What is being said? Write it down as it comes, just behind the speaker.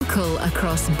local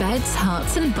across beds,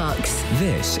 hearts and bucks.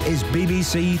 This is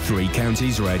BBC Three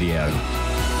Counties Radio.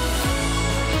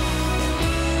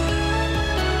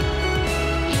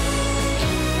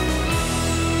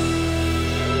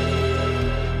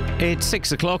 It's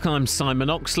 6 o'clock. I'm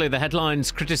Simon Oxley. The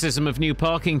headlines: criticism of new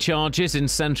parking charges in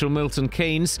central Milton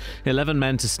Keynes, 11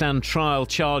 men to stand trial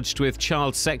charged with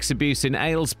child sex abuse in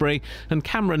Aylesbury, and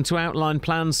Cameron to outline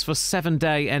plans for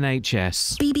 7-day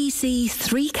NHS. BBC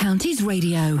Three Counties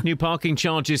Radio. New parking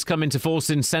charges come into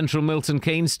force in central Milton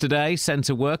Keynes today.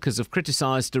 Centre workers have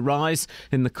criticised a rise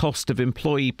in the cost of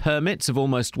employee permits of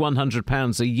almost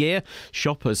 £100 a year.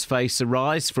 Shoppers face a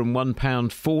rise from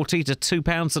 £1.40 to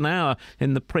 £2 an hour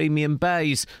in the premium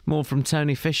bays. More from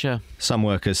Tony Fisher. Some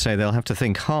workers say they'll have to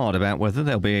think hard about whether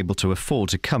they'll be able to afford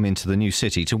to come into the new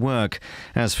city to work.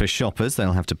 As for shoppers,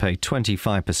 they'll have to pay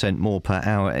 25% more per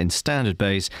hour in standard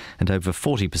bays and over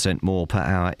 40% more per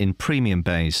hour in premium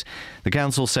bays. The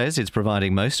council says it's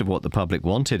providing most of what the public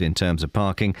wanted in terms of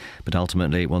parking, but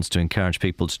ultimately it wants to encourage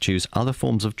people to choose other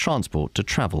forms of transport to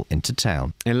travel into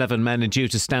town. 11 men are due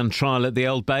to stand trial at the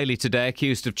Old Bailey today,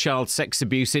 accused of child sex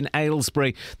abuse in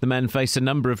Aylesbury. The men face a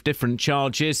number of different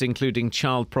charges, including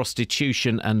child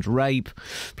prostitution and rape.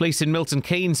 Police in Milton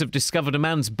Keynes have discovered a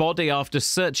man's body after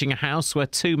searching a house where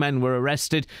 2 men were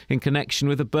arrested in connection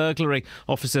with a burglary.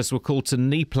 Officers were called to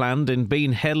Neepland in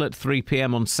Bean Hill at 3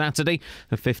 p.m. on Saturday.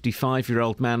 A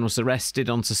 55-year-old man was arrested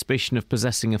on suspicion of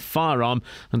possessing a firearm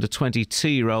and a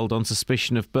 22-year-old on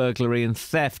suspicion of burglary and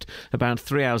theft. About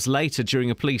 3 hours later, during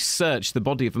a police search, the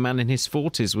body of a man in his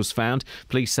 40s was found.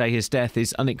 Police say his death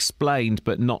is unexplained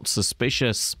but not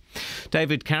suspicious.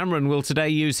 David Cameron will today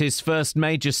use his first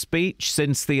major speech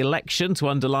since the election to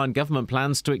underline government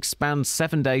plans to expand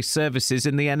 7-day services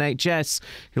in the NHS.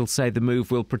 He'll say the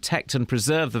move will protect and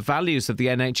preserve the values of the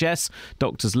NHS.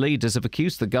 Doctors' leaders have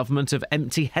accused the government of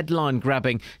empty headline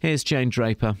grabbing. Here's Jane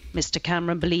Draper. Mr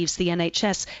Cameron believes the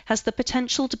NHS has the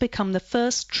potential to become the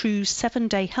first true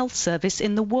 7-day health service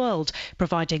in the world,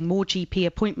 providing more GP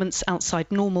appointments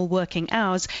outside normal working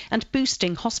hours and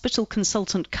boosting hospital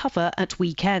consultant cover at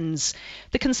weekends.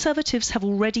 The Conservatives have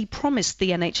already promised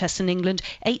the NHS in England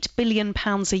 £8 billion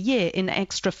a year in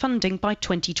extra funding by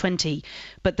 2020.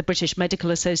 But the British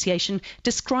Medical Association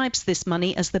describes this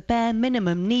money as the bare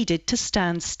minimum needed to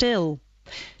stand still.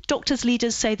 Doctors'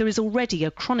 leaders say there is already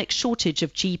a chronic shortage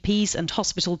of GPs and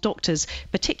hospital doctors,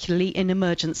 particularly in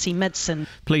emergency medicine.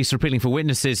 Police are appealing for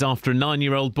witnesses after a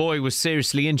 9-year-old boy was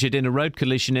seriously injured in a road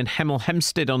collision in Hemel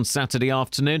Hempstead on Saturday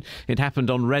afternoon. It happened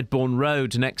on Redbourne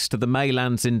Road next to the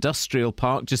Maylands Industrial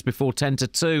Park just before 10 to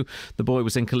 2. The boy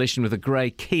was in collision with a grey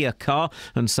Kia car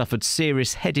and suffered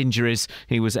serious head injuries.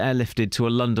 He was airlifted to a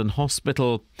London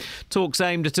hospital. Talks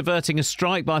aimed at averting a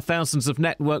strike by thousands of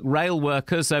Network rail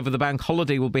workers over the bank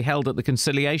holiday will be held at the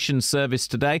Conciliation Service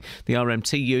today. The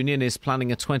RMT union is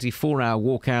planning a 24-hour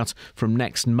walkout from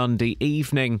next Monday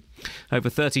evening. Over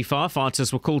 30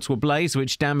 firefighters were called to a blaze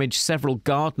which damaged several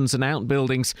gardens and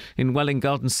outbuildings in Welwyn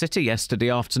Garden City yesterday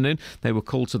afternoon. They were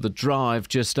called to the drive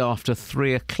just after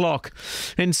 3 o'clock.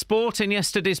 In sport, in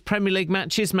yesterday's Premier League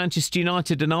matches, Manchester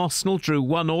United and Arsenal drew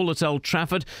 1-1 at Old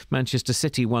Trafford. Manchester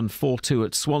City won 4-2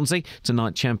 at Swansea.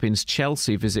 Tonight, champions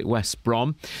Chelsea visit West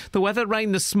Brom. The weather: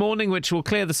 rain this morning, which will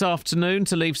clear this afternoon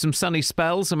to leave some sunny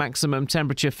spells, a maximum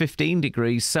temperature 15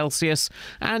 degrees Celsius.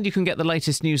 And you can get the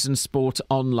latest news and sport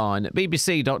online at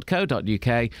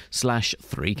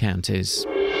bbc.co.uk/3 counties.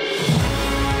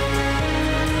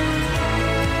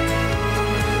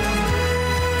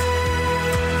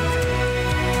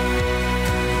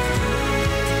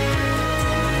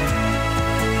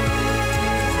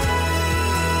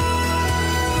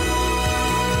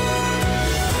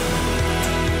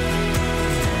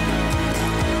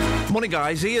 Morning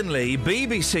guys, Iain Lee,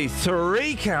 BBC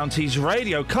Three Counties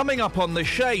Radio. Coming up on the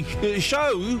show,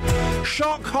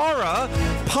 shock horror,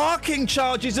 parking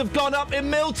charges have gone up in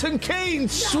Milton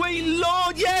Keynes. Sweet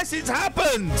Lord, yes, it's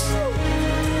happened.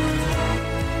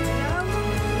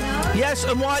 Yes,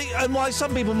 and why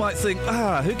some people might think,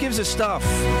 who gives a stuff?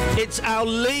 It's our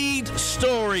lead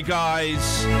story,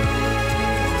 guys.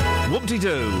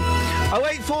 Whoop-de-doo.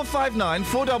 08459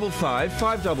 455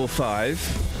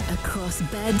 555. Across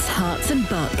beds, hearts and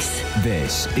bucks.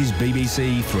 This is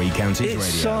BBC Three Counties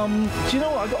Radio. Do you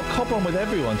know what? I got a cop on with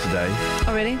everyone today.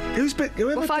 Oh, really?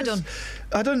 What have I done?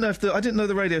 I don't know I didn't know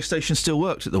the radio station still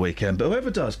worked at the weekend, but whoever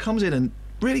does comes in and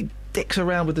really dicks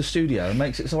around with the studio and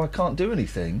makes it so I can't do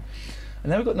anything.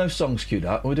 And now we've got no songs queued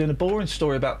up, and we're doing a boring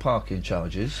story about parking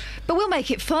charges. But we'll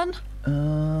make it fun.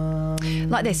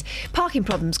 Like this. Parking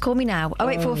problems, call me now.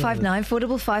 08459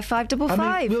 455 555.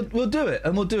 I mean, we'll do it,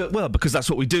 and we'll do it well, because that's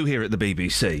what we do here at the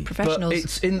BBC.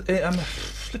 Professionals. But I'm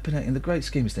flipping it in the great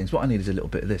scheme of things. What I need is a little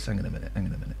bit of this. Hang on a minute. I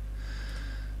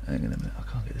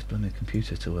can't get this blooming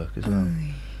computer to work as well.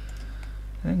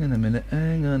 Hang on a minute.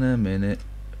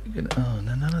 Oh,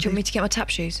 no, none of Do you want me to get my tap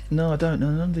shoes? No, I don't.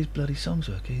 No, none of these bloody songs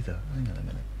work either. Hang on a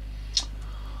minute.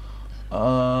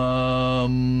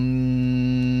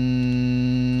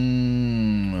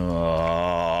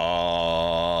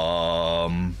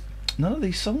 None of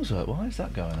these songs work. Why is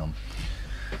that going on?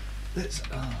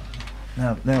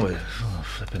 Now we're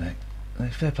flipping it.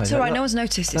 Fair play. It's all right. No one's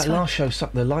noticed. It's that last show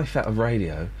sucked the life out of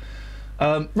radio.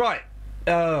 Right.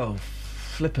 Oh,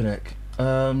 flipping it.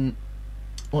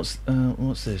 What's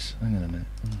this? Hang on a minute.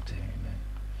 Oh dear me.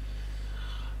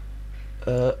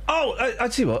 I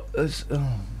tell you what. Have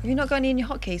you not got any in your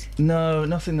hotkeys? No,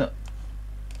 nothing that.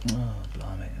 Oh,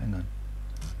 blimey.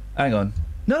 Hang on.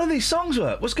 None of these songs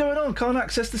work. What's going on? Can't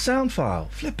access the sound file.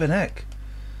 Flippin' heck.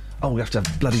 Oh, we have to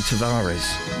have bloody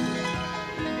Tavares.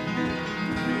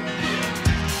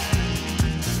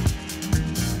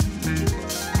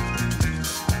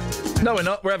 No, we're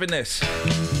not. We're having this.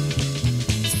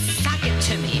 Suck it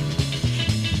to me.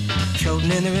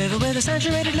 Floating in the river with a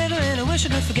saturated liver, and I wish I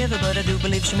could forgive her, but I do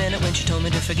believe she meant it when she told me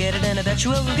to forget it, and I bet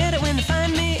you will forget it when they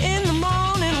find me in the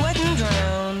morning, wet and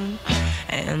drowned,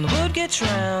 and the word gets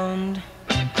round.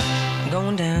 I'm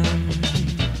going down.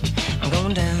 I'm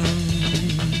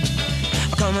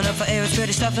coming up for air, it's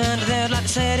pretty stuff under there. I'd like to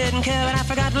say I didn't care, but I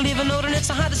forgot to leave a note, and it's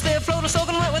so hot to stay afloat,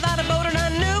 soaking wet without a boat, and I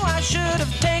knew I should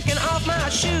have taken off my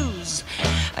shoes.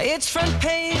 It's front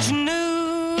page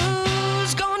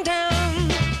news. Going down.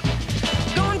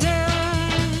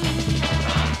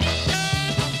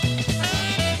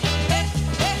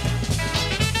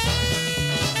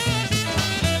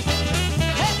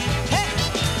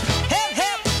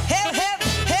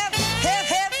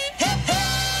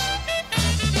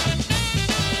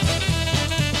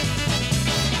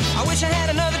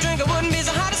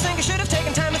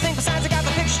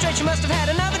 She must have had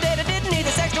another day that didn't need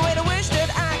this extra way to wish that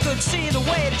I could see the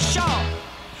way to shore.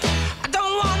 I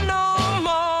don't want no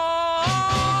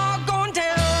more going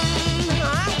down.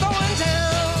 I'm going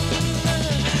down.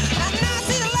 And now I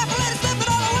see the left, let it slip it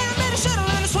all away. I made a should have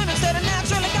learned to swim instead, and now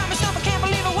it's really got me stuff. I can't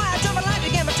believe it. Why I jump in life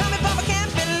again? My tummy pump, I can't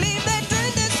believe they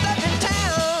drink this stuff in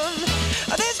town.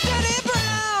 This dirty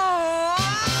brown.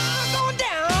 I'm going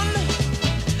down.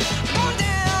 Going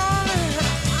down.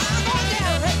 I'm going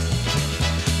down.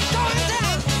 Going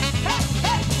down,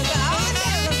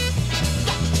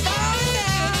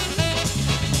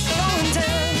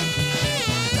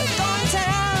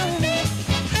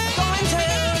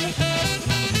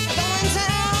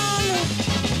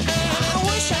 I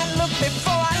wish I'd looked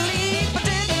before I leave, but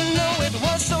didn't know it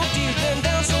was so deep and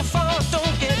down so far.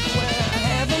 Don't get where I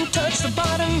haven't touched the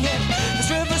bottom yet.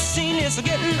 This river scene is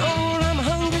getting old. I'm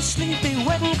hungry, sleepy,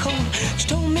 wet and cold. She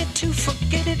told me to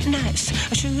forget it nice.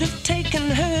 I should have taken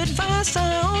her advice.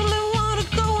 I only want to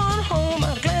go on home.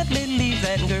 I'd gladly leave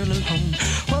that girl alone.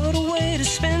 What a way to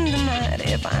spend the night.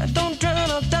 If I don't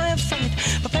drown, I'll die of fright.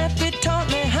 My pappy taught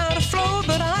me how to float,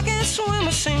 but I can't swim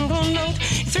a single note.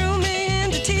 He threw me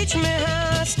in to teach me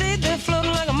how. I stayed there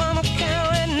floating like a mama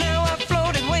cow, and now I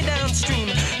floated way downstream.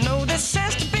 No, this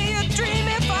has to be a dream.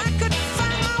 If I could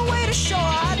find my way to shore,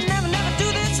 I'd never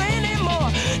do this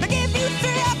anymore. Now give you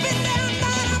 3 up and down,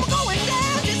 I'm going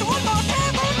down. Just one more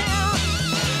time, go down.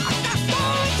 I got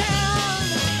going down.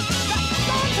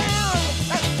 Going down.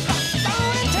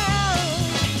 Going down.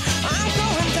 I'm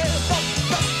going down.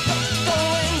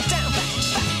 Going down.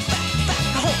 Back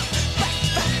home. Back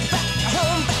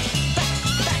home.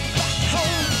 Back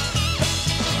home.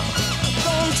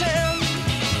 Going down.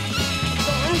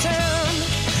 Going down.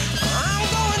 I'm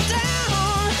going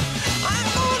down. I'm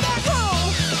going back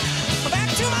home. Back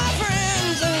to my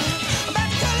friends.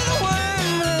 Back to the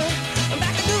worm.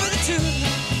 Back to the tune.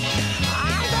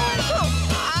 I'm going home.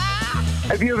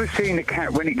 Have you ever seen a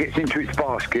cat when it gets into its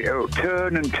basket? It'll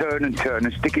turn and turn and turn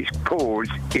and stick its paws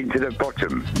into the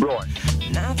bottom. Right.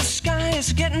 Now the sky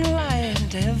is getting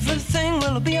light, everything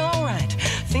will be alright.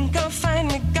 Think I'll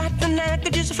finally got the knack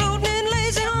of just floating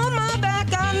lazy on my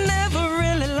back. I never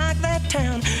really liked that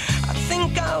town. I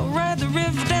think I'll ride the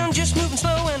river down, just moving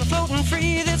slow and floating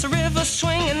free. There's a river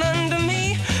swinging under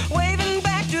me, waving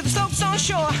back to the slopes on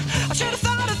shore. I should have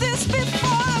thought of this before.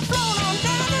 I float on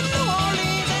down to New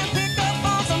Orleans and pick up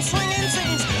on some swinging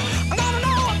scenes. I'm gonna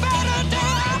know a better day.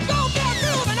 I'll go down,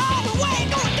 moving all the way,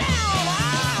 going down.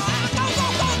 Go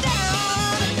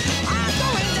down. I'm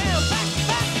going down, back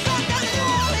down to New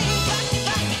Orleans,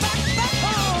 back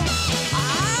home.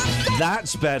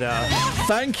 That's better.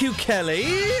 Thank you, Kelly.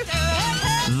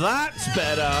 That's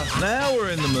better. Now we're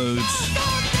in the mood.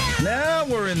 Now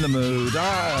we're in the mood.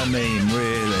 I mean,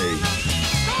 really.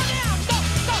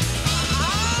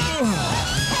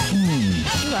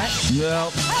 Right.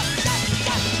 Well,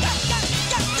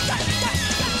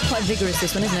 Quite vigorous,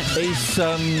 this one, isn't it? he's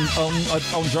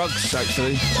on drugs,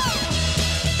 actually.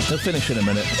 He'll finish in a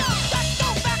minute.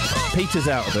 Peter's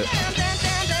out of it.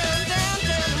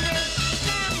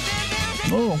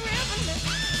 Oh.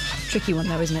 Tricky one,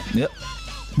 though, isn't it? Yep.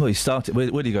 Well, he started... Where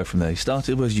do you go from there? He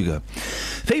started... Where did you go?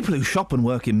 People who shop and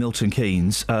work in Milton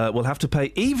Keynes will have to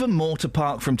pay even more to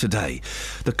park from today.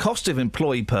 The cost of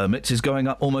employee permits is going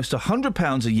up almost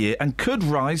 £100 a year and could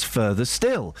rise further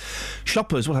still.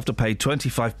 Shoppers will have to pay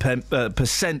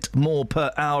 25% more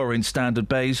per hour in standard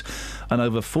bays and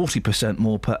over 40%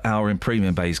 more per hour in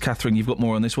premium bays. Catherine, you've got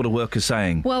more on this. What are workers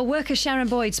saying? Well, worker Sharon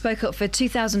Boyd spoke up for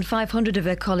 2,500 of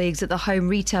her colleagues at the Home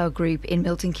Retail Group in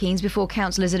Milton Keynes before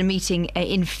councillors at a meeting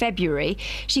in February.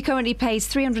 She currently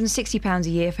pays £360 a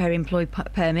year for her employee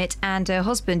permit, and her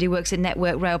husband, who works at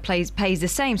Network Rail, pays the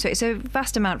same. So it's a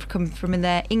vast amount from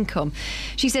their income.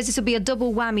 She says this will be a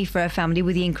double whammy for her family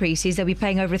with the increases. They'll be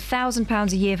paying over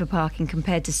 £1,000 a year for parking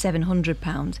compared to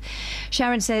 £700.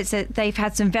 Sharon says that they've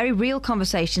had some very real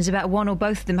conversations about one or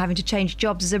both of them having to change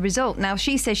jobs as a result. Now,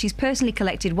 she says she's personally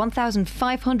collected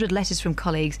 1,500 letters from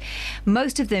colleagues.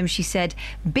 Most of them, she said,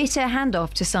 bit her hand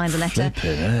off to sign the letter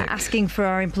asking for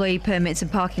our employee permits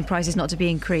and parking prices not to be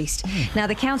increased. Now,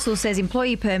 the council says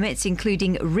employee permits,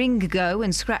 including Ring Go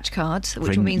and scratch cards,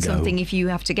 which will mean something if you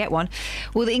have to get one,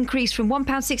 will increase from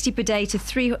 £1.60 per day to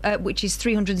which is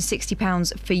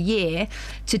 £360 per year,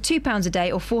 to £2 a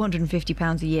day or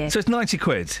 £450 a year. So it's 90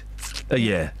 quid a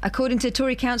year. According to a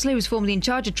Tory councillor who was formerly in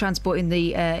charge of transport in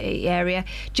the area,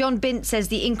 John Bint says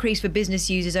the increase for business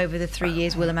users over the 3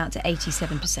 years will amount to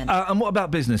 87%. And what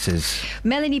about businesses?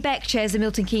 Melanie Beck chairs the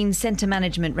Milton Keynes Centre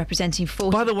Management, representing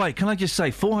 40... By the way, can I just say,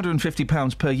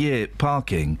 £450 per year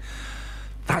parking,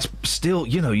 that's still,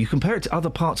 you compare it to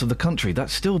other parts of the country,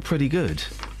 that's still pretty good.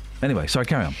 Anyway, sorry,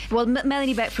 carry on. Well,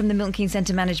 Melanie Beck from the Milton Keynes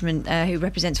Centre Management, who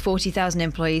represents 40,000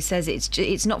 employees, says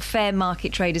it's not fair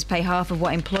market traders pay half of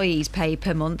what employees pay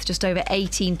per month, just over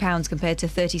 £18 compared to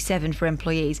 £37 for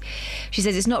employees. She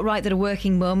says it's not right that a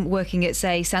working mum working at,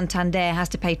 say, Santander has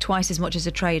to pay twice as much as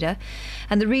a trader.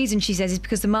 And the reason, she says, is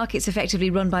because the market's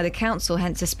effectively run by the council,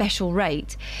 hence a special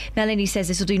rate. Melanie says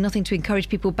this will do nothing to encourage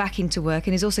people back into work,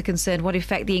 and is also concerned what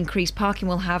effect the increased parking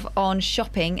will have on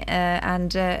shopping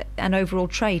and overall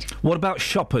trade. What about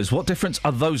shoppers? What difference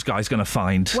are those guys going to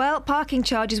find? Well, parking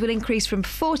charges will increase from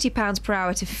 £40 per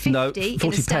hour to 50 in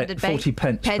a standard 40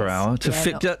 pence per hour to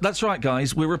 50. That's right,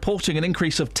 guys. We're reporting an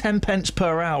increase of 10 pence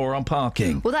per hour on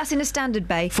parking. Well, that's in a standard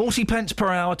bay. 40 pence per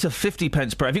hour to 50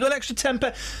 pence per hour. Have you got an extra 10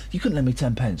 pence? You couldn't lend me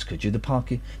 10 pence, could you? The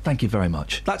parking. Thank you very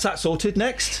much. That's that sorted.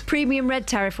 Next. Premium red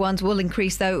tariff ones will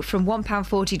increase, though, from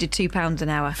 £1.40 to £2 an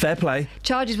hour. Fair play.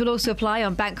 Charges will also apply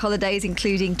on bank holidays,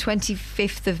 including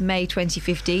 25th of May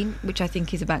 2015, which I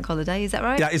think is a bank holiday. Is that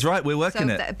right? Yeah, it's right. We're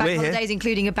working it. Bank holidays,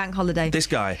 including a bank holiday. This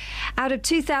guy. Out of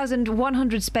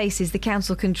 2,100 spaces the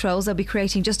council controls, they'll be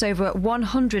creating just over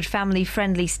 100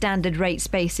 family-friendly standard rate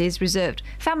spaces reserved.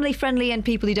 Family-friendly and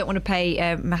people who don't want to pay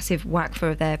a massive whack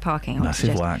for their parking.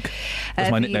 Massive whack. That's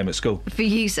my nickname at school. For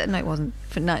use... No, it wasn't.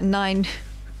 For nine...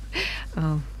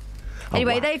 Oh...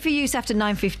 Anyway, they're for use after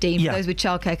 9:15 for those with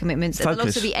childcare commitments. There'll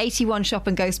also be 81 shop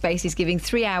and go spaces giving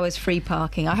 3 hours free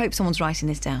parking. I hope someone's writing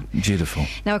this down. Beautiful.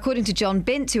 Now, according to John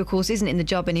Bint, who of course isn't in the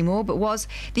job anymore, but was,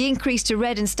 the increase to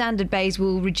red and standard bays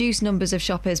will reduce numbers of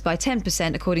shoppers by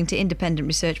 10%, according to independent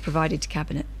research provided to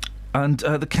Cabinet. And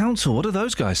the council, what are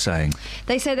those guys saying?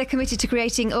 They say they're committed to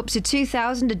creating up to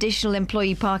 2,000 additional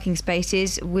employee parking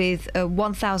spaces, with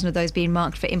 1,000 of those being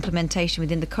marked for implementation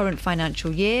within the current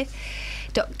financial year.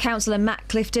 Councillor Matt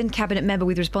Clifton, Cabinet member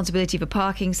with responsibility for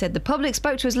parking, said the public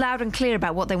spoke to us loud and clear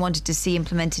about what they wanted to see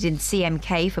implemented in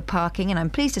CMK for parking, and I'm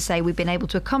pleased to say we've been able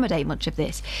to accommodate much of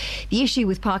this. The issue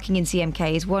with parking in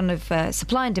CMK is one of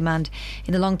supply and demand.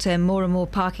 In the long term, more and more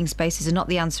parking spaces are not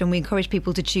the answer, and we encourage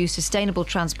people to choose sustainable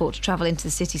transport to travel into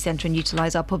the city centre and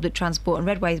utilise our public transport and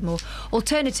redways more.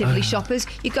 Alternatively, shoppers,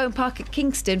 you go and park at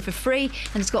Kingston for free,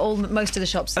 and it's got most of the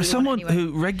shops. As someone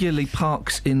who regularly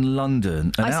parks in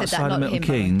London and outside of Milton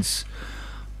Keynes,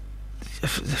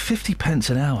 50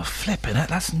 pence an hour, flipping it,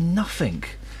 that's nothing.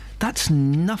 That's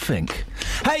nothing.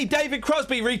 Hey, David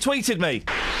Crosby retweeted me.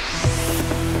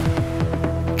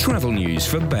 Travel news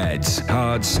for beds,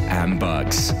 cards and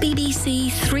bugs.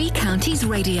 BBC Three Counties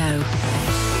Radio.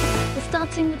 The start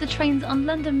starting with the trains on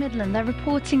London Midland. They're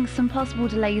reporting some possible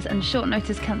delays and short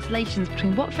notice cancellations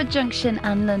between Watford Junction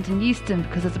and London Euston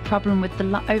because there's a problem with the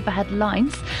overhead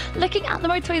lines. Looking at the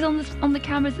motorways on the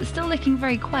cameras, it's still looking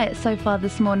very quiet so far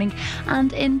this morning.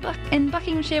 And in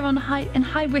Buckinghamshire in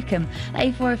High Wycombe,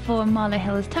 A404 and Marlow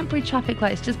Hill, is temporary traffic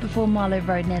lights just before Marlow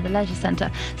Road near the leisure centre,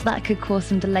 so that could cause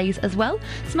some delays as well.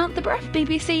 Samantha Bruff,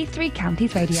 BBC Three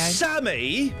Counties Radio.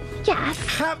 Sammy? Yes?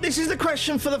 This is the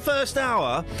question for the first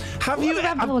hour. The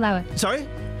rabbit hole hour. Sorry?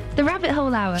 The rabbit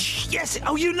hole hour. Yes.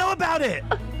 Oh, you know about it.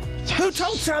 Yes. Who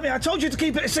told Sammy? I told you to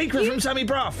keep it a secret from Sammy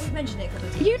Bruff.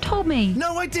 You told me.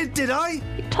 No, I did I?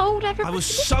 You told everybody. I was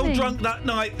so drunk that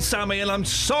night, Sammy, and I'm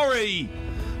sorry.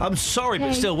 I'm sorry,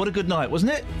 but still, what a good night,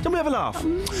 wasn't it? Don't we have a laugh?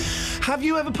 Have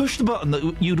you ever pushed the button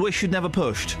that you'd wish you'd never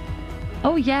pushed?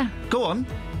 Oh, yeah. Go on.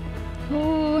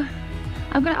 Oh,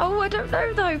 I don't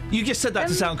know, though. You just said that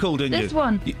to sound cool, didn't you?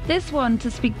 This one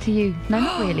to speak to you. No,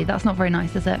 not really. That's not very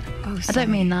nice, is it? Oh, I don't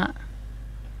mean that.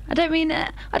 I don't mean it.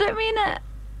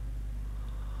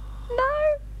 No.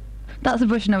 That's a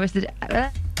bush noise.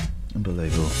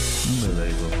 Unbelievable.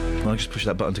 I just pushed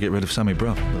that button to get rid of Sammy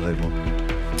Bruff. Unbelievable.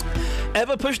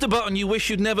 Ever pushed a button you wish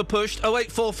you'd never pushed?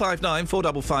 08459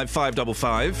 455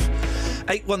 555.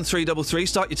 81333.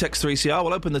 Start your text 3CR.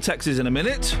 We'll open the texts in a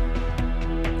minute.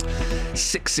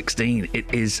 6:16.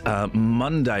 It is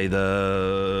Monday,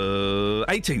 the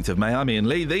 18th of May. I'm Iain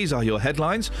Lee. These are your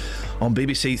headlines on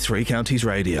BBC Three Counties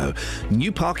Radio.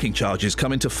 New parking charges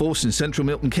come into force in central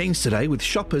Milton Keynes today, with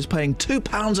shoppers paying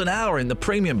 £2 an hour in the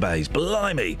premium bays.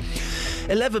 Blimey.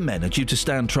 11 men are due to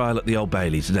stand trial at the Old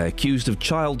Bailey today, accused of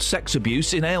child sex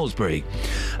abuse in Aylesbury.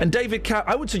 And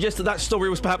I would suggest that story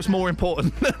was perhaps more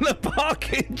important than the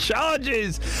parking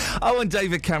charges. Oh, and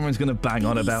David Cameron's going to bang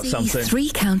on about something. Three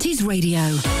Counties Radio.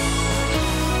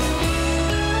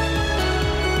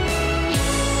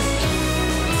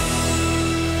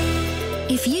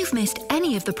 If you've missed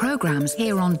any of the programmes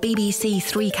here on BBC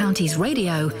Three Counties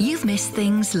Radio, you've missed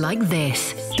things like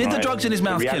this. Did the drugs in his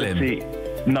mouth kill him?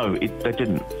 No, they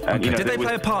didn't. Okay. Did they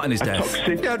play a part in his death?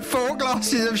 He had 4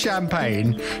 glasses of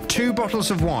champagne, 2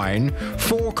 bottles of wine,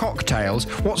 4 cocktails.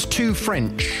 What's 2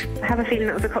 French? I have a feeling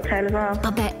it was a cocktail as well.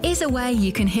 But there is a way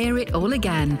you can hear it all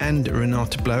again. And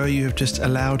Renata Blower, you have just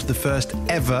allowed the first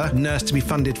ever nurse to be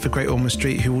funded for Great Ormond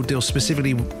Street who will deal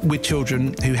specifically with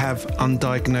children who have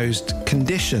undiagnosed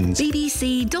conditions.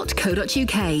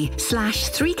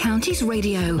 bbc.co.uk/Three Counties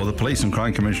Radio. Well, the Police and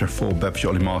Crime Commissioner for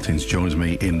Bedfordshire, Ollie Martins, joins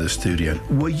me in the studio.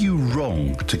 Were you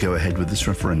wrong to go ahead with this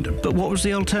referendum? But what was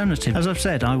the alternative? As I've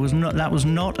said, that was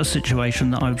not a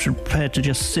situation that I was prepared to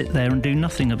just sit there and do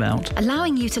nothing about.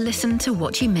 Allowing you to listen to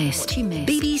what you missed.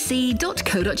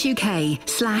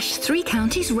 bbc.co.uk/Three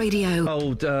Counties Radio.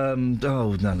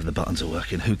 None of the buttons are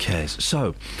working. Who cares?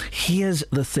 So, here's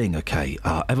the thing, okay?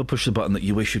 Ever push the button that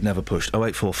you wish you'd never pushed?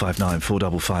 08459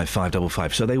 455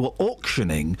 555. So they were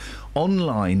auctioning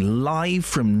online, live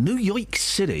from New York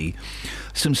City,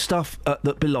 some stuff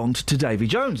that belonged to Davy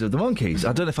Jones of the Monkees.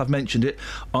 I don't know if I've mentioned it.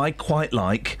 I quite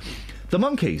like the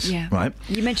Monkees. Yeah. Right.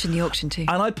 You mentioned the auction too.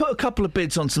 And I put a couple of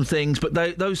bids on some things, but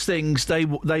those things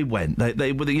went. They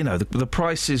were, the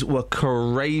prices were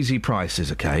crazy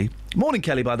prices. Okay. Morning,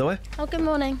 Kelly. By the way. Oh, good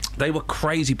morning. They were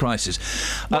crazy prices.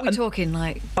 What are we talking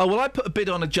like? Oh well, I put a bid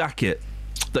on a jacket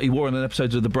that he wore in an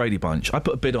episode of the Brady Bunch. I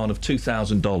put a bid on of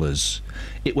 $2,000.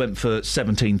 It went for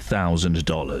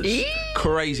 $17,000.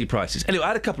 Crazy prices. Anyway, I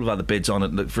had a couple of other bids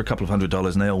on it for a couple of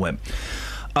 $100, and they all went.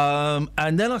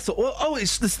 And then I thought,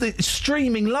 it's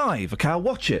streaming live. Okay, I'll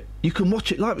watch it. You can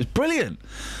watch it live. It's brilliant.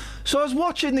 So I was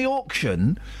watching the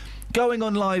auction going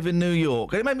on live in New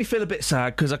York. It made me feel a bit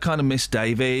sad because I kind of missed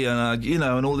Davey, and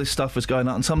and all this stuff was going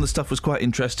on, and some of the stuff was quite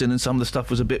interesting, and some of the stuff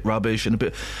was a bit rubbish, and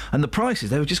the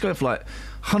prices, they were just going for like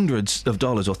hundreds of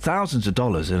dollars or thousands of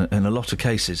dollars in a lot of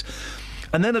cases.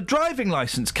 And then a driving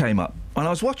licence came up, and I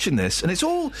was watching this, and it's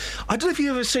all... I don't know if you've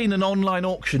ever seen an online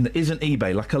auction that isn't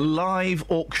eBay, like a live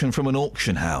auction from an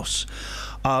auction house.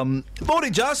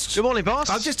 Morning, Just. Good morning, boss.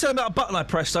 I've just turned out a button I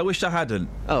pressed. I wished I hadn't.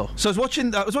 Oh. So I was watching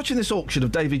this auction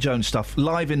of Davy Jones stuff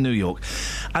live in New York,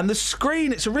 and the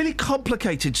screen, it's a really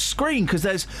complicated screen because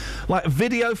there's like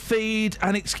video feed,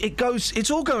 and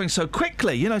it's all going so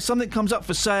quickly. You know, something comes up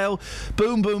for sale,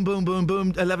 boom, boom, boom, boom,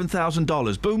 boom,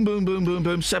 $11,000, boom, boom, boom, boom,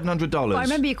 boom, $700. Well, I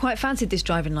remember you quite fancied this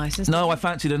driving licence. No, I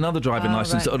fancied another driving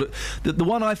licence. Right. The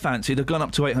one I fancied had gone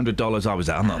up to $800. I was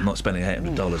out. I'm not spending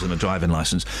 $800 on a driving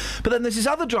licence. But then there's this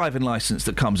other driving licence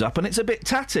that comes up, and it's a bit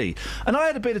tatty. And I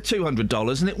had a bid of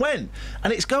 $200, and it went.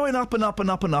 And it's going up and up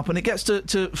and up and up, and it gets to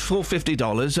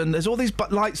 $450, and there's all these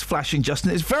lights flashing,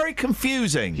 Justin. It's very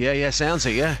confusing. Yeah, sounds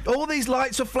it, yeah. All these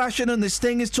lights are flashing, and this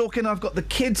thing is talking. I've got the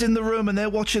kids in the room, and they're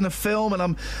watching a film,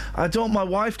 and I don't want my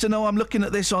wife to know I'm looking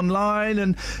at this online,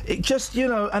 and it just, you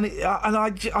know, and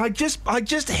I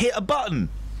just hit a button.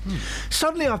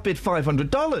 Suddenly I've bid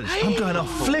 $500. I'm going, oh,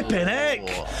 flipping heck.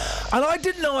 And I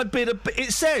didn't know I'd bid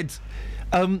it said,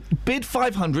 bid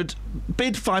 500,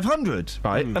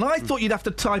 right? And I thought you'd have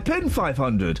to type in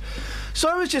 500. So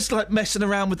I was just like messing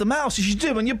around with the mouse, as you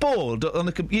do when you're bored.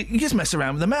 You just mess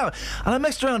around with the mouse. And I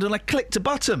messed around and I clicked a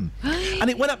button. And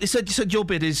it went up, it said your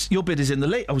bid is in the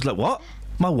lead. I was like, what?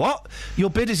 My what? Your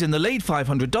bid is in the lead,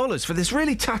 $500 for this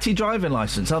really tatty driving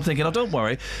licence. I'm thinking, oh, don't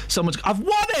worry, I've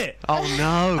won it! Oh,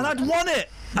 no. And I'd won it!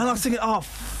 And I was thinking, oh,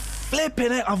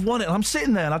 flipping it, I've won it. And I'm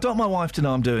sitting there, and I don't want my wife to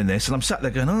know I'm doing this, and I'm sat there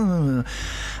going, oh.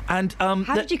 And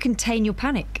how did you contain your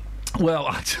panic? Well,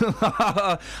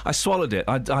 I swallowed it.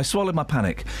 I swallowed my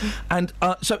panic. And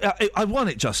so I won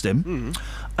it, Justin.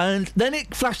 And then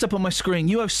it flashed up on my screen,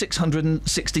 you owe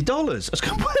 $660. I was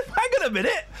going, hang on a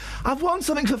minute. I've won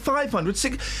something for $500,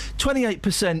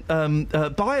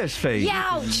 28% buyer's fee.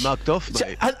 Youch. Mugged off,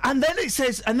 mate. And then it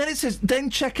says, then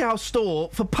check our store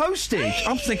for postage.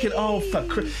 I'm thinking, oh,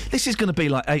 this is going to be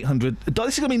like $800.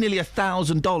 This is going to be nearly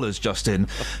 $1,000, Justin,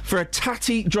 for a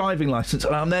tatty driving licence.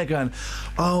 And I'm there going,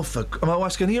 oh, my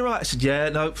wife's going, you're right. I said, yeah,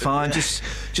 no, fine.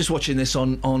 just watching this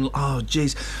on. Oh,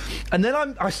 jeez. And then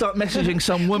I start messaging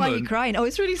some woman. Why are you crying? Oh,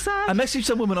 it's really sad. I messaged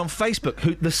some woman on Facebook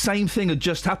who the same thing had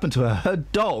just happened to her. Her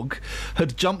dog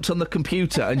had jumped on the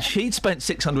computer and she'd spent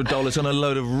 $600 on a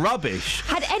load of rubbish.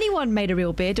 Had anyone made a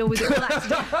real bid, or was it all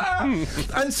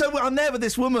accident? And so I'm there with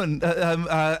this woman,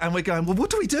 and we're going, well, what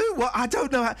do we do? Well, I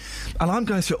don't know how. And I'm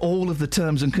going through all of the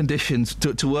terms and conditions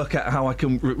to work out how I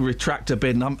can retract a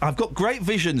bid. And I've got great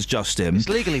visions, Justin. It's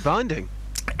legally binding.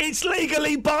 It's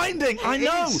legally binding. I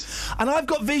know. And I've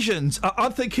got visions.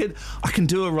 I'm thinking I can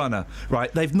do a runner,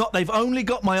 right? They've only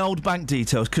got my old bank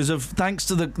details because thanks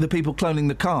to the people cloning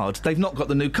the card, they've not got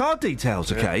the new card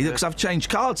details, okay? Because I've changed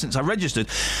cards since I registered,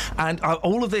 and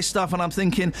all of this stuff. And I'm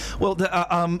thinking, well,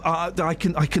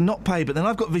 I cannot pay. But then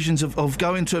I've got visions of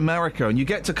going to America, and you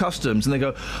get to customs, and they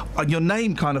go, your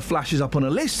name kind of flashes up on a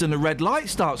list, and a red light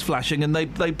starts flashing, and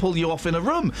they pull you off in a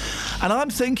room. And I'm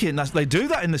thinking they do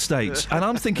that in the States, and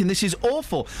I'm thinking this is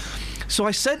awful. So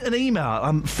I sent an email.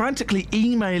 I'm frantically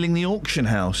emailing the auction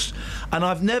house, and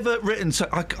I've never written such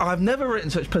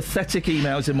pathetic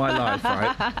emails in my life,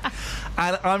 right?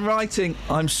 And I'm writing,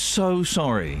 I'm so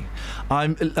sorry.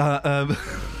 I'm a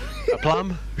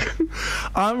plum.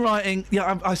 I'm writing.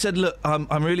 Yeah, I said, look,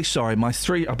 I'm really sorry.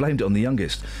 I blamed it on the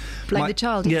youngest. Blame the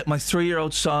child. Yeah, my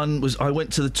 3-year-old son I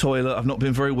went to the toilet. I've not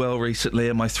been very well recently,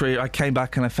 and I came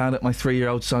back and I found out my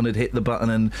 3-year-old son had hit the button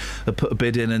and had put a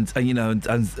bid in, and you know,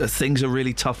 and things are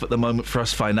really tough at the moment for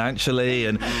us financially,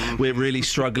 and we're really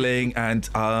struggling, and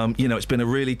you know, it's been a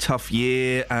really tough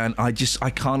year, and I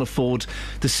can't afford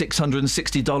the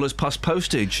 $660 plus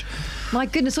postage. My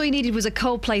goodness, all you needed was a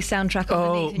Coldplay soundtrack.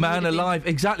 Oh, man alive,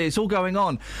 exactly. It's all going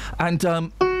on,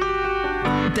 and.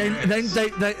 Then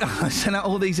I sent out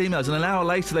all these emails, and an hour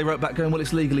later they wrote back going, well,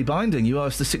 it's legally binding. You owe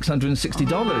us the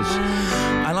 $660.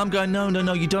 And I'm going,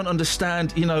 no, you don't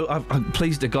understand. You know,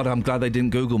 please to God, I'm glad they didn't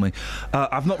Google me.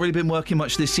 I've not really been working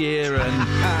much this year,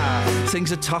 and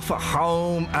things are tough at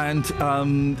home, and,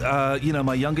 you know,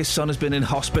 my youngest son has been in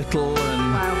hospital,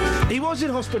 and he was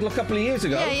in hospital a couple of years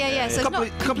ago. Yeah. So a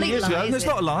couple of years ago, and it's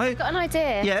not a lie. I've got an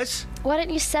idea. Yes? Why don't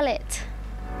you sell it?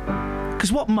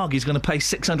 Because what mug is going to pay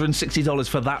 $660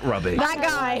 for that rubbish? That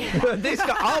guy. This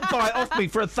guy, I'll buy it off me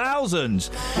for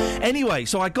 $1,000. Anyway,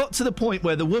 so I got to the point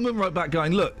where the woman wrote back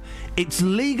going, look, it's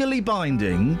legally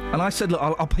binding. And I said, look,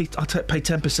 I'll pay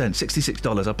 10%,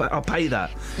 $66. I'll pay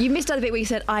that. You missed out the bit where you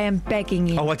said, I am begging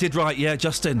you. Oh, I did right, yeah,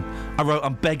 Justin. I wrote,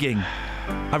 I'm begging.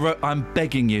 I'm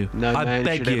begging you. No man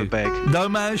should ever beg. No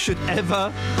man should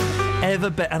ever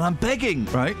beg. And I'm begging,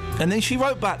 right? And then this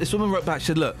woman wrote back, she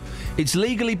said, look, it's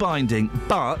legally binding,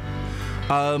 but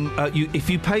if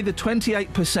you pay the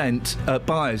 28%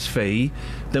 buyer's fee,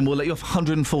 then we'll let you off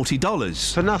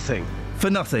 $140. For nothing? For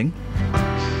nothing.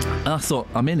 And I thought,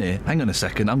 I'm in here. Hang on a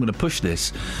second. I'm going to push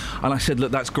this. And I said,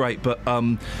 look, that's great, but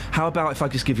how about if I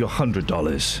just give you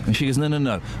 $100? And she goes, no.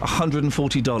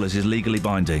 $140 is legally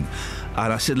binding.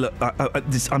 And I said, look,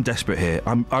 I'm desperate here.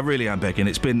 I really am begging.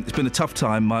 It's been a tough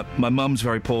time. My mum's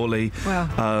very poorly.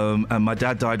 Wow. And my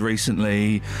dad died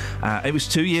recently. It was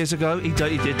 2 years ago. He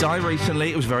did die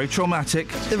recently. It was very traumatic.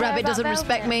 The rabbit doesn't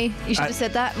respect me. You should have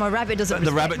said that. My rabbit doesn't respect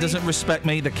me. The rabbit doesn't respect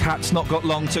me. The cat's not got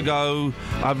long to go.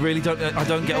 I really don't. I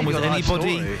don't get on with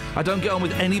anybody. I don't get on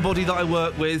with anybody that I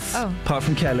work with, apart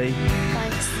from Kelly.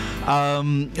 Thanks.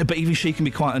 But even she can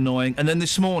be quite annoying. And then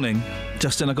this morning,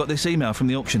 Justin, I got this email from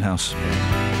the auction house.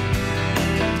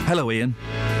 Hello, Iain.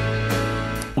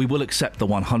 We will accept the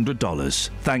 $100.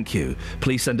 Thank you.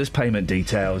 Please send us payment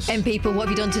details. And people, what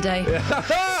have you done today?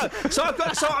 So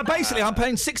basically, I'm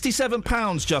paying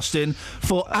 £67, Justin,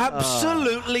 for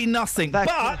absolutely nothing. But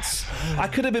I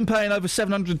could have been paying over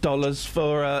 $700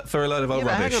 for a load of old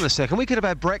rubbish. Hang on a second. We could have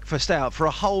had breakfast out for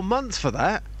a whole month for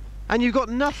that. And you got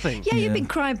nothing. Yeah, you've been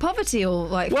crying poverty all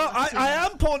like. Well, I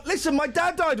am poor. Listen, my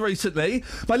dad died recently.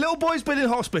 My little boy's been in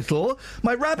hospital.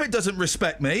 My rabbit doesn't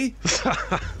respect me.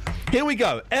 Here we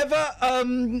go. Ever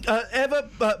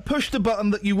pushed the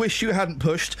button that you wish you hadn't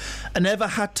pushed, and ever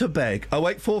had to beg?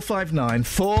 08459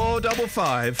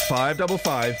 455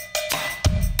 555.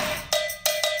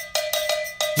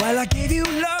 Well, I gave you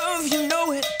love, you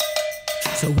know it.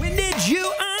 So when did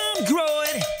you grow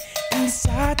it and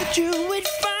decide that you would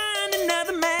find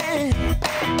another man?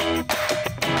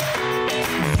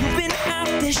 You've been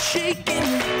out there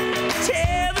shaking,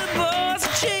 terror boys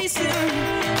are chasing.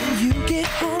 When you get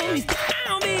home, you think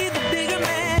I'll be the bigger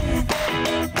man.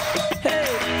 Hey,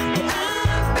 well,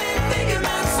 I've been thinking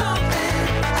about something.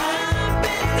 I've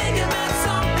been thinking about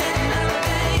something other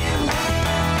than you.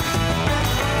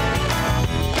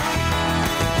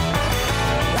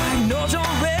 I know your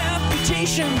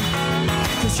reputation,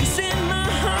 'cause you send my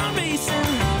heart racing.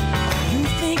 You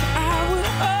think I would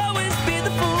always be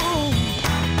the fool.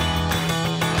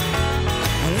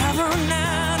 Well, I've run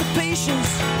out of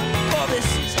patience for this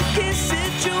sticky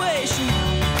situation.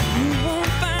 You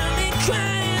won't find me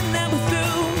crying that we're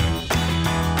through.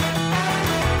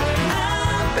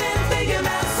 I've been thinking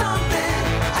about something.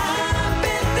 I've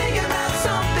been thinking about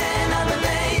something other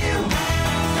than you.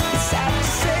 It's sad to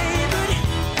say, but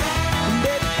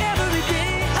baby, every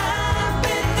day I've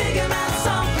been thinking about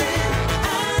something.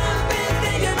 I've been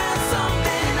thinking about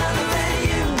something other than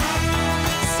you.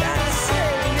 It's sad to say.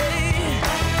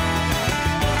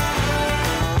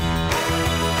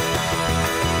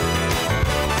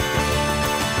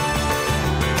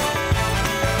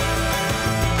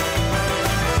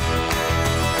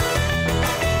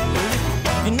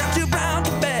 You're not too proud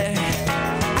to beg. I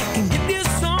can give you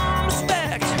some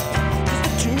respect. 'Cause the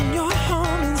tune you're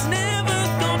humming's never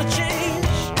gonna change.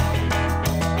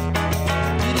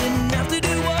 You didn't have to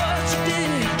do what you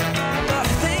did, but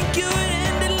I think you would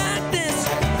end it like this.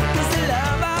 'Cause the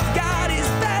love I've got is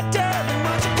better than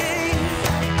what you gave.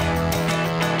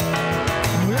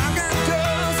 Well, I got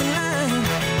girls in line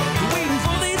waiting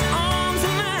for these arms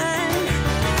of mine.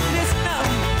 Listen up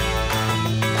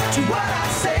to what I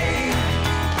say.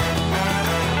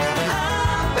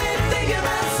 I've been thinking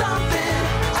about something.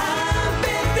 I've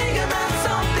been thinking about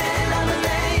something other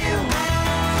than you.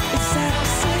 It's sad to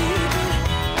say,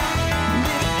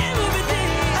 but every day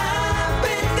I've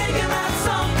been thinking about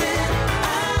something.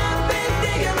 I've been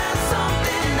thinking about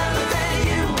something other than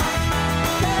you.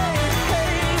 Hey,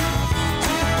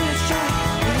 take this shot.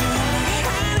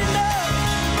 Had enough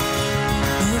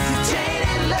of your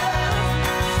tainted love.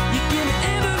 You give me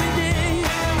every day.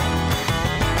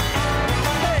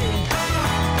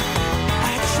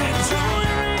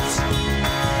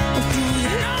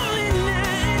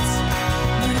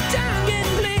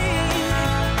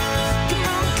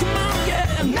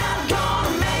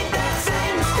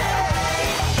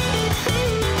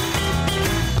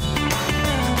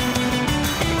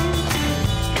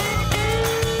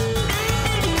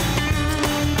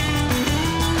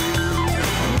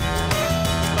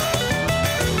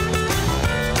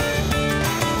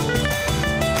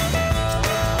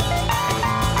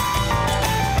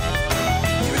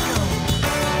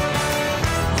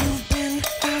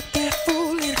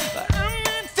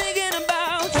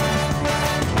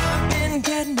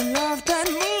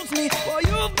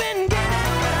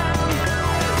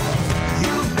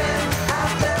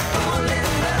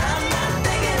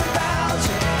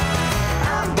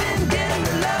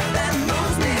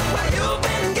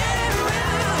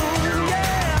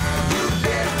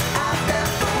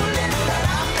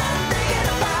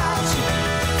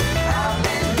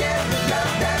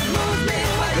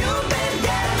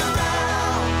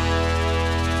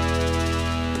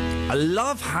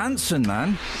 Hansen,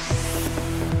 man.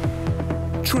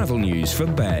 Travel news for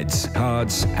beds,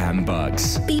 cards and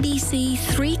bugs. BBC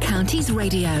Three Counties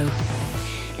Radio.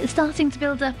 It's starting to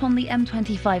build up on the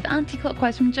M25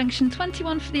 anti-clockwise from junction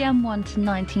 21 for the M1 to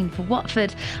 19 for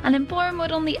Watford, and in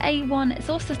Borehamwood on the A1 it's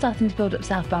also starting to build up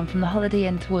southbound from the Holiday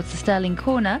Inn towards the Stirling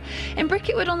Corner. In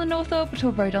Bricketwood on the North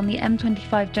Orbital Road on the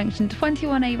M25 junction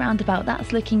 21A roundabout,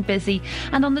 that's looking busy,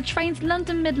 and on the trains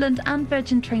London Midland and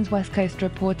Virgin Trains West Coast are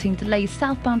reporting delays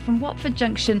southbound from Watford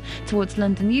junction towards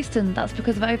London Euston. That's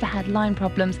because of overhead line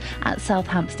problems at South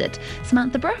Hampstead.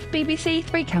 Samantha Bruff, BBC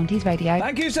Three Counties Radio.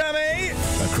 Thank you, Sammy.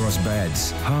 Across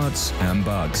beds, cards and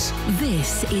bugs.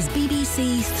 This is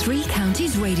BBC Three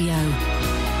Counties Radio.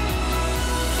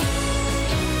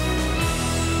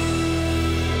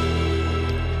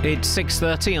 It's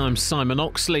 6:30. I'm Simon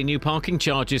Oxley. New parking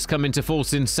charges come into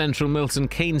force in central Milton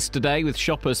Keynes today, with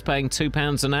shoppers paying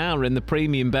 £2 an hour in the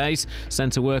premium bays.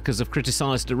 Centre workers have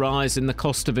criticised a rise in the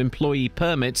cost of employee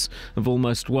permits of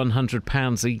almost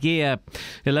 £100 a year.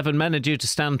 11 men are due to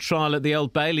stand trial at the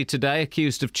Old Bailey today,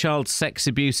 accused of child sex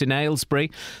abuse in Aylesbury.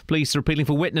 Police are appealing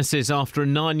for witnesses after a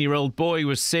 9-year-old boy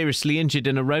was seriously injured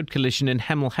in a road collision in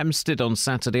Hemel Hempstead on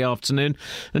Saturday afternoon.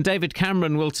 And David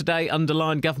Cameron will today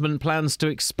underline government plans to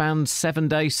expand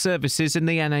 7-day services in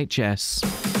the NHS.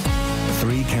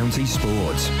 Three Counties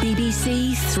Sports.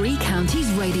 BBC Three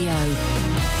Counties Radio.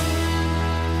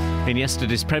 In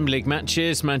yesterday's Premier League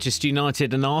matches, Manchester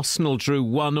United and Arsenal drew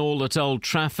 1-1 at Old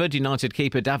Trafford. United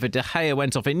keeper David De Gea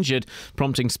went off injured,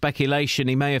 prompting speculation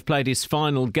he may have played his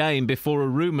final game before a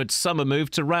rumoured summer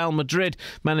move to Real Madrid.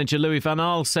 Manager Louis van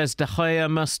Gaal says De Gea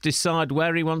must decide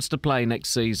where he wants to play next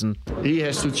season. He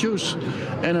has to choose,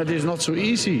 and it is not so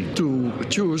easy to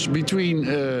choose between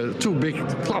two big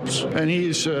clubs. And he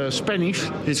is Spanish,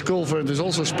 his girlfriend is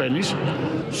also Spanish,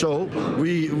 so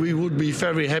we would be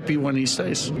very happy when he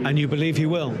stays. And you believe he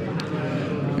will?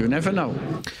 You never know.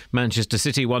 Manchester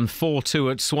City won 4-2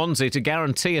 at Swansea to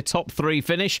guarantee a top 3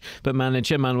 finish, but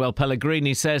manager Manuel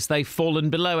Pellegrini says they've fallen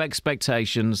below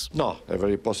expectations. No, a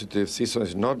very positive season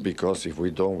is not, because if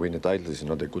we don't win a title, it's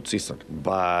not a good season.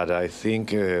 But I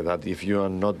think that if you are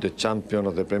not the champion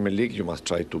of the Premier League, you must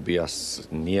try to be as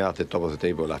near the top of the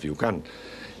table as you can.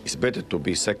 It's better to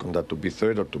be second than to be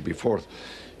third or to be fourth.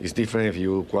 It's different if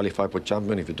you qualify for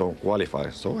champion, if you don't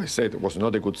qualify. So I said it was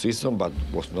not a good season, but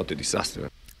was not a disaster.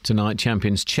 Tonight,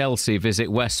 champions Chelsea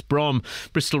visit West Brom.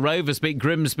 Bristol Rovers beat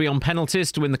Grimsby on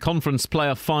penalties to win the Conference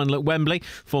Playoff final at Wembley.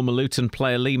 Former Luton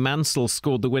player Lee Mansell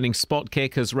scored the winning spot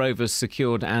kick as Rovers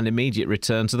secured an immediate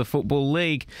return to the Football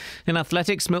League. In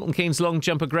athletics, Milton Keynes long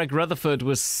jumper Greg Rutherford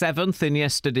was 7th in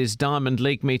yesterday's Diamond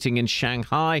League meeting in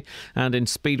Shanghai. And in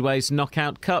Speedway's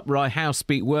Knockout Cup, Rye House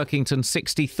beat Workington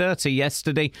 60-30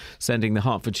 yesterday, sending the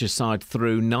Hertfordshire side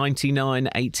through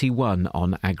 99-81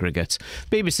 on aggregate.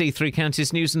 BBC Three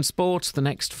Counties News and Sport. The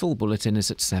next full bulletin is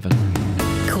at 7.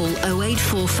 Call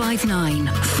 08459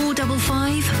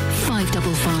 455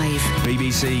 555.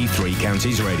 BBC Three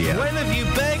Counties Radio. When have you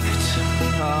begged?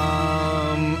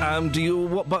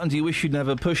 What button do you wish you'd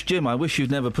never pushed, Jim? I wish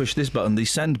you'd never pushed this button, the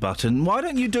send button. Why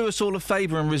don't you do us all a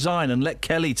favour and resign and let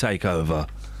Kelly take over?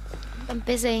 I'm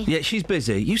busy. Yeah, she's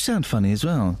busy. You sound funny as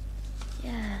well.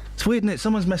 It's weird, isn't it?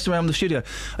 Someone's messed around with the studio.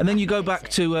 And then you go back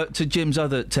to Jim's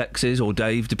other texts, or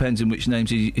Dave, depends on which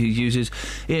names he uses.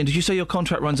 Iain, did you say your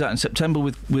contract runs out in September?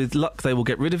 With luck, they will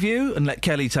get rid of you and let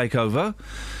Kelly take over.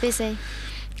 Busy.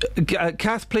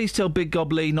 Kath, please tell Big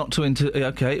Gob Lee not to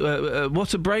OK.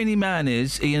 What a brainy man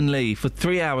is Iain Lee. For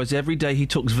 3 hours every day he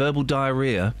talks verbal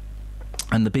diarrhoea,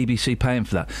 and the BBC pay him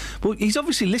for that. Well, he's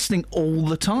obviously listening all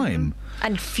the time.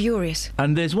 And furious.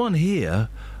 And there's one here.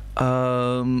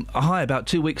 Hi, about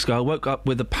 2 weeks ago I woke up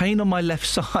with a pain on my left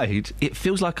side. It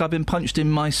feels like I've been punched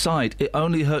in my side. It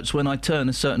only hurts when I turn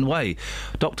a certain way.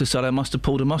 Doctor said I must have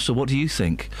pulled a muscle. What do you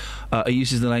think? He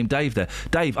uses the name Dave there.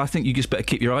 Dave, I think you just better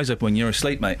keep your eyes open when you're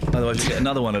asleep, mate. Otherwise you get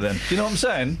another one of them. Do you know what I'm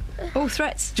saying? All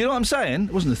threats. Do you know what I'm saying?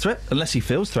 It wasn't a threat, unless he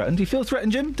feels threatened. Do you feel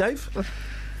threatened, Jim? Dave?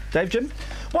 Dave, Jim?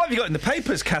 What have you got in the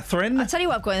papers, Catherine? I'll tell you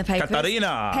what I've got in the papers.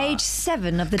 Katarina! Page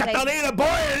 7 of the Katarina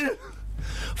Boyle!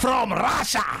 From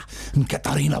Russia!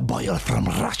 Katarina Boyle from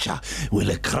Russia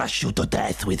will crush you to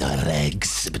death with her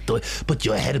legs. Put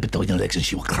your head between her legs and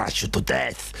she will crush you to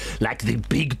death like the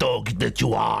big dog that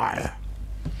you are.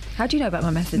 How do you know about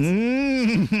my methods?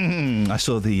 I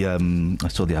saw the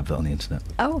advert on the internet.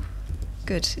 Oh,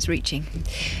 good. It's reaching.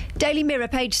 Daily Mirror,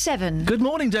 page 7. Good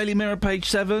morning, Daily Mirror, page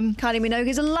 7. Kylie Minogue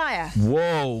is a liar.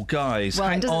 Whoa, guys, Well,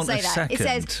 hang it doesn't on say a that. second. It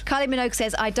says, Kylie Minogue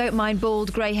says, I don't mind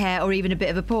bald, grey hair or even a bit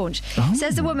of a paunch. Oh.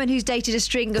 Says the woman who's dated a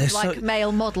string of,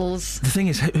 male models. The thing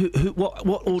is, what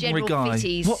ordinary General guy?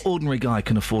 fitties. What ordinary guy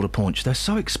can afford a paunch? They're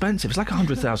so expensive. It's like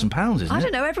 £100,000, isn't it? I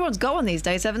don't know. Everyone's got one these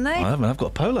days, haven't they? I haven't. I've got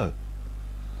a polo.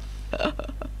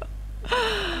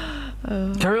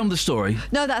 Carry on the story.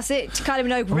 No, that's it. Kylie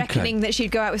Minogue reckoning that she'd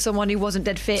go out with someone who wasn't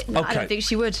dead fit. No, I don't think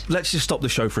she would. Let's just stop the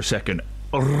show for a second.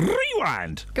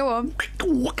 Rewind. Go on.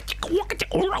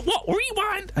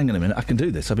 Rewind. Hang on a minute. I can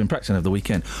do this. I've been practicing over the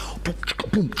weekend.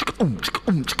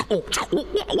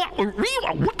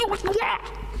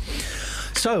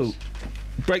 So,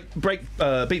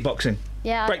 beatboxing.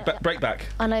 Yeah. Break back.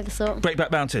 I know the song. Break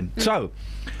back mountain. So,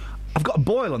 I've got a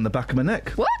boil on the back of my neck.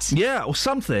 What? Yeah, or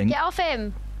something. Get off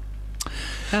him.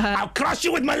 I'll crush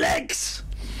you with my legs.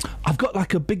 I've got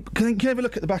like a big. Can you have a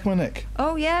look at the back of my neck?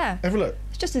 Oh, yeah. Have a look.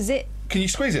 It's just a zit. Can you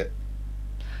squeeze it?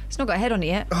 It's not got a head on it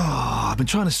yet. Oh, I've been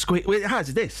trying to squeeze. Wait, it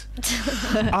has this.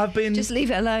 I've been. Just leave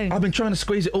it alone. I've been trying to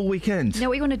squeeze it all weekend. You know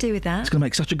what you want to do with that? It's going to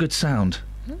make such a good sound.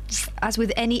 As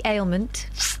with any ailment,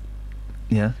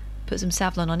 Yeah. put some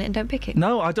Savlon on it and don't pick it.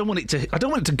 No, I don't want it to. I don't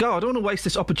want it to go. I don't want to waste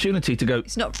this opportunity to go.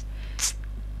 It's not.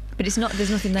 But it's not. There's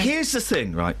nothing there. Here's the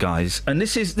thing, right, guys, and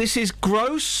this is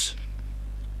gross.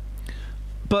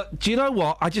 But do you know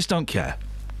what? I just don't care.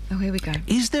 Oh, here we go.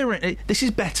 Is there? This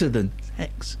is better than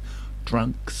sex,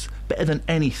 drunks, better than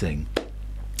anything.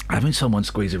 Having someone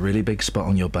squeeze a really big spot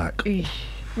on your back.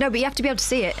 No, but you have to be able to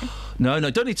see it. No,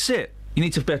 don't need to see it. You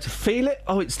need to be able to feel it.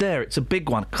 Oh, it's there. It's a big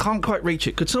one. Can't quite reach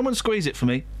it. Could someone squeeze it for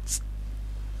me?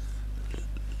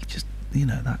 Just,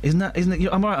 that. Isn't it?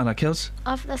 I'm right on that, Kels?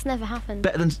 That's never happened.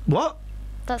 Better than... What?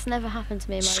 That's never happened to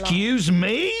me in my life. Excuse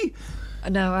me?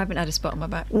 No, I haven't had a spot on my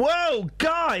back. Whoa,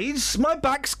 guys! My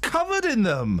back's covered in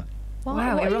them.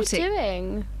 Wow, what erotic. are you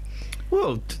doing?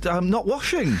 Well, I'm not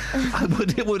washing.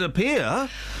 It would appear.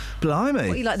 Blimey.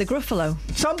 What, you like the Gruffalo?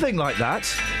 Something like that.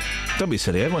 Don't be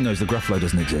silly. Everyone knows the Gruffalo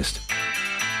doesn't exist.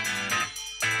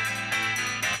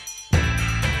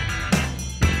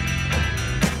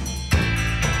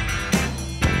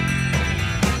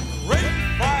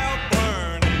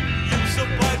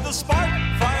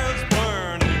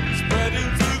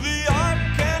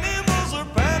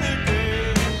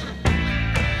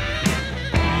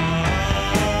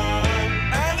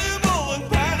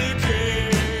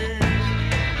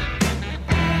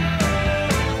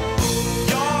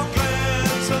 Your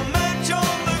glance a match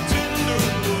on the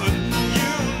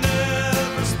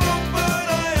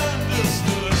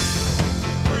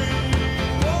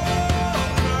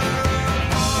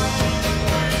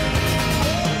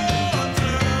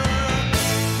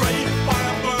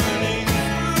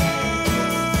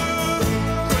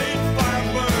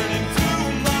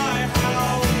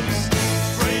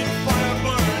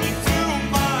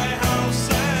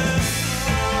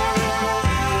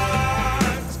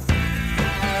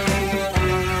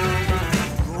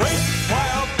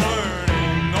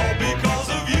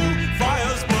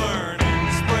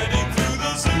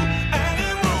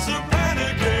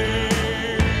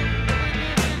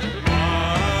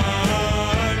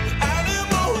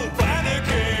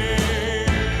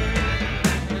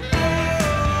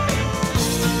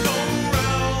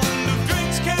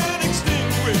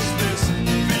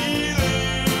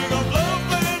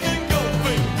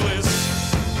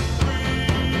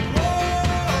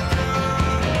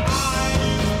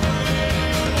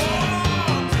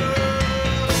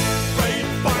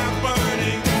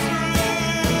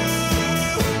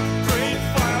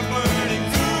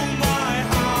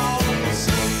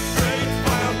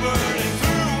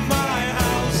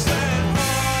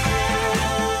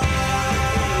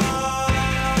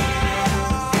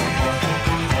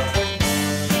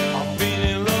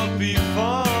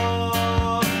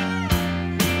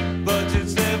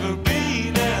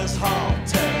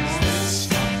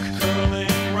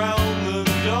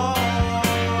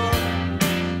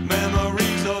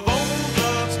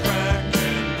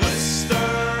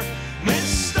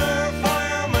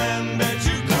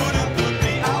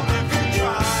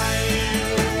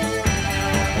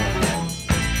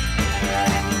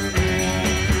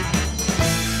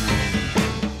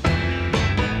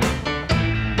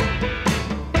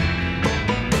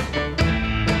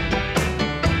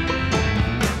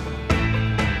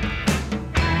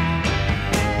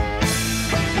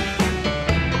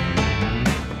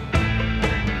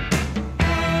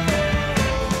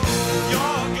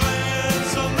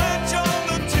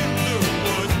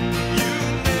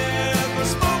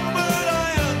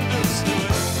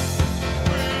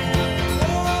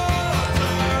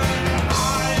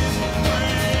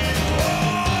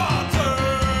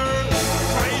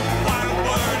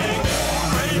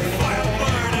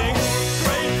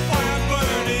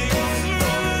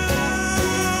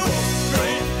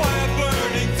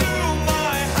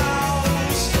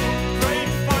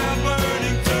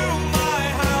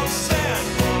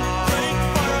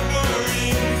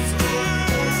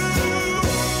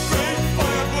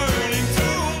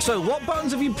what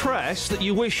buttons have you pressed that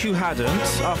you wish you hadn't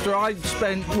after I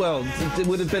spent, well, it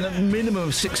would have been a minimum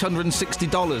of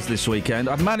 $660 this weekend.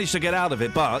 I've managed to get out of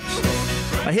it, but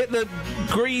I hit the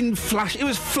green flash. It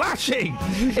was flashing.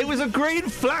 It was a green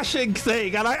flashing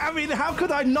thing. And I mean, how could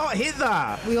I not hit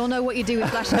that? We all know what you do with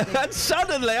flashing things. And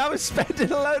suddenly I was spending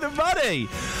a load of money.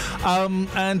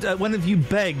 And when have you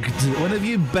begged? When have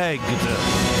you begged?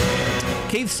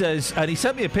 Keith says, and he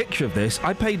sent me a picture of this,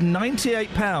 I paid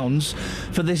 £98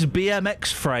 for this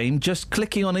BMX frame just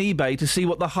clicking on eBay to see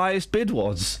what the highest bid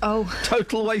was. Oh.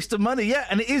 Total waste of money, yeah.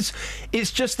 And it's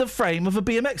just the frame of a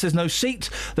BMX. There's no seat,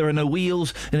 there are no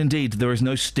wheels, and indeed there is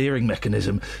no steering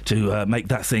mechanism to make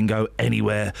that thing go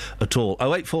anywhere at all.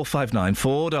 08459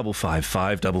 455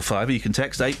 555. You can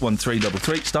text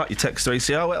 81333. Start your text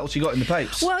 3CR. What else you got in the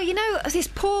papers? Well, you know, this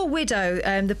poor widow,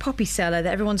 the poppy seller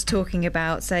that everyone's talking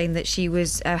about, saying that she was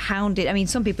hounded. I mean,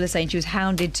 some people are saying she was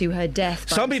hounded to her death.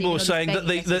 Some people are saying that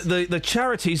the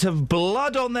charities have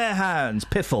blood on their hands.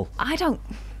 Piffle. I'm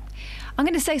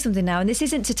going to say something now, and this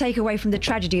isn't to take away from the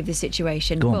tragedy of the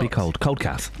situation. Go on, be cold. Cold,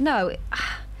 Kath. No.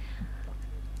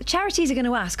 The charities are going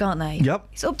to ask, aren't they? Yep.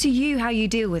 It's up to you how you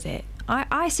deal with it.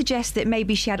 I suggest that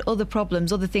maybe she had other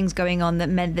problems, other things going on that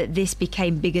meant that this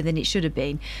became bigger than it should have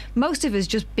been. Most of us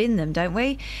just bin them, don't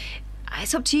we?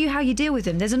 It's up to you how you deal with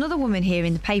them. There's another woman here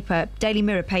in the paper, Daily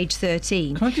Mirror, page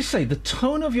 13. Can I just say, the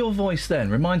tone of your voice then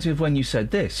reminds me of when you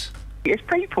said this. It's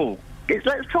people.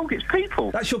 Let's talk, it's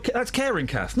people. That's caring,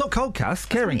 Kath. Not cold, Kath.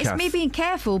 Caring, Kath. It's me being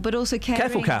careful, but also caring.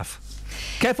 Careful, Kath.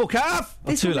 Careful, Kath!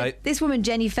 Too late. This woman,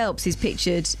 Jenny Phelps, is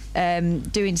pictured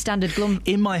doing standard glum...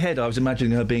 In my head, I was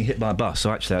imagining her being hit by a bus,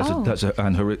 so actually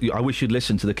I wish you'd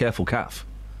listen to the Careful Kath.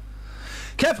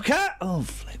 Careful, Cat! Oh,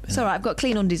 flip. It's all right, I've got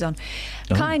clean undies on.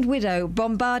 Oh. Kind widow,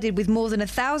 bombarded with more than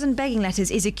 1,000 begging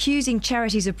letters, is accusing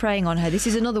charities of preying on her. This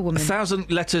is another woman. 1,000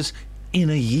 letters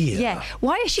in a year? Yeah.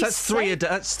 Why is she... That's three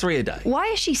a day. Why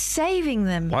is she saving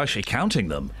them? Why is she counting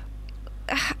them?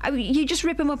 I mean, you just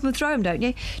rip them up and throw them, don't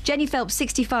you? Jenny Phelps,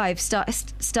 65,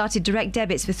 started direct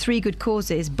debits for 3 good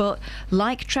causes, but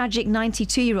like tragic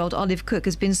 92-year-old Olive Cook,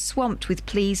 has been swamped with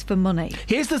pleas for money.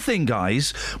 Here's the thing,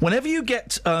 guys. Whenever you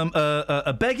get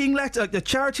a begging letter, a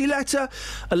charity letter,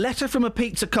 a letter from a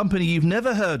pizza company you've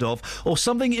never heard of, or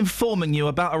something informing you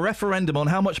about a referendum on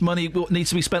how much money needs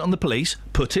to be spent on the police,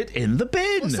 put it in the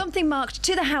bin. Or something marked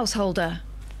to the householder,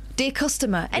 dear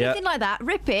customer, anything like that,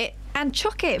 rip it and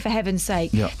chuck it, for heaven's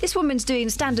sake. Yeah. This woman's doing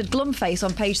standard glumface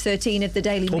on page 13 of the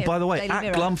Daily Mirror. Oh, by the way,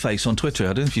 at Glumface on Twitter, I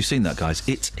don't know if you've seen that, guys.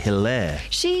 It's hilarious.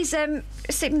 She's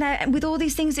sitting there with all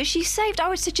these things that she saved. I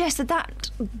would suggest that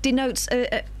denotes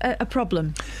a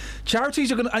problem.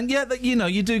 Charities are going to... And yeah, you know,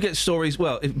 you do get stories...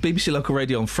 Well, BBC Local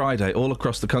Radio on Friday, all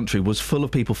across the country, was full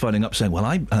of people phoning up saying, well,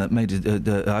 I paid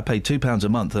 £2 a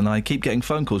month and I keep getting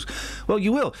phone calls. Well,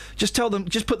 you will. Just tell them,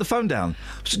 just put the phone down.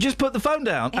 Just put the phone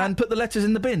down and put the letters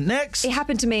in the bin. Next. It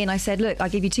happened to me and I said, look, I'll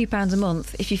give you £2 a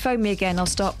month. If you phone me again, I'll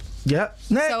stop. Yeah.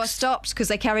 Next. So I stopped because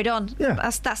they carried on.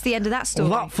 Yeah. That's the end of that story.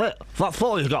 Well, that's it. That's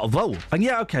all you've got to vote. And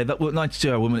yeah, OK, that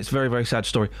 92-year-old woman, it's a very, very sad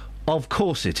story. Of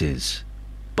course it is.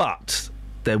 But...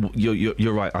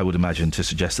 You're right, I would imagine, to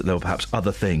suggest that there were perhaps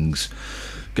other things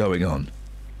going on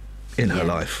in her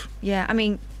life. Yeah, I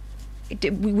mean,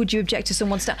 would you object to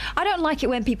someone I don't like it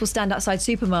when people stand outside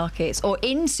supermarkets or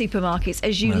in supermarkets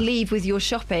as you leave with your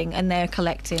shopping and they're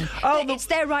collecting. Oh, it's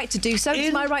their right to do so.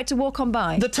 It's my right to walk on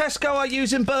by. The Tesco I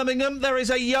use in Birmingham, there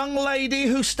is a young lady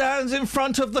who stands in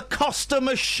front of the Costa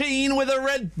machine with a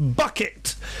red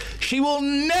bucket. She will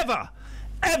never,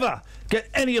 ever get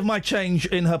any of my change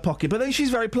in her pocket. But then she's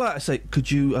very polite. I say,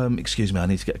 could you, excuse me, I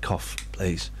need to get a cough,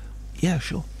 please. Yeah,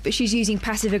 sure. But she's using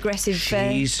passive-aggressive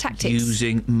tactics. She's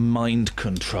using mind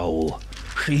control.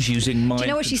 She's using mind control. Do you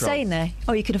know what she's saying there?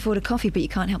 Oh, you can afford a coffee, but you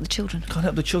can't help the children. Can't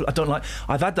help the children. I don't like...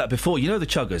 I've had that before. You know the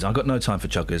chuggers. I've got no time for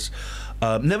chuggers.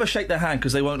 Never shake their hand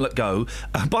because they won't let go.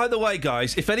 By the way,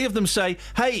 guys, if any of them say,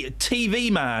 hey, TV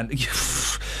man...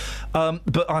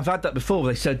 but I've had that before.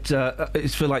 They said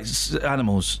it's for like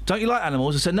animals. Don't you like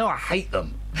animals? I said no, I hate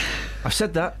them. I've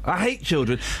said that. I hate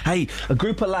children. Hey, a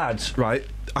group of lads, right?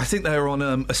 I think they were on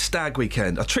a stag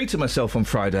weekend. I treated myself on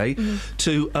Friday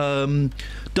to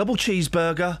double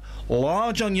cheeseburger,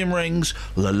 large onion rings,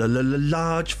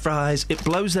 large fries. It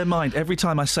blows their mind every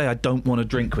time I say I don't want to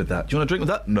drink with that. Do you want to drink with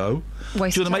that? No. Do you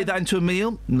want to make that into a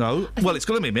meal? No. Well, it's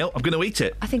going to be a meal. I'm going to eat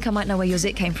it. I think I might know where your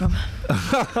zit came from.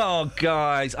 Oh,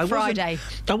 guys. I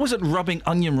wasn't rubbing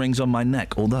onion rings on my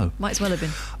neck, although. Might as well have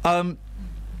been.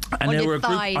 And on there your were a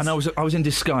group, thighs. and I was in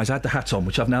disguise. I had the hat on,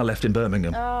 which I've now left in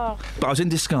Birmingham. Oh. But I was in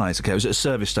disguise. Okay, I was at a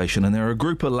service station, and there were a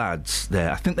group of lads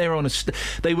there. I think they were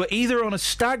they were either on a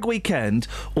stag weekend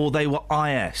or they were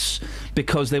IS,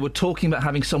 because they were talking about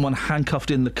having someone handcuffed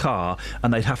in the car,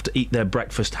 and they'd have to eat their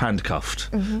breakfast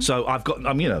handcuffed. Mm-hmm. So I've got,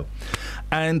 you know,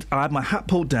 and I had my hat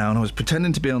pulled down. I was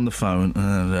pretending to be on the phone,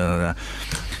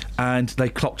 and they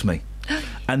clocked me,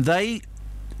 and they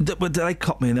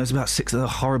caught me, and there was about 6 other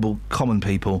horrible common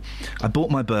people. I bought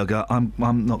my burger. I'm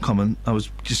not common. I was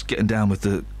just getting down with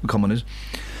the commoners.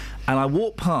 And I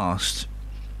walked past,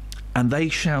 and they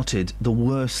shouted the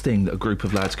worst thing that a group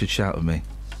of lads could shout at me.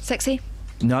 Sexy?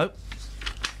 No.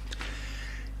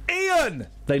 Iain!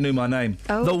 They knew my name.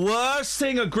 Oh. The worst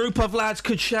thing a group of lads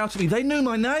could shout at me. They knew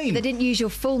my name. They didn't use your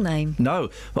full name. No.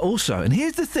 But also, and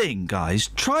here's the thing, guys.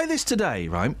 Try this today,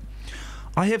 right?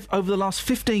 I have, over the last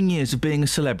 15 years of being a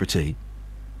celebrity,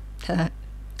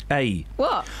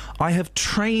 What? I have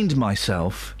trained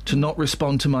myself to not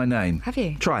respond to my name. Have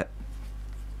you? Try it.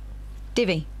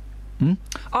 Divvy.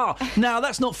 Now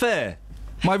that's not fair.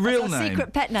 My real That's our name.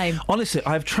 secret pet name. Honestly,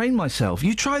 I've trained myself.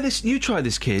 You try this,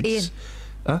 kids.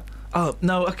 Iain. Oh,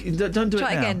 no, okay, don't do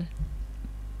Try it now. again.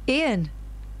 Iain.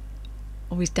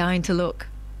 Oh, he's dying to look.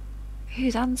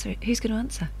 Who's going to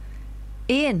answer?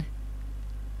 Iain.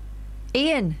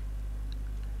 Iain.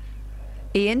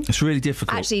 It's really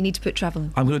difficult. Actually, you need to put travel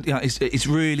in. I'm gonna. Yeah, it's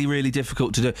really, really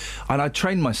difficult to do. And I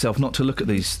trained myself not to look at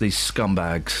these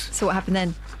scumbags. So what happened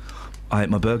then? I ate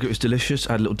my burger. It was delicious.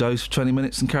 I had a little dose for 20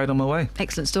 minutes and carried on my way.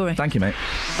 Excellent story. Thank you, mate.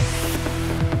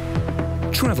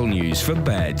 Travel news for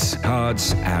beds,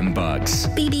 cards and bugs.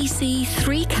 BBC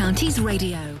Three Counties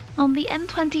Radio. On the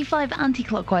M25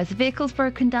 anti-clockwise, the vehicle's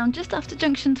broken down just after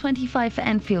junction 25 for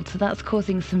Enfield, so that's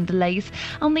causing some delays.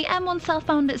 On the M1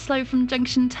 southbound, it's slow from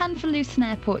junction 10 for Luton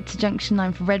Airport to junction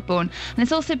 9 for Redbourne, and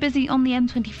it's also busy on the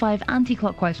M25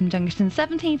 anti-clockwise from junction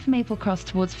 17 for Maple Cross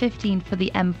towards 15 for the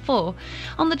M4.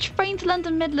 On the train to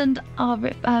London Midland are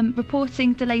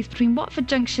reporting delays between Watford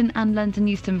Junction and London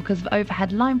Euston because of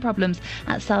overhead line problems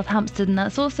at Southampton, and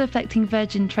that's also affecting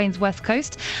Virgin Trains West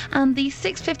Coast. And the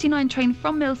 6:59 train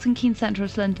from Milton Keynes Central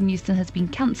to London Euston has been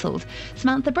cancelled.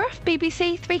 Samantha Bruff,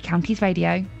 BBC Three Counties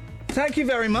Radio. Thank you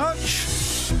very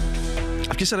much.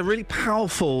 I've just had a really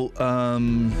powerful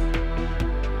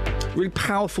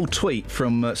tweet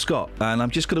from Scott, and I'm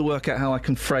just going to work out how I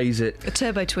can phrase it. A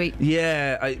turbo tweet.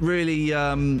 Yeah, it really.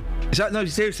 Is that, no,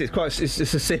 seriously, it's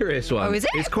a serious one. Oh, is it?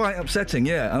 It's quite upsetting.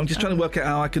 Yeah, I'm just trying to work out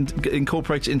how I can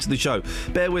incorporate it into the show.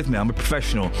 Bear with me, I'm a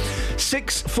professional.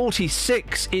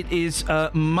 6:46. It is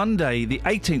Monday, the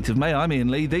 18th of May. I'm Iain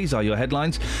Lee. These are your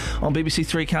headlines on BBC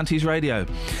Three Counties Radio.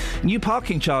 New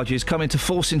parking charges come into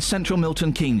force in central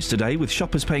Milton Keynes today, with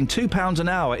shoppers paying £2 an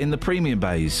hour in the premium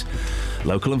bays.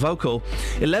 Local and vocal.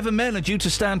 11 men are due to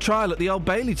stand trial at the Old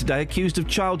Bailey today, accused of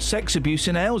child sex abuse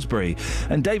in Aylesbury.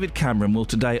 And David Cameron will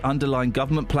today underline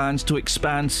government plans to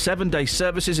expand 7-day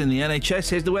services in the NHS.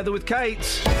 Here's the weather with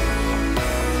Kate.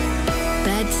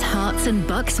 Beds, hearts and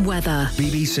bucks weather.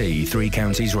 BBC Three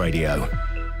Counties Radio.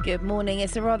 Good morning.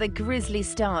 It's a rather grisly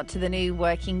start to the new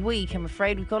working week, I'm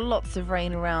afraid. We've got lots of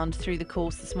rain around through the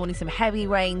course this morning. Some heavy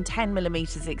rain, 10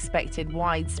 millimetres expected,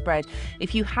 widespread.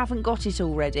 If you haven't got it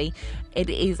already, it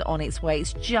is on its way.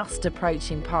 It's just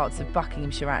approaching parts of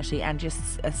Buckinghamshire, actually, and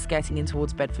just skirting in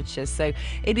towards Bedfordshire. So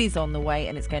it is on the way,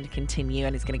 and it's going to continue,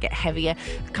 and it's going to get heavier,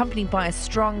 accompanied by a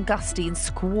strong, gusty and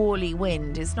squally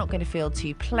wind. It's not going to feel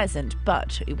too pleasant,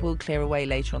 but it will clear away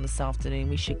later on this afternoon.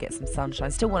 We should get some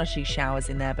sunshine. Still one or two showers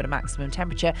in there, but a maximum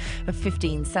temperature of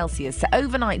 15 Celsius. So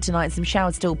overnight tonight, some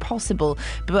showers still possible,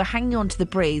 but we're hanging on to the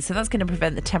breeze, so that's going to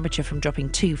prevent the temperature from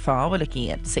dropping too far. We're looking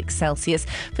at 6 Celsius.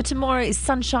 For tomorrow, it's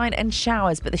sunshine and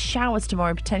showers, but the showers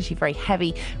tomorrow are potentially very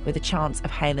heavy with a chance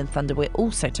of hail and thunder. We're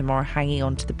also tomorrow hanging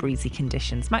on to the breezy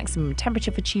conditions. Maximum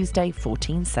temperature for Tuesday,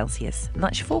 14 Celsius. And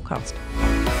that's your forecast.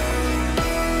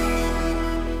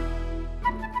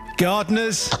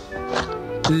 Gardeners,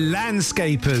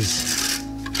 landscapers,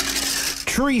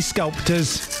 tree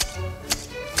sculptors,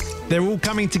 they're all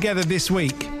coming together this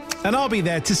week, and I'll be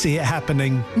there to see it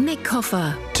happening. Nick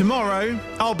Coffer. Tomorrow,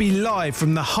 I'll be live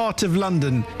from the heart of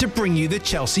London to bring you the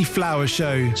Chelsea Flower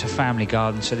Show. It's a family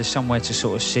garden, so there's somewhere to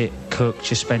sort of sit, cook,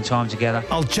 just spend time together.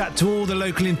 I'll chat to all the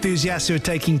local enthusiasts who are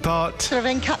taking part. Sort of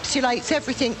encapsulates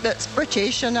everything that's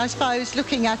British, and I suppose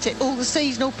looking at it, all the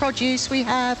seasonal produce we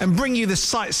have. And bring you the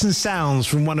sights and sounds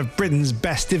from one of Britain's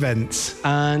best events.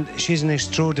 And she's an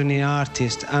extraordinary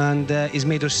artist and is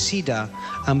made of cedar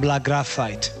and black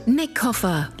graphite. Nick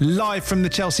Coffer. Live from the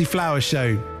Chelsea Flower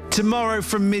Show. tomorrow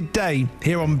from midday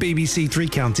here on BBC Three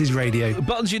Counties Radio.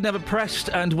 Buttons you'd never pressed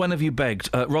and when have you begged?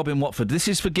 Robin Watford. This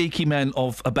is for geeky men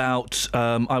of about,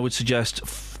 I would suggest,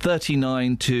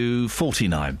 39 to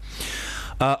 49.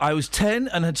 I was 10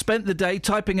 and had spent the day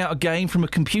typing out a game from a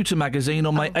computer magazine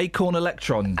on my Acorn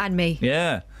Electron. And me.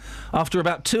 Yeah. After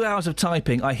about 2 hours of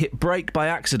typing, I hit break by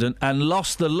accident and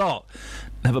lost the lot.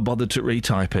 Never bothered to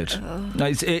retype it.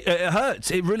 It hurts.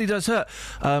 It really does hurt.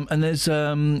 And there's...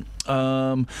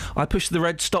 I pushed the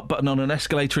red stop button on an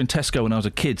escalator in Tesco when I was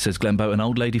a kid, says Glenbow. An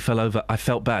old lady fell over. I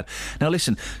felt bad. Now,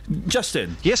 listen,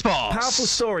 Justin. Yes, boss. Powerful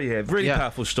story here. Really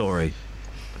powerful story.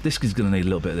 This is going to need a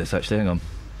little bit of this, actually. Hang on.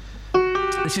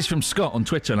 This is from Scott on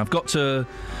Twitter, and I've got to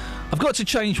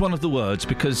change one of the words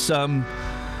because,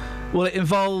 it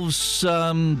involves...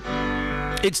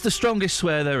 it's the strongest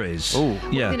swear there is. Oh, yeah. What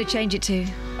are you going to change it to?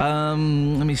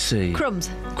 Let me see. Crumbs.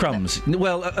 Crumbs.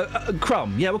 Well,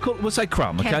 crumb. Yeah, we'll say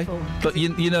crumb, okay? Careful. But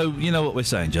you know what we're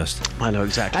saying, just. I know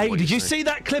exactly. Hey, what did you're you saying. see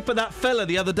that clip of that fella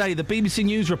the other day, the BBC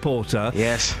News reporter?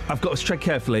 Yes. I've got to tread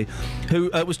carefully. Who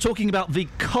was talking about the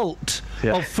cult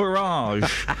of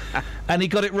Farage, and he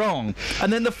got it wrong.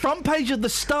 And then the front page of the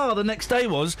Star the next day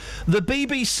was the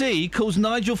BBC calls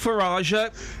Nigel Farage.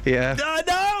 Yeah. I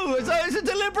know. It's a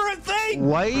deliberate thing.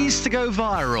 Ways to go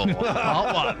viral.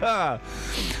 Part one.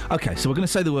 Okay, so we're going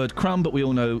to say the word crumb, but we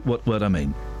all know what word I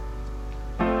mean.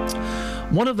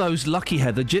 One of those lucky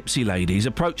Heather gypsy ladies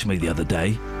approached me the other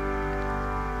day.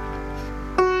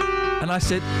 And I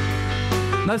said,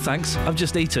 no thanks, I've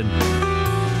just eaten.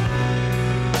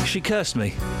 She cursed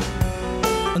me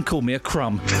and called me a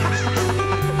crumb.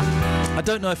 I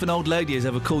don't know if an old lady has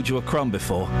ever called you a crumb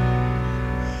before,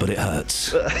 but it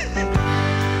hurts.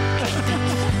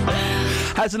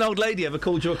 Has an old lady ever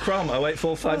called you a crumb?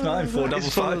 08459 455.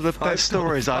 It's one of the best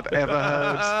stories I've ever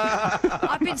heard.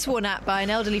 I've been sworn at by an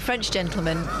elderly French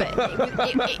gentleman, but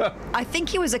I think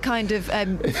he was a kind of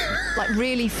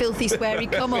really filthy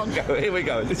sweary. Come on. Here we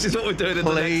go. This is what we're doing in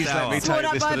Please the next hour.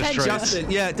 let me take this to the streets. Justin,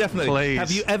 yeah, definitely. Please.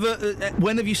 Have you ever...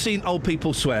 when have you seen old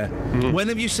people swear? When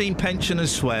have you seen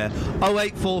pensioners swear?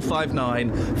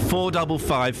 08459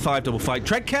 455 555.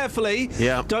 Tread carefully.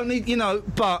 Yeah. Don't need,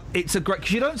 but it's a great...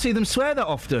 Because you don't see them swear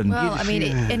that often. Well, I mean,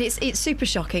 it's super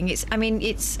shocking. It's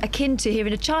akin to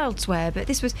hearing a child swear. But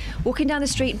this was walking down the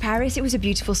street in Paris. It was a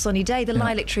beautiful sunny day. The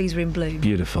lilac trees were in bloom.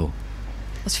 Beautiful.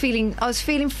 I was feeling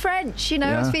French.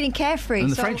 I was feeling carefree.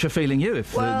 And the French are feeling you,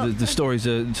 if the stories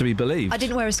are to be believed. I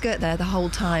didn't wear a skirt there the whole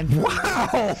time.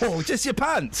 Wow! Just your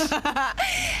pants.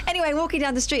 Anyway, walking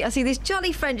down the street, I see this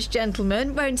jolly French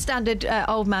gentleman wearing standard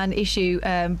old man issue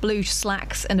blue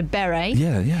slacks and a beret.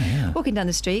 Yeah. Walking down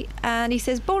the street, and he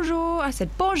says bonjour. I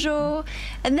said bonjour,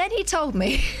 and then he told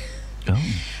me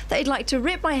that he'd like to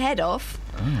rip my head off.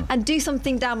 And do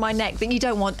something down my neck that you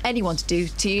don't want anyone to do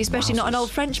to you, especially not an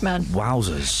old Frenchman.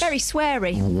 Wowzers. Very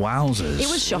sweary. Wowzers. It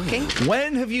was shocking.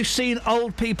 When have you seen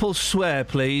old people swear,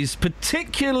 please?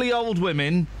 Particularly old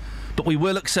women. But we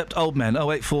will accept old men.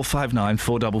 08459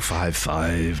 455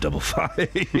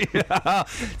 555.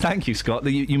 Thank you, Scott.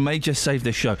 You may just save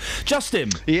this show. Justin.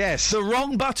 Yes. The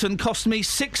wrong button cost me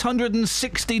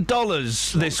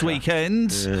 $660 this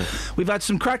weekend. Yeah. We've had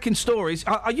some cracking stories.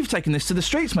 You've taken this to the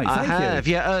streets, mate. Thank you. I have.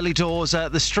 Yeah, early doors.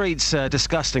 The streets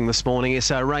disgusting this morning.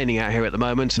 It's raining out here at the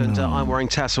moment, and I'm wearing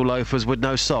tassel loafers with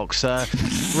no socks.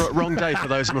 Wrong day for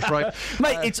those, I'm afraid.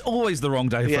 Mate, it's always the wrong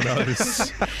day for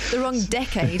those. The wrong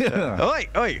decade.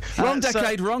 Oi. Wrong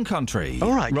decade, wrong country.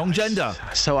 All right. Wrong gender.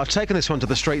 So I've taken this one to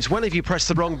the streets. When have you pressed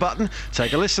the wrong button?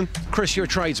 Take a listen. Chris, you're a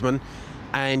tradesman,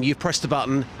 and you've pressed the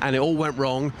button, and it all went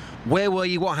wrong. Where were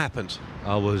you? What happened?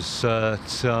 I was at,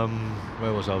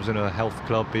 where was I? I was in a health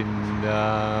club in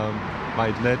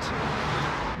Maidenhead.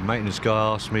 The maintenance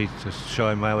guy asked me to show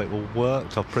him how it all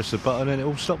worked. I pressed the button and it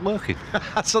all stopped working.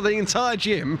 So the entire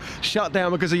gym shut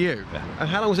down because of you? Yeah. And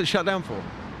how long was it shut down for?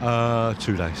 2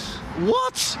 days.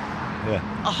 What? Yeah.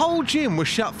 A whole gym was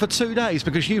shut for 2 days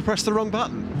because you pressed the wrong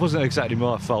button? It wasn't exactly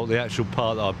my fault. The actual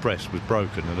part that I pressed was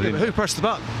broken. And But who pressed the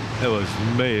button? It was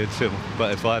me until...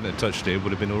 But if I hadn't touched it, it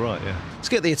would have been all right, yeah. Let's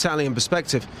get the Italian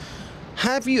perspective.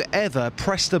 Have you ever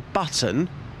pressed a button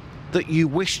that you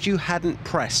wished you hadn't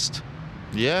pressed?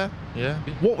 Yeah.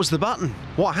 What was the button?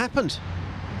 What happened?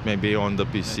 Maybe on the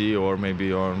PC or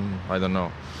maybe on, I don't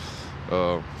know,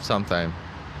 sometime.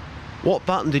 What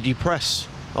button did you press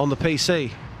on the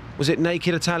PC? Was it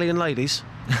naked Italian ladies?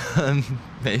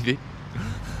 Maybe.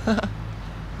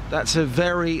 That's a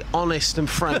very honest and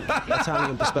frank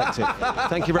Italian perspective.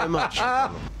 Thank you very much.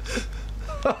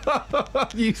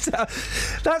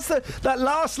 That's that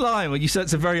last line when you said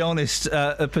it's a very honest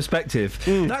perspective.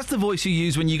 That's the voice you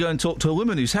use when you go and talk to a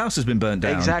woman whose house has been burnt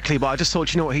down. Exactly, but I just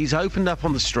thought, you know what, he's opened up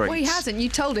on the streets. Well, he hasn't. You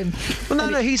told him. Well,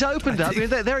 no, he's opened up.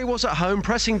 There he was at home,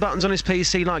 pressing buttons on his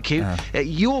PC like you.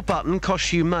 Your button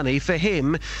costs you money. For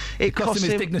him, it cost him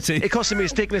his dignity. It cost him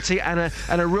his dignity and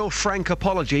a real frank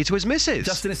apology to his missus.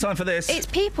 Justin, it's time for this. It's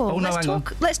people. Oh, no, let's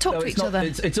talk. Let's talk to each other.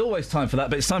 It's always time for that,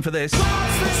 but it's time for this.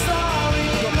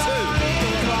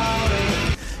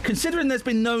 Considering there's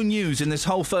been no news in this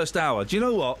whole first hour, do you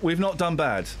know what? We've not done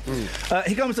bad.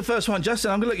 Here comes the first one.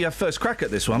 Justin, I'm going to let you have first crack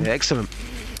at this one. Yeah, excellent.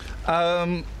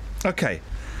 OK.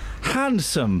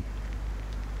 Handsome.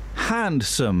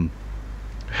 There's a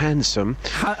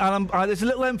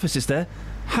little emphasis there.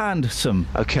 Handsome.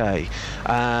 OK.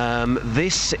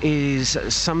 This is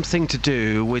something to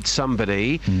do with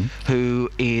somebody who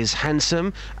is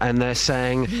handsome, and they're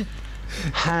saying...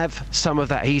 have some of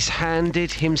that. He's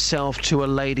handed himself to a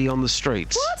lady on the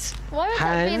streets. What? Why would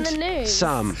that be in the news?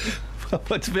 Some.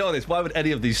 But to be honest, why would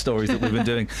any of these stories that we've been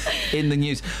doing in the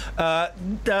news?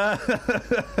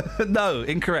 No,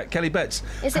 incorrect. Kelly Betts.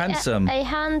 Is handsome. it a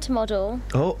hand model?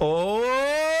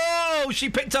 Oh, she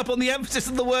picked up on the emphasis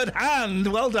of the word hand.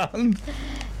 Well done.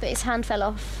 But his hand fell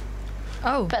off.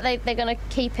 Oh. But they're going to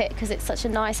keep it because it's such a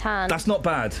nice hand. That's not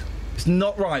bad. It's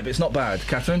not right, but it's not bad.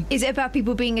 Catherine? Is it about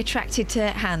people being attracted to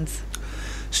hands?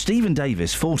 Stephen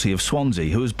Davis, 40, of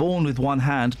Swansea, who was born with one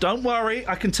hand, don't worry,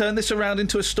 I can turn this around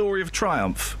into a story of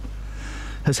triumph,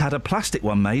 has had a plastic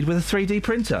one made with a 3D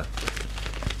printer.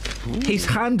 Ooh. He's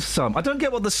handsome. I don't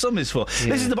get what the sum is for.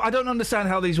 Yeah. I don't understand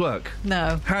how these work.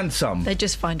 No. Handsome. They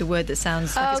just find a word that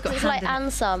sounds like it's got it's hand like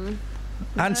handsome.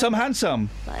 Handsome.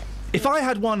 Like, if I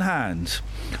had one hand,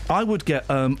 I would get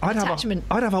I'd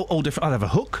have all different. I'd have a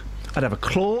hook. I'd have a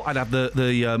claw. I'd have the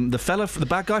fella, the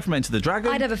bad guy from Enter the Dragon.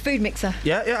 I'd have a food mixer.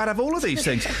 Yeah, I'd have all of these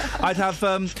things. I'd have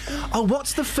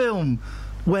what's the film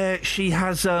where she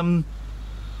has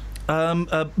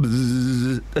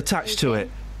attached to it?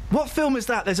 What film is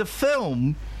that? There's a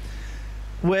film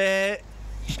where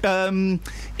in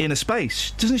a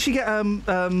space, doesn't she get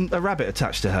a rabbit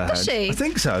attached to her Does hand? she? I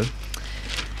think so.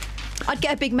 I'd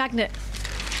get a big magnet.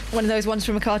 One of those ones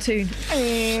from a cartoon.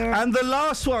 And the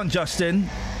last one, Justin.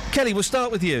 Kelly, we'll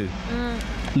start with you.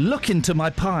 Look into my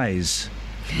pies.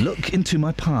 Look into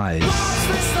my pies.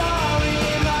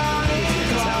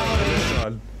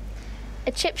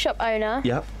 a chip shop owner.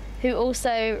 Yep. Who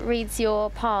also reads your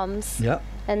palms. Yep.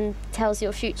 And tells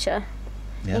your future.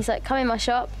 Yep. He's like, come in my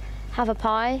shop, have a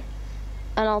pie,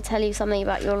 and I'll tell you something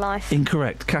about your life.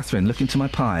 Incorrect. Catherine, look into my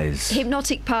pies.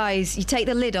 Hypnotic pies. You take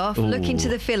the lid off, look into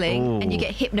the filling, and you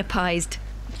get hypnotised.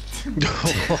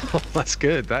 That's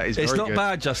good. That is very good. It's not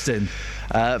bad, Justin.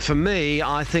 For me,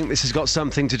 I think this has got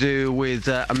something to do with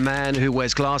a man who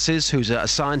wears glasses, who's a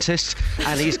scientist,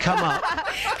 and he's come up.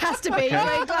 Has to be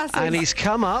wearing glasses. And he's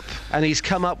come up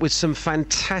with some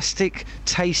fantastic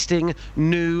tasting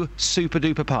new super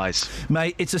duper pies.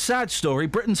 Mate, it's a sad story.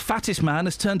 Britain's fattest man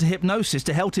has turned to hypnosis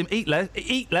to help him eat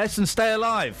less and stay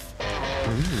alive.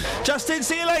 Ooh. Justin,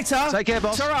 see you later. Take care,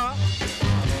 boss. Ta-ra.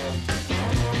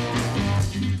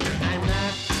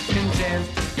 Content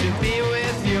to be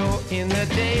with you in the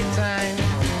daytime.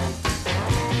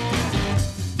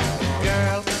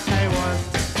 Girl, I want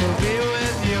to be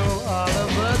with you all of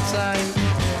the time.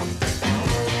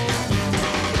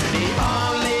 The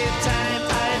only time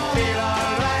I feel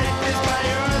alright is by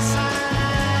your side.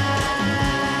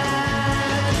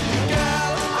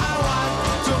 Girl, I want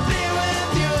to be with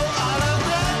you all of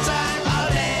the time, all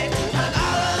day and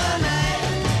all of the night.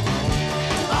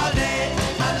 All day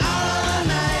and all of the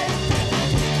night.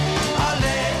 All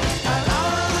day and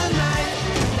all of the night.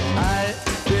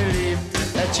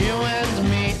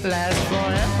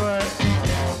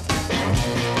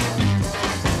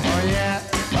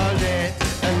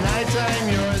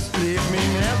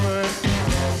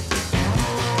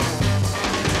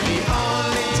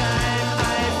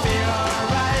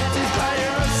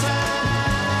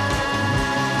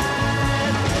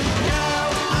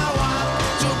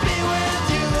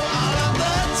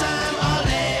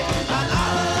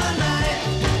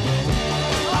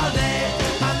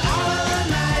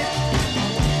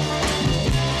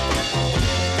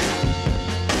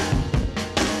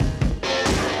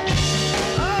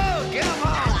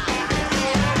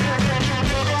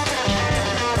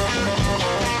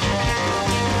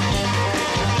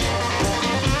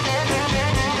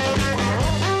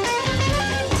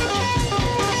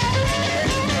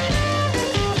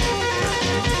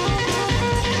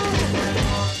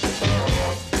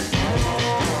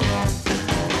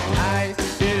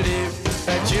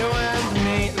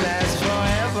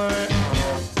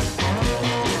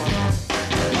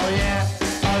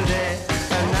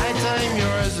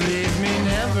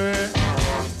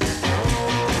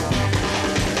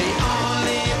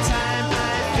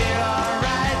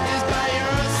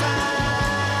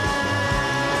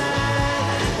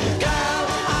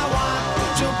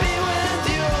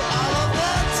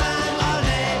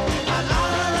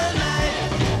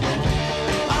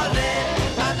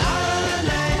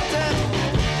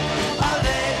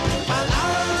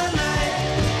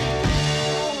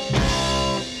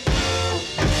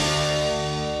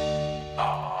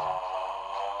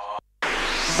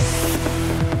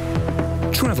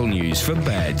 news for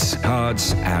beds,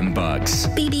 cards and bugs.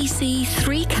 BBC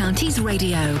Three Counties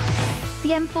Radio. The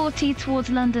M40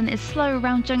 towards London is slow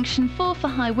around Junction 4 for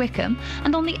High Wycombe,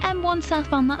 and on the M1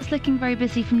 southbound that's looking very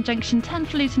busy from Junction 10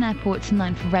 for Luton Airport to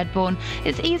 9 for Redbourne.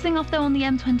 It's easing off though on the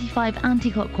M25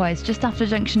 anti-clockwise just after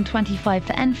Junction 25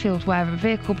 for Enfield where a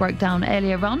vehicle broke down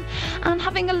earlier on. And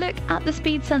having a look at the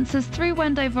speed sensors through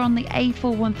Wendover on the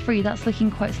A413, that's looking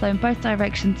quite slow in both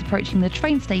directions approaching the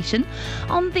train station.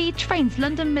 On the trains,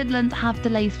 London Midland have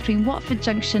delays between Watford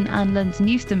Junction and London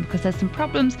Euston because there's some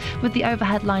problems with the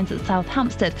overhead lines at South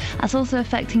Hampstead. That's also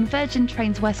affecting Virgin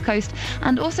Trains West Coast,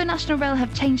 and also National Rail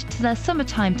have changed to their summer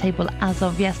timetable as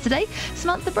of yesterday.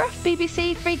 Samantha Bruff,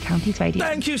 BBC Three Counties Radio.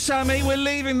 Thank you, Sammy. We're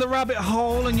leaving the rabbit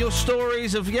hole and your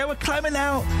stories of, we're climbing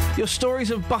out. Your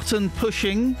stories of button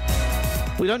pushing.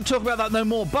 We don't talk about that no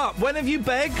more, but when have you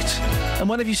begged? And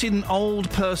when have you seen an old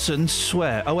person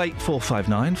swear?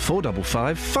 08459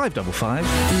 455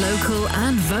 555. Local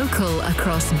and vocal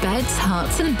across beds,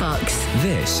 hearts and bucks.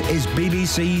 This is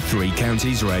BBC Three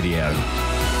Counties Radio.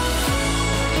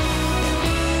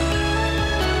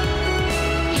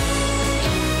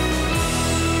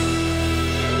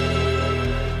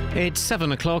 It's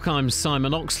 7 o'clock. I'm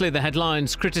Simon Oxley. The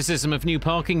headlines: criticism of new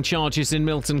parking charges in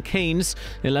Milton Keynes,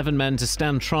 11 men to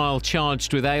stand trial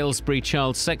charged with Aylesbury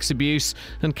child sex abuse,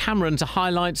 and Cameron to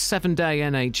highlight 7-day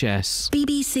NHS.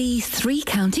 BBC Three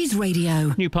Counties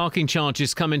Radio. New parking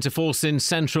charges come into force in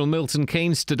central Milton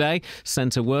Keynes today.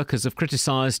 Centre workers have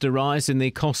criticised a rise in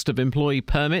the cost of employee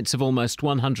permits of almost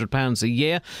 £100 a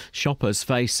year. Shoppers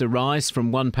face a rise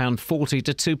from £1.40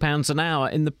 to £2 an hour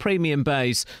in the premium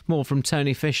bays. More from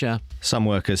Tony Fisher. Some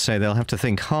workers say they'll have to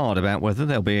think hard about whether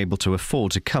they'll be able to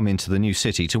afford to come into the new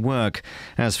city to work.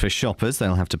 As for shoppers,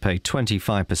 they'll have to pay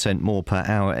 25% more per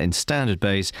hour in standard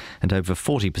bays and over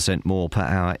 40% more per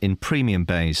hour in premium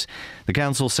bays. The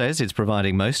council says it's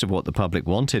providing most of what the public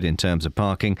wanted in terms of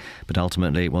parking, but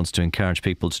ultimately it wants to encourage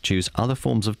people to choose other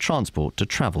forms of transport to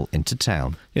travel into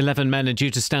town. 11 men are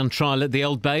due to stand trial at the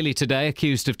Old Bailey today,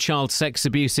 accused of child sex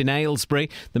abuse in Aylesbury.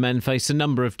 The men face a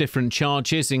number of different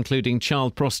charges, including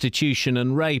child prostitution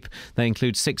and rape. They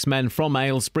include 6 men from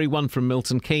Aylesbury, 1 from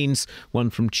Milton Keynes, 1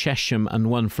 from Chesham and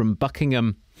 1 from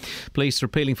Buckingham. Police are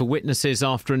appealing for witnesses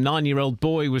after a 9-year-old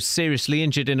boy was seriously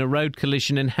injured in a road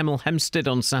collision in Hemel Hempstead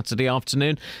on Saturday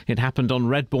afternoon. It happened on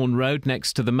Redbourne Road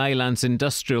next to the Maylands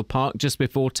Industrial Park just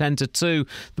before 10 to 2.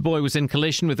 The boy was in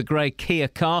collision with a grey Kia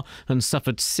car and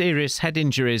suffered serious head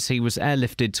injuries. He was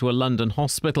airlifted to a London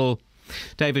hospital.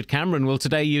 David Cameron will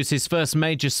today use his first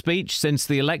major speech since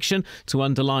the election to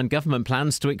underline government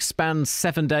plans to expand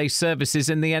 7-day services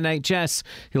in the NHS.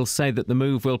 He'll say that the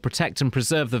move will protect and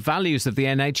preserve the values of the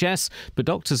NHS, but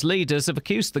doctors' leaders have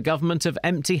accused the government of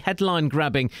empty headline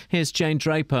grabbing. Here's Jane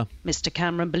Draper. Mr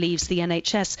Cameron believes the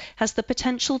NHS has the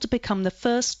potential to become the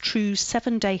first true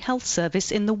 7-day health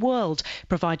service in the world,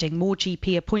 providing more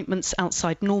GP appointments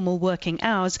outside normal working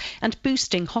hours and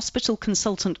boosting hospital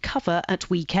consultant cover at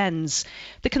weekends.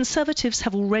 The Conservatives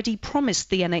have already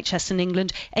promised the NHS in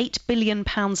England £8 billion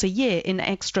a year in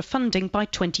extra funding by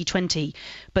 2020.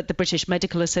 But the British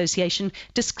Medical Association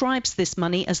describes this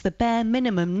money as the bare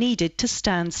minimum needed to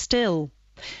stand still.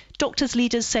 Doctors'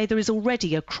 leaders say there is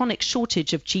already a chronic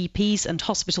shortage of GPs and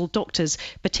hospital doctors,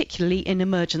 particularly in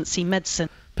emergency medicine.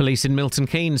 Police in Milton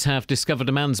Keynes have discovered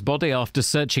a man's body after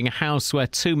searching a house where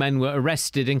 2 men were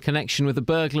arrested in connection with a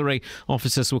burglary.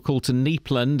 Officers were called to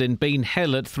Neepland in Bean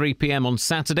Hill at 3 p.m. on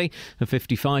Saturday. A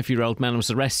 55-year-old man was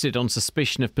arrested on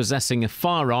suspicion of possessing a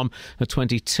firearm, a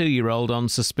 22-year-old on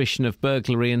suspicion of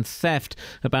burglary and theft.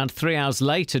 About 3 hours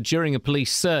later, during a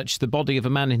police search, the body of a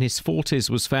man in his 40s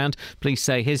was found. Police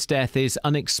say his death is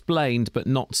unexplained but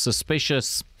not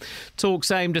suspicious.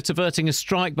 Talks aimed at averting a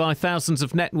strike by thousands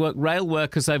of Network Rail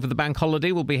workers over the bank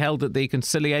holiday will be held at the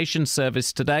Conciliation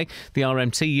Service today. The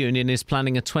RMT union is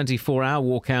planning a 24-hour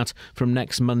walkout from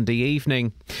next Monday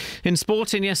evening. In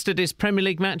sport, in yesterday's Premier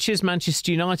League matches,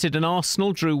 Manchester United and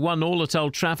Arsenal drew 1-1 at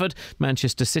Old Trafford.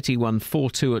 Manchester City won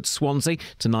 4-2 at Swansea.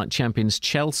 Tonight, champions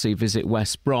Chelsea visit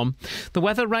West Brom. The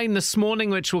weather: rain this morning,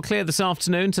 which will clear this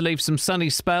afternoon to leave some sunny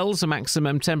spells, a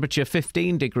maximum temperature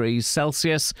 15 degrees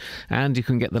Celsius. And you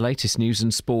can get the latest news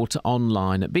and sport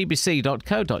online at bbc.co.uk/3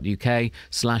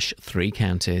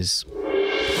 counties.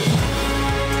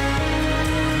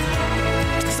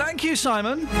 Thank you,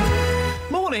 Simon.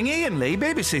 Morning, Iain Lee,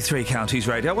 BBC Three Counties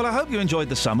Radio. Well, I hope you enjoyed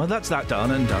the summer. That's that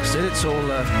done and dusted. It's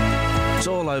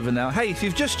all over now. Hey, if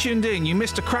you've just tuned in, you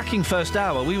missed a cracking first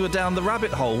hour. We were down the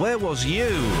rabbit hole. Where was you?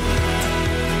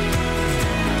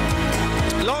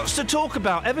 Lots to talk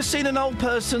about. Ever seen an old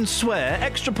person swear?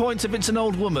 Extra points if it's an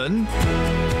old woman.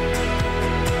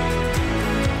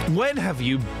 When have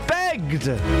you begged? pegged.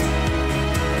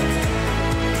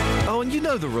 Oh, and you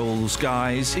know the rules,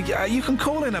 guys. You can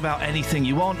call in about anything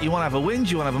you want. You want to have a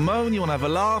whinge, you want to have a moan, you want to have a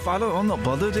laugh. I'm not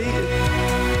bothered.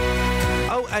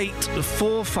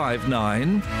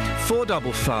 08459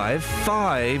 455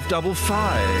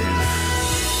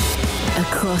 555.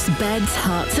 Across beds,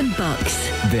 hearts and bucks.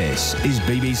 This is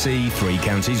BBC Three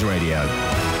Counties Radio.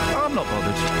 I'm not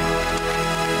bothered.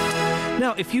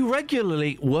 Now, if you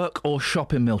regularly work or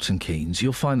shop in Milton Keynes,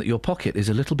 you'll find that your pocket is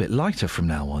a little bit lighter from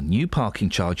now on. New parking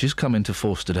charges come into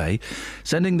force today,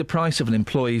 sending the price of an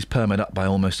employee's permit up by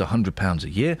almost £100 a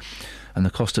year, and the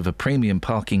cost of a premium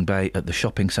parking bay at the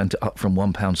shopping centre up from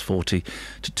 £1.40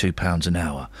 to £2 an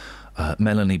hour.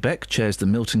 Melanie Beck chairs the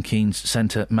Milton Keynes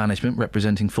Centre Management,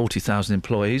 representing 40,000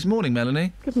 employees. Morning,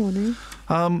 Melanie. Good morning.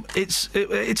 It's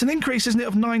an increase, isn't it,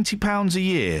 of £90 a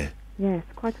year? Yes,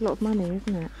 quite a lot of money,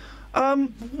 isn't it?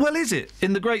 Well, is it,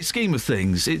 in the great scheme of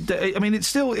things?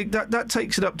 That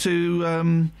takes it up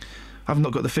to... I've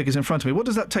not got the figures in front of me. What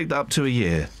does that take that up to a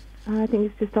year? I think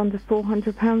it's just under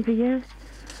 £400 a year.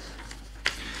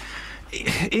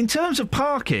 In terms of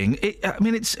parking,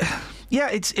 it's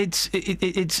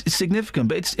significant,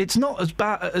 but it's not as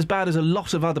bad as a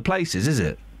lot of other places, is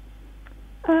it?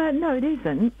 No, it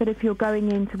isn't. But if you're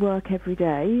going into work every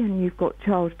day and you've got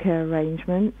childcare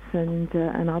arrangements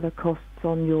and other costs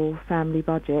on your family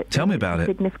budget, tell me about it.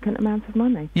 Significant amount of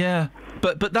money. Yeah,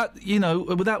 but that,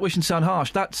 without wishing to sound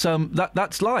harsh, that's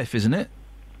life, isn't it?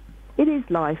 It is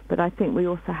life, but I think we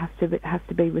also have to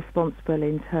be responsible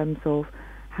in terms of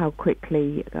how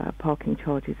quickly parking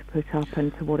charges are put up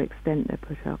and to what extent they're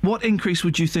put up. What increase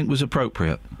would you think was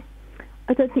appropriate?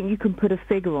 I don't think you can put a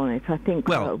figure on it. I think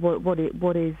what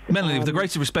is... Melanie, with the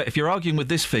greatest respect, if you're arguing with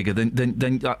this figure,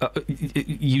 then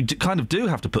you kind of do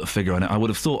have to put a figure on it, I would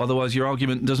have thought. Otherwise, your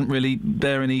argument doesn't really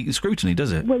bear any scrutiny,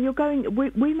 does it? Well,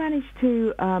 we managed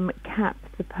to cap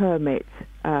the permit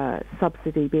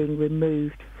subsidy being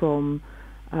removed from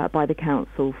by the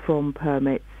council from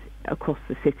permits across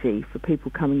the city for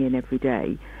people coming in every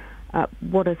day.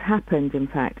 What has happened, in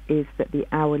fact, is that the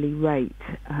hourly rate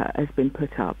has been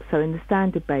put up. So in the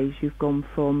standard bays, you've gone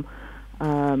from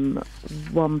 £1,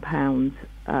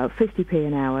 50p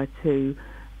an hour to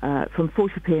from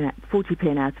 40p an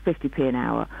hour to 50p an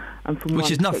hour, and from which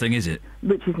is nothing, is it?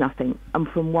 Which is nothing, and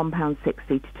from £1.60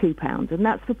 to £2, and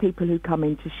that's for people who come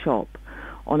in to shop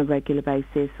on a regular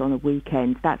basis on a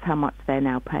weekend. That's how much they're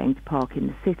now paying to park in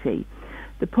the city.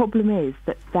 The problem is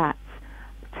that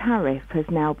tariff has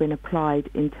now been applied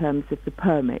in terms of the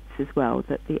permits as well,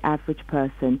 that the average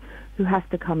person who has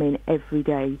to come in every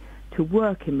day to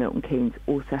work in Milton Keynes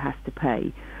also has to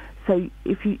pay. So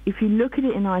if you look at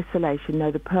it in isolation,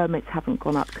 no, the permits haven't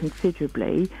gone up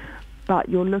considerably, but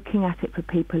you're looking at it for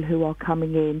people who are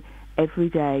coming in every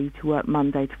day to work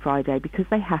Monday to Friday because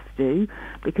they have to,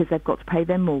 because they've got to pay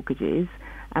their mortgages,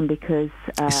 and because...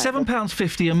 It's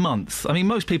 £7.50 a month. I mean,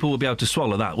 most people would be able to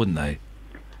swallow that, wouldn't they?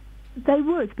 They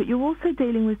would, but you're also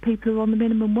dealing with people who are on the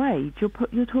minimum wage. You're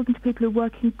talking to people who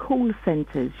work in call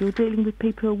centres. You're dealing with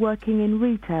people who are working in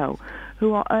retail,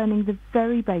 who are earning the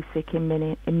very basic in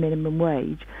minimum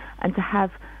wage. And to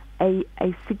have a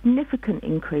significant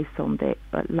increase on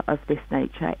of this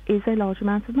nature is a large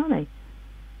amount of money.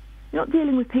 You're not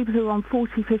dealing with people who are on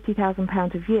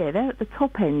 £40,000-50,000 a year. They're at the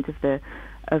top end of the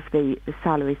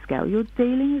salary scale. You're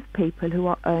dealing with people who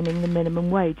are earning the minimum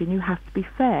wage, and you have to be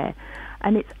fair.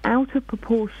 And it's out of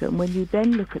proportion when you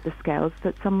then look at the scales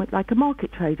that someone like a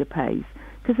market trader pays,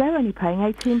 because they're only paying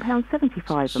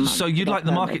 £18.75 a month. So you'd like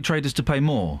the market traders to pay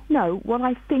more? No, what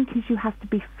I think is you have to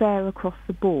be fair across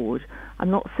the board.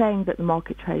 I'm not saying that the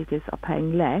market traders are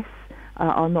paying less,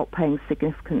 are not paying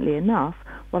significantly enough.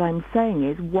 What I'm saying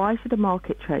is, why should a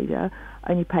market trader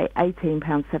only pay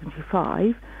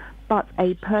 £18.75, but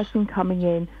a person coming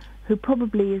in who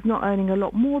probably is not earning a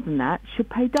lot more than that should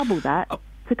pay double that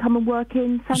to come and work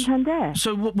in Santander?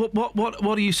 So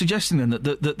what are you suggesting then,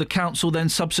 that the council then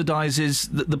subsidises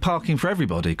the parking for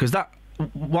everybody? Because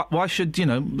why should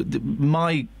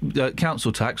my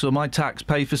council tax or my tax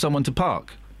pay for someone to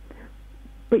park?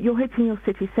 But you're hitting your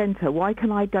city centre. Why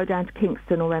can I go down to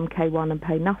Kingston or MK1 and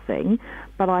pay nothing,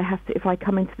 but I have to, if I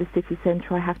come into the city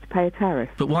centre, I have to pay a tariff?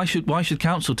 But why should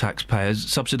council taxpayers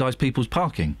subsidise people's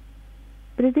parking?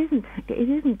 But it isn't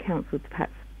council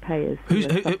taxpayers.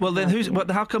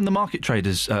 How come the market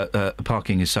traders'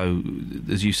 parking is so,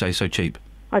 as you say, so cheap?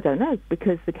 I don't know,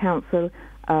 because the council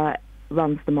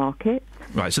runs the market.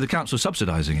 Right, so the council's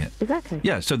subsidising it. Exactly.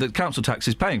 Yeah, so the council tax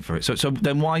is paying for it. So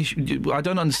then why... I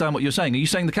don't understand what you're saying. Are you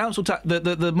saying the council tax...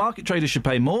 The market traders should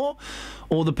pay more,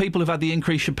 or the people who've had the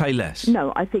increase should pay less?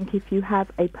 No, I think if you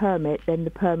have a permit, then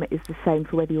the permit is the same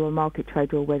for whether you're a market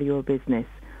trader or whether you're a business.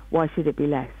 Why should it be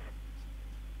less?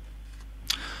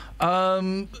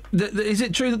 Is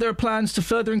it true that there are plans to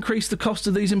further increase the cost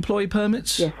of these employee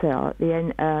permits? Yes, there are.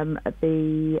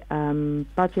 The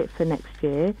budget for next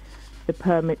year, the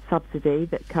permit subsidy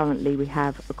that currently we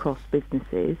have across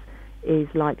businesses is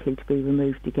likely to be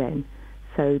removed again.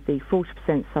 So the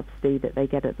 40% subsidy that they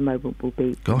get at the moment will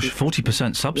be... Gosh,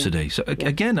 40% subsidy. Yeah. So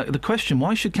again, the question,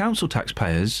 why should council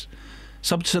taxpayers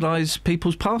subsidise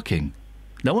people's parking?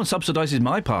 No one subsidises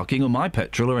my parking or my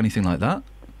petrol or anything like that.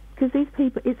 Because these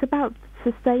people, it's about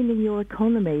sustaining your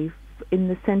economy in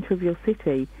the centre of your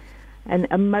city. And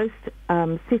most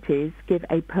cities give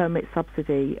a permit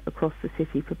subsidy across the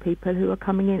city for people who are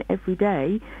coming in every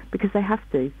day because they have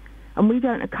to. And we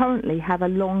don't currently have a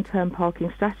long-term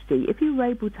parking strategy. If you were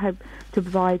able to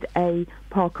provide a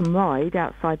park and ride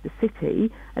outside the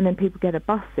city and then people get a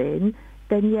bus in,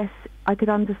 then yes, I could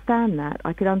understand that.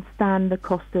 I could understand the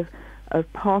cost of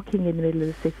parking in the middle of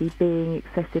the city being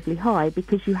excessively high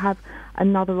because you have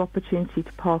another opportunity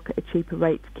to park at a cheaper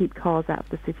rate to keep cars out of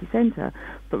the city centre.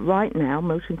 But right now,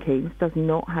 Milton Keynes does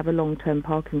not have a long-term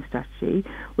parking strategy,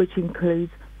 which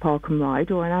includes park and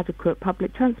ride or an adequate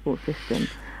public transport system.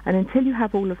 And until you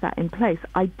have all of that in place,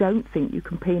 I don't think you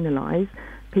can penalise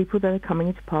people that are coming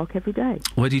into park every day.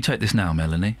 Where do you take this now,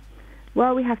 Melanie?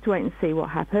 Well, we have to wait and see what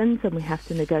happens, and we have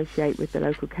to negotiate with the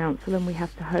local council, and we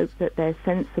have to hope that they're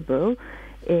sensible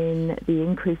in the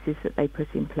increases that they put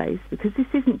in place, because this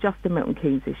isn't just a Milton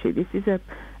Keynes issue. This is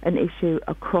an issue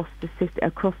across the city,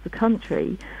 across the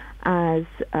country, as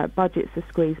budgets are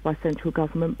squeezed by central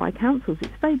government, by councils.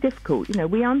 It's very difficult. You know,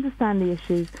 we understand the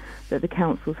issues that the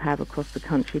councils have across the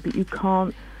country, but you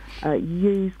can't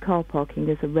use car parking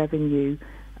as a revenue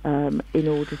in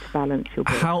order to balance your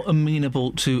books. How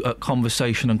amenable to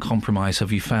conversation and compromise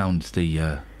have you found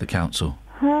the council?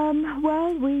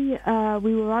 Well,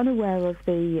 we were unaware of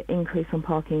the increase on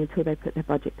parking until they put their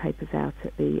budget papers out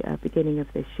at the beginning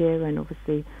of this year, and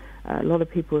obviously a lot of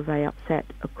people were very upset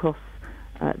across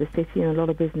the city, and a lot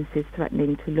of businesses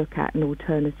threatening to look at an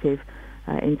alternative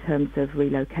in terms of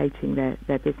relocating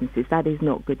their businesses. That is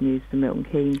not good news for Milton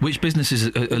Keynes. Which businesses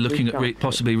are looking at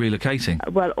possibly relocating?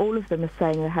 Well, all of them are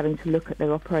saying they're having to look at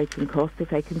their operating costs. If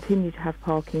they continue to have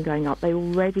parking going up, they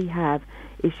already have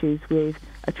issues with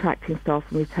attracting staff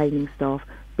and retaining staff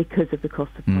because of the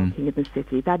cost of parking in the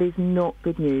city. That is not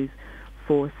good news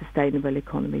for a sustainable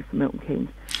economy for Milton Keynes.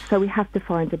 So we have to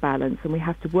find a balance, and we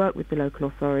have to work with the local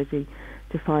authority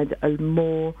to find a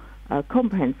more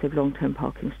comprehensive long-term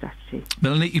parking strategy.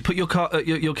 Melanie, you put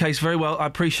your case very well. I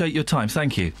appreciate your time.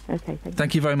 Thank you. Okay,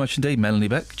 thank you very much indeed. Melanie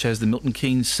Beck chairs the Milton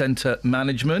Keynes Centre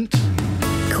Management.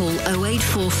 Call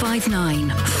 08459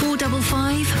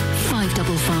 455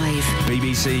 555.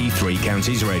 BBC Three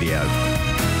Counties Radio.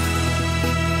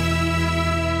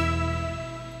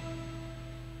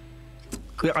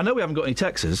 I know we haven't got any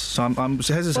texts, so I'm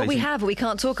hesitating. Well, we have, but we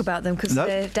can't talk about them because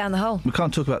they're down the hole. We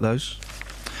can't talk about those.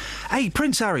 Hey,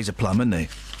 Prince Harry's a plum, isn't he?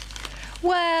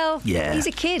 Well, yeah. He's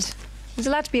a kid. He's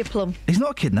allowed to be a plum. He's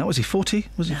not a kid now, was he? 40?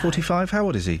 Was he 45? How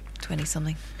old is he?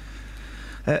 20-something.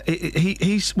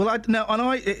 He's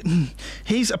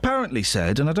apparently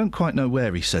said, and I don't quite know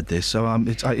where he said this, so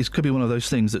it could be one of those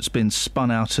things that's been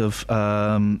spun out of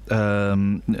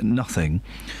nothing.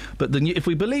 But if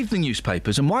we believe the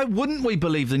newspapers, and why wouldn't we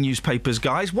believe the newspapers,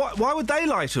 guys? Why would they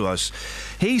lie to us?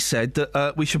 He said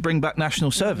that we should bring back national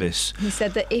service. He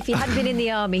said that if he hadn't been in the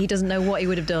army, he doesn't know what he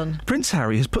would have done. Prince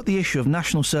Harry has put the issue of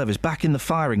national service back in the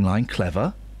firing line.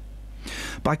 Clever.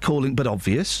 By calling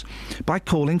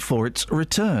for its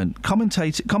return.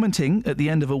 Commenting at the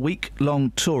end of a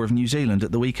week-long tour of New Zealand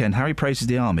at the weekend, Harry praises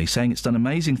the army, saying it's done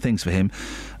amazing things for him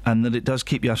and that it does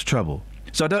keep you out of trouble.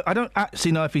 So I don't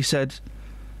actually know if he said...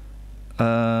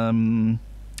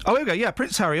 Oh, here we go. Yeah,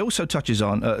 Prince Harry also touches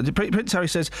on... Prince Harry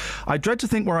says, I dread to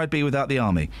think where I'd be without the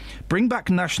army. Bring back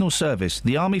national service.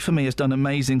 The army, for me, has done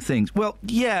amazing things. Well,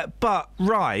 yeah, but,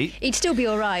 right... He'd still be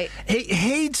all right.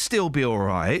 He'd still be all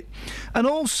right. And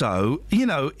also, you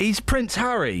know, he's Prince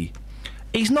Harry.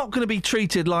 He's not going to be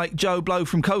treated like Joe Blow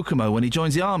from Kokomo when he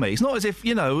joins the army. It's not as if,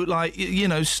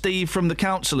 Steve from the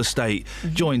council estate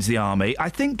joins the army. I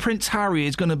think Prince Harry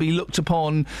is going to be looked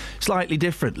upon slightly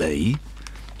differently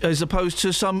as opposed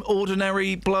to some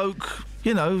ordinary bloke,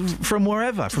 from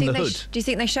wherever, from the hood. Do you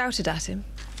think they shouted at him?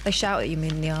 They shout at you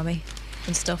in the army?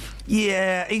 and stuff.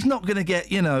 Yeah, he's not going to get,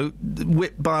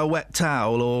 whipped by a wet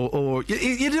towel or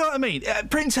you know what I mean?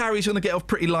 Prince Harry's going to get off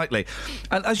pretty lightly.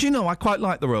 And as you know, I quite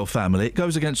like the royal family. It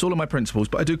goes against all of my principles,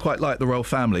 but I do quite like the royal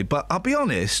family. But I'll be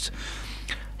honest,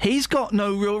 he's got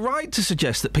no real right to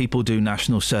suggest that people do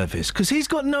national service because he's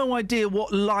got no idea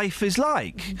what life is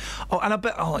like. Oh, and I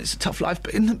bet, it's a tough life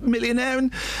being a millionaire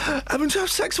and having to have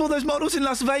sex with all those models in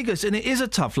Las Vegas. And it is a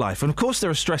tough life. And of course there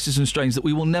are stresses and strains that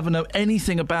we will never know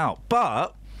anything about.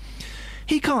 But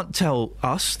he can't tell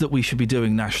us that we should be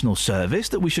doing national service,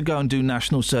 that we should go and do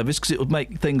national service because it would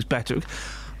make things better.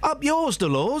 Up yours,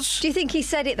 Dolores. Do you think he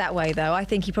said it that way, though? I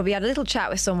think he probably had a little chat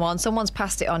with someone's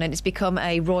passed it on, and it's become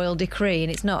a royal decree,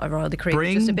 and it's not a royal decree,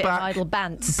 it's just a bit of idle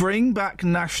bants. Bring back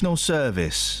national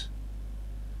service.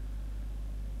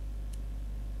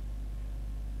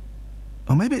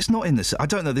 Or maybe it's not in this. I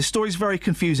don't know. This story's very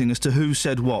confusing as to who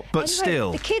said what, but anyway,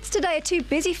 still. The kids today are too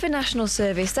busy for national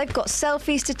service. They've got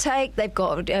selfies to take. They've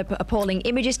got appalling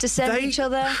images to send each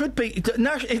other. Should be.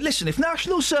 Listen, if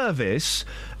national service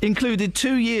included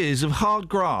 2 years of hard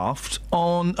graft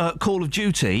on Call of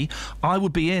Duty, I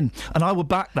would be in, and I would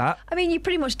back that. I mean, you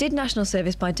pretty much did national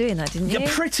service by doing that, didn't you? Yeah,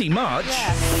 pretty much.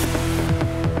 Yeah.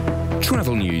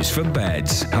 Travel news for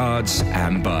beds, cards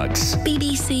and bugs.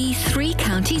 BBC Three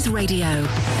Counties Radio.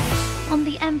 On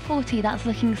the M40, that's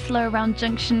looking slow around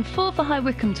junction 4 for High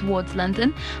Wycombe towards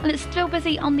London, and it's still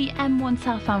busy on the M1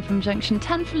 southbound from junction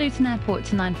 10 for Luton Airport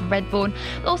to 9 for Redbourne.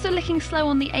 Also looking slow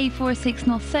on the A406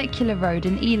 North Circular Road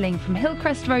in Ealing from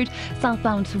Hillcrest Road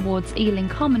southbound towards Ealing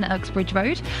Common at Uxbridge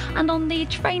Road. And on the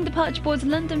train departure boards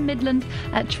London Midland,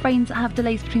 trains have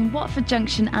delays between Watford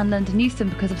Junction and London Euston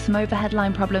because of some overhead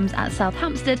line problems at South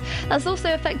Hampstead. That's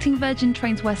also affecting Virgin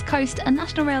Trains West Coast, and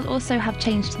National Rail also have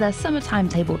changed their summer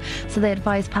timetable, so they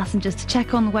advise passengers to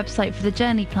check on the website for the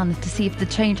journey planners to see if the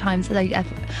train times they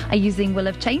are using will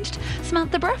have changed.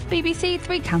 Samantha Bruff, BBC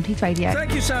Three Counties Radio.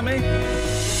 Thank you, Sammy.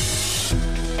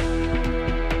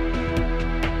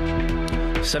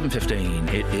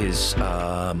 7:15. It is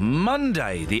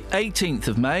Monday, the 18th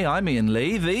of May. I'm Iain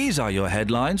Lee. These are your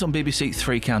headlines on BBC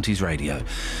Three Counties Radio.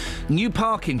 New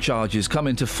parking charges come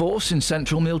into force in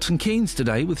central Milton Keynes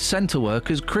today, with centre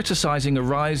workers criticising a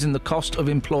rise in the cost of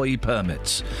employee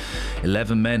permits.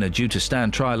 11 men are due to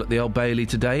stand trial at the Old Bailey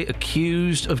today,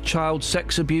 accused of child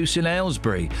sex abuse in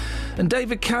Aylesbury. And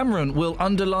David Cameron will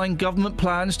underline government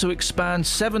plans to expand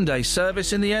 7-day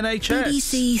service in the NHS.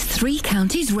 BBC Three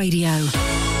Counties Radio.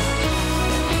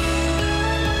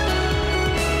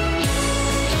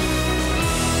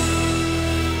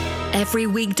 Every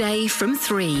weekday from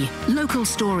 3. Local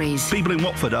stories. People in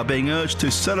Watford are being urged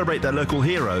to celebrate their local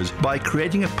heroes by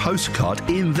creating a postcard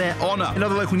in their honour. In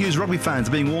other local news, rugby fans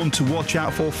are being warned to watch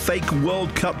out for fake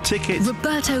World Cup tickets.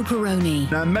 Roberto Peroni.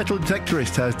 Now, a metal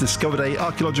detectorist has discovered an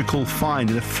archaeological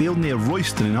find in a field near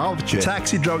Royston in Hertfordshire.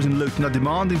 Taxi drivers in Luton are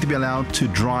demanding to be allowed to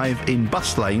drive in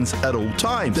bus lanes at all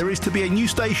times. There is to be a new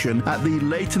station at the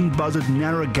Leighton Buzzard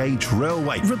Narrow Gauge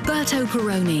Railway. Roberto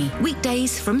Peroni.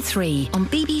 Weekdays from 3 on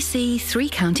BBC Three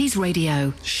Counties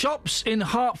Radio. Shops in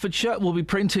Hertfordshire will be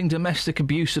printing domestic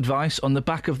abuse advice on the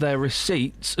back of their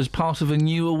receipts as part of a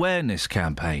new awareness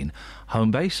campaign.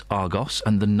 Homebase, Argos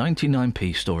and the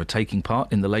 99p store are taking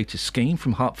part in the latest scheme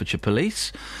from Hertfordshire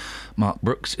Police. Mark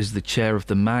Brooks is the chair of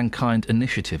the Mankind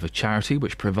Initiative, a charity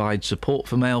which provides support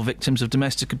for male victims of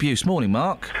domestic abuse. Morning,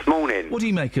 Mark. Morning. What do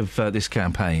you make of this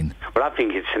campaign? Well, I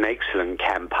think it's an excellent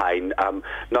campaign,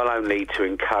 not only to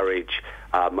encourage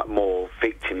more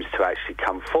victims to actually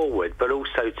come forward, but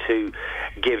also to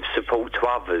give support to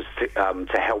others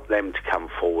to help them to come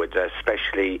forward,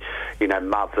 especially,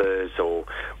 mothers or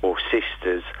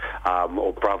sisters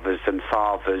or brothers and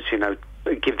fathers,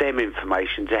 give them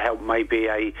information to help maybe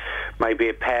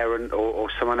a parent or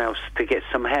someone else to get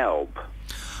some help.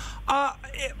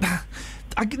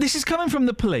 This is coming from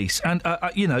the police, and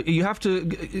you have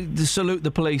to salute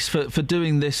the police for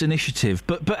doing this initiative.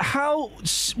 But how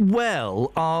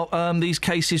well are these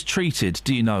cases treated?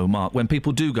 Do you know, Mark, when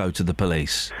people do go to the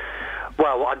police?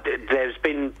 Well, there's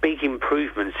been big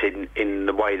improvements in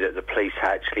the way that the police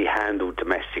actually handle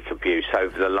domestic abuse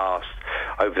over the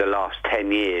last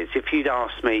 10 years. If you'd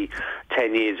asked me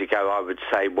 10 years ago, I would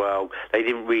say, well, they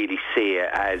didn't really see it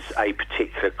as a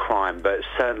particular crime, but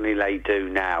certainly they do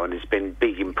now, and there's been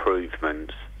big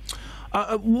improvements.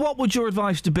 What would your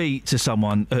advice to be to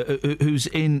someone who's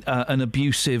in an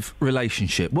abusive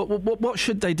relationship? What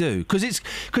should they do? Because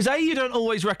you don't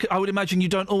always. I would imagine you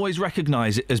don't always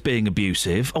recognise it as being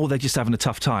abusive. Or they're just having a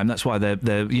tough time. That's why they're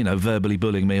verbally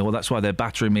bullying me, or that's why they're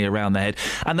battering me around the head.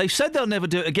 And they've said they'll never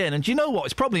do it again. And do you know what?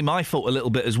 It's probably my fault a little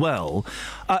bit as well.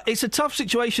 It's a tough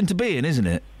situation to be in, isn't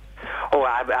it? Oh,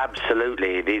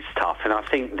 absolutely, it is tough, and I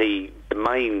think the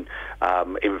main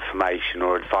information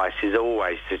or advice is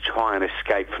always to try and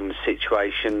escape from the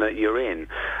situation that you're in.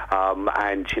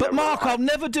 But Mark, I'll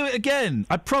never do it again.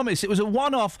 I promise. It was a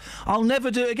one-off. I'll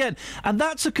never do it again. And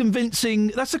that's a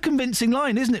convincing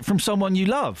line, isn't it, from someone you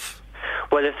love?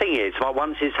 Well, the thing is,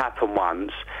 once it's happened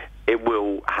once, it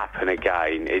will happen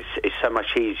again. It's so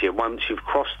much easier once you've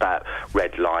crossed that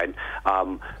red line.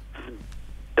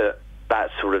 That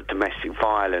sort of domestic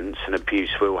violence and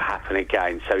abuse will happen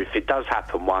again. So if it does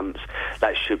happen once,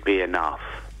 that should be enough.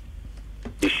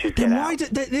 You should get out.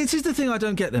 This is the thing I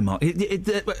don't get there, Mark.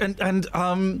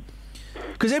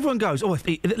 Because everyone goes,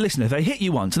 listen, if they hit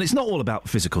you once, and it's not all about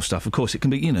physical stuff, of course, it can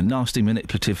be, nasty,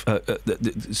 manipulative,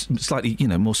 slightly,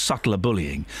 more subtler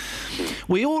bullying.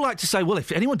 We all like to say, well,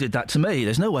 if anyone did that to me,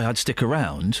 there's no way I'd stick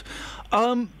around.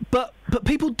 But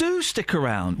people do stick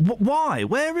around. Why?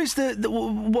 Where is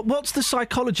what's the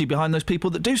psychology behind those people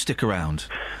that do stick around?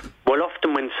 Well,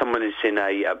 often when someone is in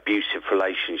a abusive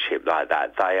relationship like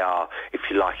that, they are, if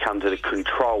you like, under the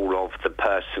control of the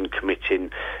person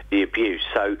committing the abuse.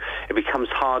 So it becomes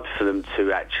hard for them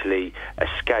to actually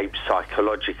escape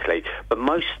psychologically. But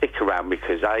most stick around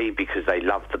because they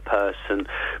love the person,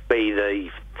 B,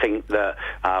 they think that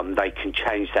they can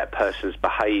change that person's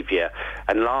behaviour,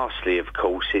 and lastly, of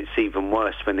course, it's even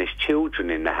worse when there's children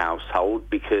in the household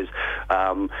because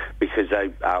a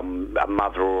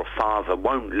mother or a father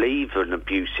won't leave an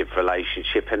abusive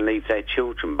relationship and leave their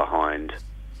children behind.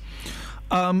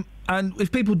 And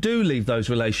if people do leave those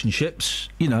relationships,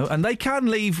 and they can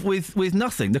leave with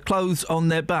nothing, the clothes on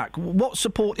their back, what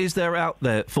support is there out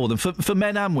there for them, for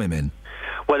men and women?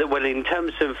 Well, in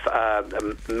terms of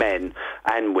men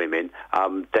and women,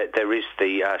 there is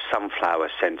the Sunflower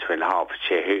Centre in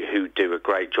Hertfordshire who do a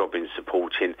great job in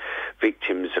supporting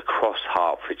victims across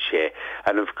Hertfordshire.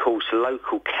 And, of course,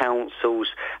 local councils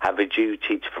have a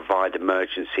duty to provide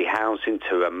emergency housing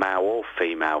to a male or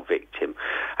female victim.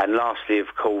 And lastly,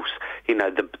 of course,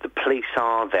 the police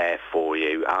are there for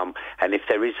you. And if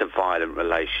there is a violent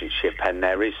relationship and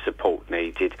there is support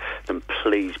needed, then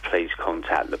please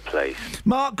contact the police.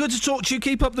 Mark, good to talk to you.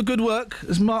 Keep up the good work.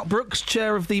 As Mark Brooks,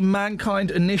 chair of the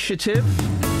Mankind Initiative.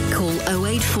 Call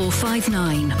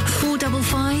 08459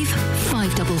 455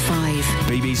 555.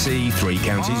 BBC Three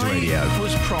Counties Radio. I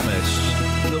was promised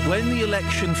that when the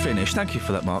election finished... Thank you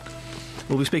for that, Mark.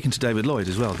 We'll be speaking to David Lloyd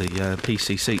as well, the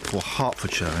PC seat for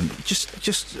Hertfordshire. And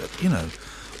just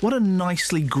what a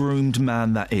nicely groomed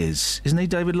man that is. Isn't he,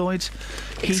 David Lloyd?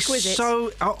 Exquisite. He's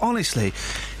so... honestly,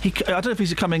 I don't know if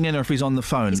he's coming in or if he's on the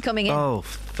phone. He's coming in. Oh,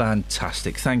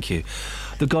 fantastic. Thank you.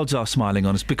 The gods are smiling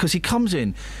on us because he comes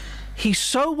in. He's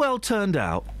so well turned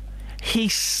out. He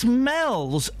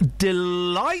smells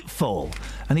delightful.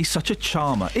 And he's such a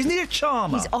charmer. Isn't he a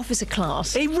charmer? He's officer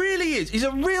class. He really is. He's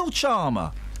a real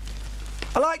charmer.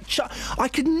 I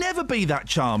could never be that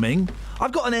charming.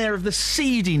 I've got an air of the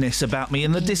seediness about me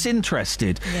and the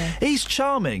disinterested. Yeah. He's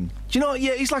charming. Do you know what?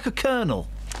 Yeah, he's like a colonel.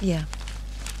 Yeah.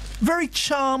 Very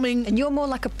charming. And you're more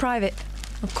like a private,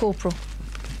 a corporal.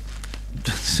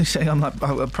 So you're saying I'm like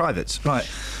a private, right?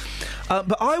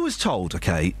 But I was told,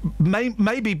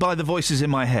 maybe by the voices in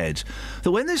my head,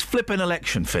 that when this flippin'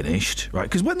 election finished, right?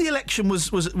 Because when the election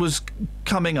was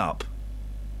coming up.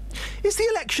 Is the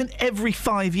election every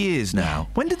 5 years now?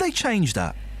 When did they change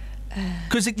that?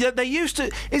 Because they used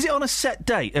to... Is it on a set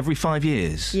date every 5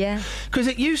 years? Yeah. Because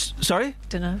it used... Sorry?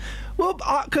 Don't know. Well,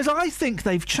 because I think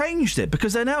they've changed it,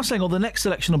 because they're now saying, the next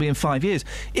election will be in 5 years.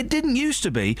 It didn't used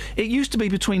to be. It used to be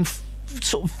between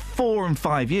sort of 4 and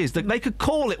 5 years. They could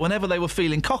call it whenever they were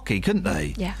feeling cocky, couldn't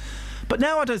they? Yeah. But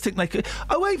now I don't think they could...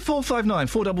 08459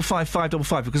 455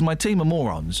 555, because my team are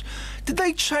morons. Did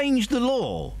they change the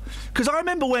law? Because I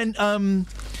remember when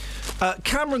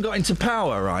Cameron got into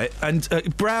power, right, and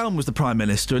Brown was the Prime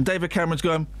Minister, and David Cameron's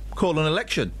going, call an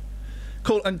election.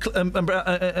 Brown's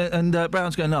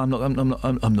going, no,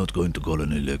 I'm not going to call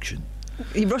an election.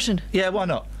 You're Russian? Yeah, why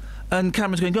not? And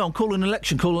Cameron's going, go on, call an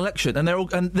election. And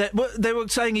they were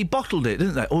saying he bottled it,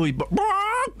 didn't they?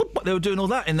 They were doing all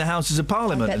that in the Houses of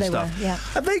Parliament and stuff. Yeah.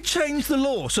 Have they changed the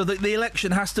law so that the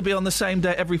election has to be on the same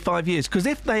day every 5 years? Because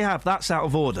if they have, that's out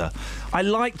of order. I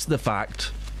liked the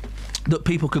fact that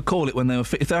people could call it when they were...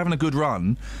 If they're having a good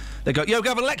run, they go, we'll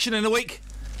have an election in a week.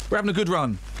 We're having a good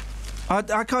run. I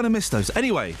kind of miss those.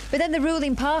 Anyway. But then the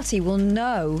ruling party will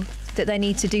know that they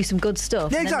need to do some good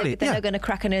stuff. Yeah, exactly. They're not going to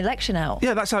crack an election out.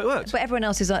 Yeah, that's how it works. But everyone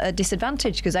else is at a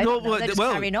disadvantage because they're just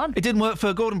carrying on. It didn't work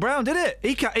for Gordon Brown, did it?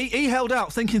 He held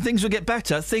out thinking things would get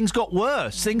better. Things got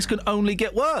worse. Things can only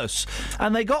get worse.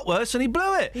 And they got worse and he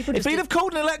blew it. If he'd have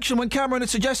called an election when Cameron had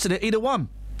suggested it, he'd have won.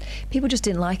 People just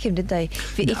didn't like him, did they?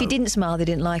 If he didn't smile, they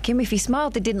didn't like him. If he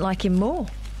smiled, they didn't like him more.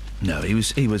 No, he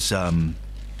was.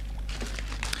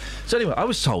 So anyway, I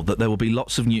was told that there will be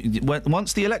lots of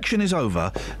once the election is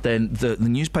over, then the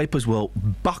newspapers will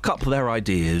buck up their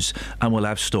ideas and we'll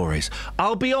have stories.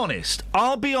 I'll be honest.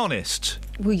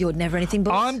 Well, you're never anything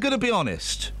but. I'm going to be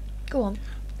honest. Go on.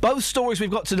 Both stories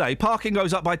we've got today, parking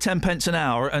goes up by 10 pence an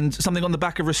hour and something on the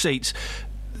back of receipts.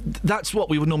 That's what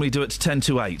we would normally do at 10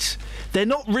 to 8. They're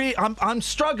not really. I'm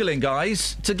struggling,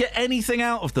 guys, to get anything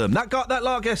out of them. That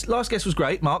last guest was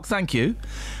great, Mark. Thank you,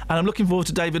 and I'm looking forward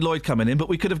to David Lloyd coming in. But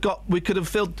we could have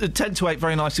filled 10 to 8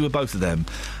 very nicely with both of them,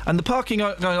 and the parking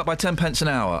going up by 10 pence an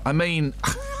hour. I mean,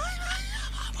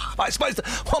 what am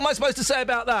I supposed to say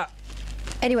about that?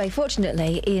 Anyway,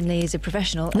 fortunately, Iain Lee is a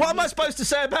professional. What am I supposed to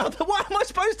say about that? What am I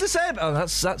supposed to say about? Oh,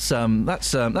 that's all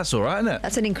right, isn't it?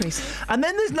 That's an increase. And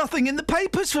then there's nothing in the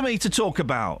papers for me to talk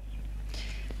about.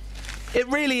 It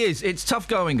really is. It's tough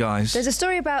going, guys. There's a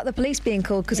story about the police being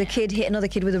called because a kid hit another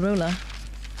kid with a ruler.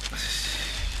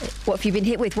 What have you been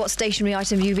hit with? What stationary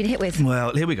item have you been hit with?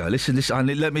 Well, here we go. Listen,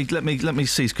 let me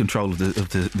seize control of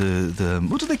the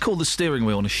what do they call the steering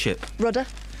wheel on a ship? Rudder.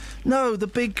 No, the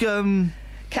big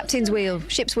captain's wheel,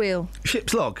 ship's wheel.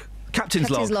 Ship's log. Captain's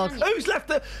log. Who's left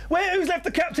the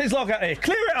captain's log out here?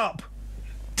 Clear it up.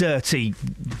 Dirty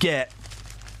get.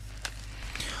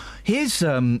 Here's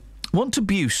Gary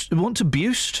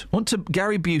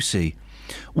Busey.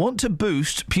 Want to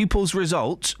boost pupils'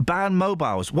 results, ban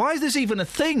mobiles. Why is this even a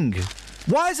thing?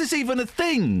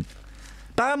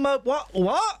 Ban what?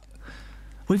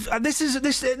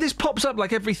 This pops up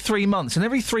like every 3 months, and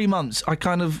every 3 months I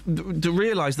kind of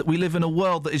realise that we live in a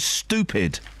world that is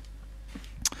stupid.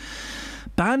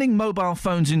 Banning mobile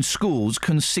phones in schools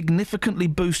can significantly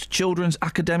boost children's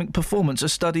academic performance, a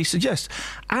study suggests.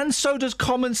 And so does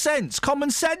common sense.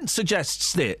 Common sense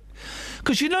suggests it.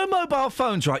 Because mobile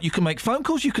phones, right? You can make phone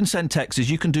calls, you can send texts,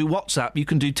 you can do WhatsApp, you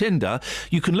can do Tinder,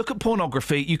 you can look at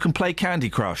pornography, you can play Candy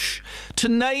Crush. To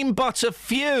name but a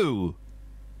few.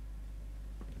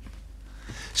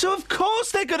 So of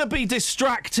course they're going to be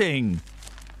distracting.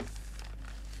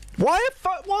 Why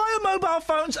are mobile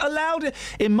phones allowed?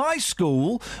 In my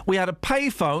school, we had a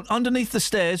payphone underneath the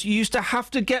stairs. You used to have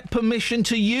to get permission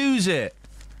to use it.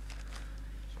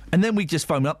 And then we just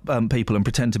phone up people and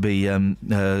pretend to be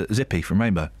Zippy from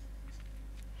Rainbow.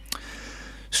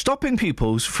 Stopping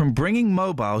pupils from bringing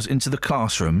mobiles into the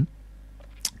classroom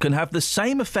can have the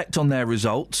same effect on their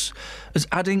results as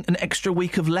adding an extra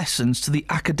week of lessons to the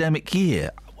academic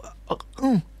year.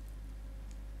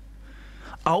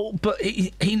 Oh, but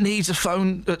he needs a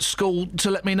phone at school to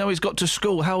let me know he's got to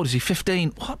school. How old is he?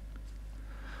 15? What?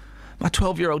 My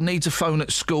 12-year-old needs a phone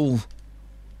at school.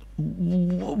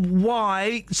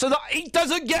 Why? So that he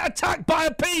doesn't get attacked by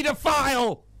a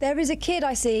paedophile! There is a kid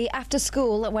I see after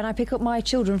school when I pick up my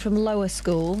children from lower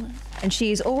school, and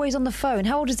she is always on the phone.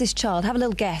 How old is this child? Have a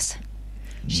little guess.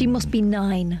 She must be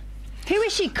 9. Who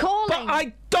is she calling? But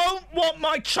I don't want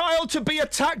my child to be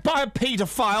attacked by a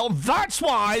paedophile. That's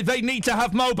why they need to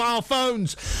have mobile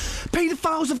phones.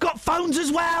 Paedophiles have got phones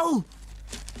as well.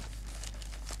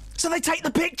 So they take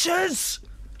the pictures.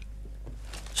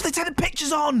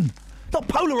 On. Not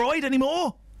Polaroid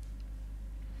anymore.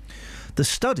 The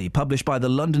study published by the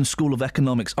London School of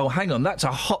Economics... Oh, hang on, that's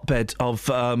a hotbed of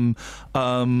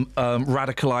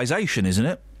radicalisation, isn't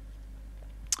it?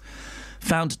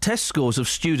 Found test scores of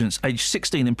students aged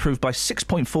 16 improved by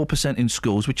 6.4% in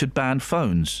schools which had banned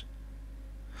phones.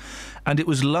 And it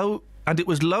was low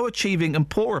achieving and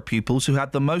poorer pupils who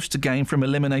had the most to gain from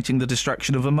eliminating the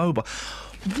distraction of a mobile.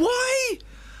 Why?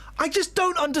 I just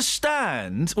don't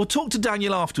understand. We'll talk to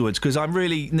Daniel afterwards because I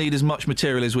really need as much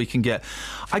material as we can get.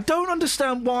 I don't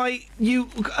understand why you...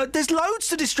 there's loads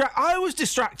to distract. I was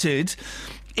distracted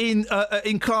in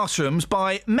classrooms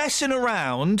by messing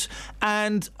around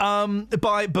and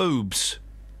by boobs.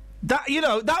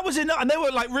 That was enough, and they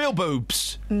were like real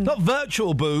boobs, not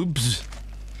virtual boobs.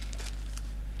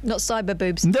 Not cyber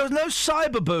boobs. There was no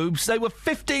cyber boobs. They were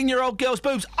 15-year-old girls'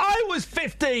 boobs. I was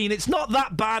 15. It's not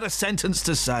that bad a sentence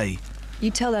to say. You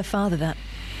tell their father that.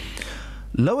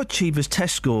 Low achievers'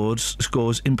 test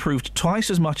scores improved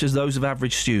twice as much as those of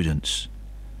average students.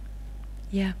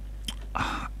 Yeah.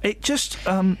 It just...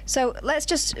 So let's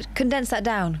just condense that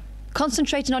down.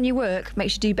 Concentrating on your work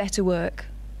makes you do better work.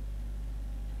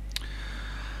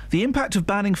 The impact of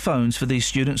banning phones for these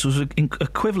students was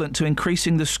equivalent to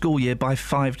increasing the school year by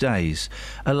 5 days.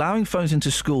 Allowing phones into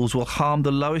schools will harm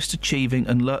the lowest achieving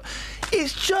and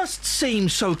It just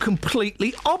seems so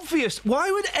completely obvious. Why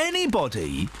would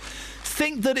anybody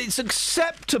think that it's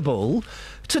acceptable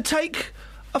to take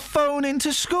a phone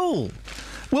into school?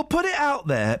 We'll put it out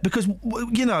there because,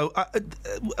 you know,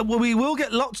 we will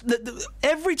get lots...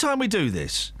 Every time we do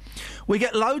this, we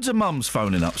get loads of mums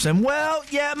phoning up saying, well,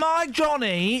 yeah, my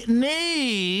Johnny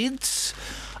needs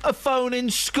a phone in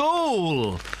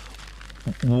school.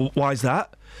 Why's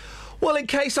that? Well, in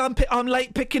case I'm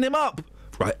late picking him up.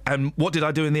 Right, and what did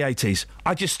I do in the 80s?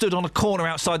 I just stood on a corner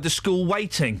outside the school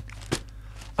waiting.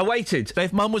 I waited.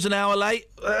 If Mum was an hour late...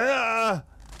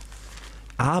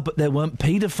 but there weren't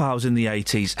paedophiles in the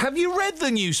 80s. Have you read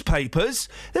the newspapers?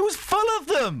 There was full of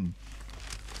them.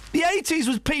 The 80s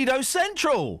was pedo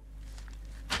central.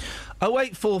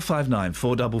 08459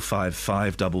 455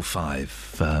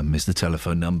 555 is the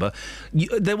telephone number.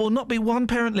 There will not be one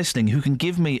parent listening who can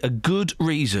give me a good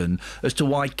reason as to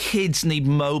why kids need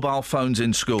mobile phones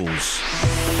in schools.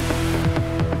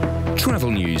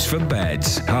 Travel news for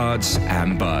beds, cards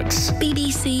and bugs.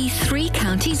 BBC Three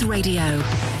Counties Radio.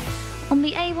 On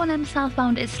the A1M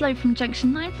southbound, it's slow from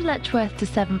junction 9 for Letchworth to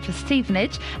 7 for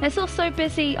Stevenage. And it's also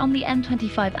busy on the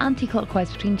M25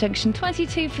 anti-clockwise between junction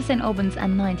 22 for St Albans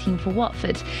and 19 for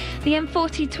Watford. The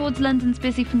M40 towards London's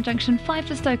busy from junction 5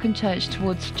 for Stoke-on-Church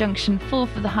towards junction 4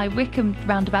 for the High Wycombe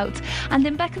roundabout. And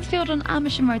in Beaconsfield on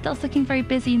Amersham Road, that's looking very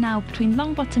busy now between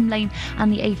Longbottom Lane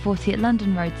and the A40 at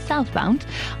London Road southbound.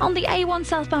 On the A1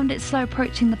 southbound, it's slow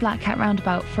approaching the Black Cat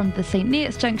roundabout from the St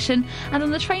Neots junction. And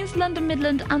on the trains London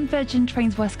Midland and Virgin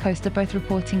Trains West Coast are both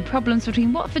reporting problems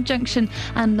between Watford Junction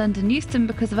and London Euston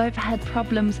because of overhead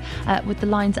problems with the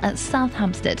lines at South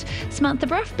Hampstead. Samantha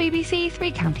Bruff, BBC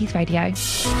Three Counties Radio.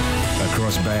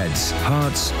 Across beds,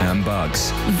 hearts and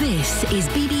bugs. This is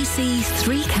BBC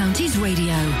Three Counties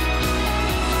Radio.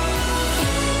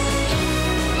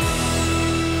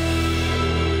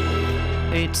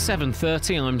 It's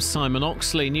 7:30. I'm Simon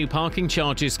Oxley. New parking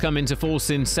charges come into force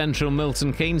in central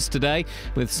Milton Keynes today,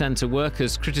 with centre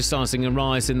workers criticising a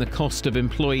rise in the cost of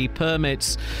employee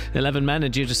permits. 11 men are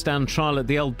due to stand trial at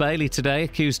the Old Bailey today,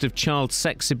 accused of child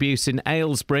sex abuse in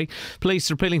Aylesbury.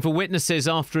 Police are appealing for witnesses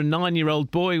after a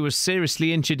 9-year-old boy was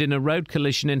seriously injured in a road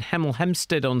collision in Hemel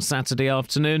Hempstead on Saturday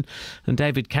afternoon. And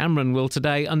David Cameron will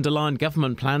today underline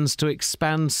government plans to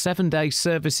expand 7-day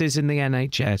services in the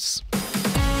NHS.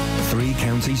 Three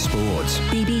Counties Sports.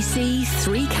 BBC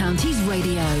Three Counties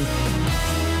Radio.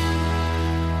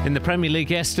 In the Premier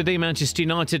League yesterday, Manchester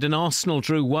United and Arsenal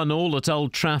drew 1-1 at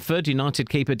Old Trafford. United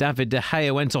keeper David De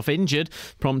Gea went off injured,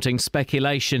 prompting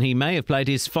speculation he may have played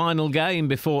his final game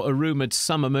before a rumoured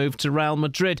summer move to Real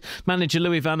Madrid. Manager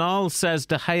Louis van Gaal says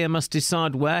De Gea must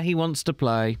decide where he wants to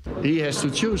play. He has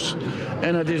to choose,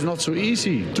 and it is not so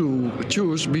easy to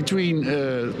choose between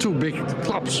two big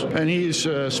clubs. And he is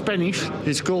Spanish,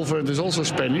 his girlfriend is also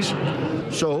Spanish,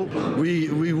 so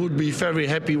we would be very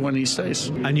happy when he stays.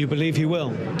 And you believe he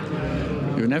will?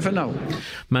 You never know.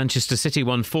 Manchester City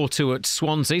won 4-2 at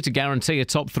Swansea to guarantee a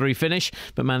top 3 finish,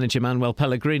 but manager Manuel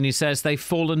Pellegrini says they've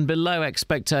fallen below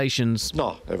expectations.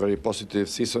 No, a very positive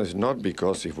season is not,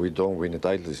 because if we don't win a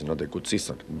title, it's not a good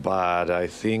season. But I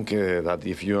think that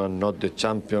if you are not the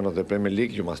champion of the Premier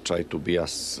League, you must try to be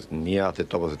as near the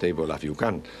top of the table as you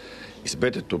can. It's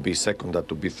better to be second than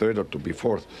to be third or to be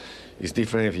fourth. It's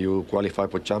different if you qualify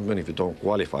for champion, if you don't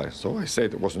qualify. So I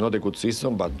said it was not a good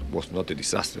season, but was not a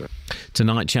disaster.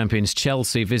 Tonight, champions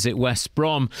Chelsea visit West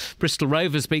Brom. Bristol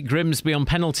Rovers beat Grimsby on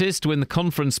penalties to win the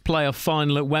conference playoff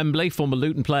final at Wembley. Former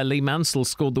Luton player Lee Mansell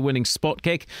scored the winning spot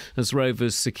kick as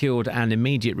Rovers secured an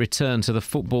immediate return to the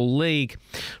Football League.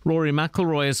 Rory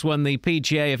McIlroy has won the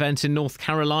PGA event in North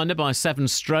Carolina by 7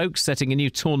 strokes, setting a new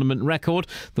tournament record.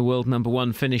 The world number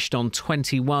 1 finished on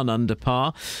 21 under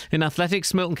par. In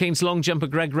athletics, Milton Keynes long jumper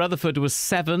Greg Rutherford was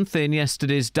 7th in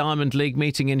yesterday's Diamond League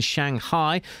meeting in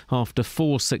Shanghai after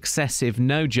 4 successive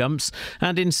no jumps.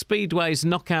 And in Speedway's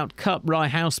Knockout Cup, Rye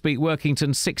House beat Workington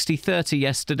 60-30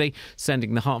 yesterday,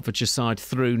 sending the Hertfordshire side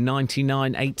through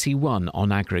 99-81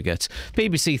 on aggregate.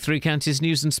 BBC Three Counties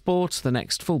News and Sport. The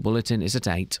next full bulletin is at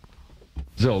 8.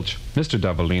 Zilch, Mr.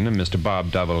 Davalina, Mr.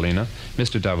 Bob Davalina,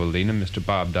 Mr. Davalina, Mr.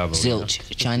 Bob Davalina.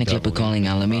 Zilch, China Clipper calling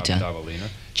Alameda.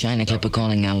 China Clipper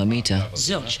calling Alameda.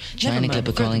 Zilch, China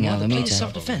Clipper calling Alameda.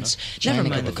 Self-defense. Never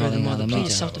mind the furthermore the plea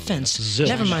is self-defense.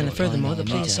 Never mind the furthermore the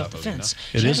plea is self-defense.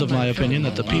 It is of my opinion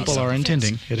that the people are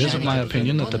intending. It is of my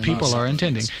opinion that the people are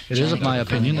intending. It is of my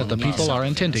opinion that the people are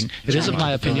intending. It is of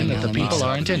my opinion that the people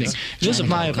are intending. It is of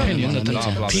my opinion that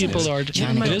the people are. It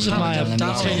is of my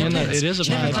opinion that it is of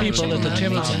my people that the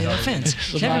Tim.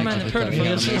 Never mind the furthermore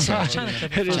the plea is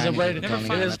self-defense. It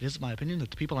is my opinion that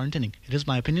the people are intending. It is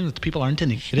my opinion that the people are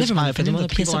intending. intending. It is my opinion that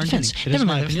the people are intending. It is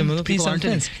my opinion that the people are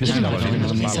intending. It is my opinion that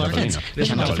the people are intending. It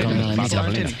is my opinion that the people are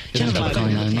intending. It is my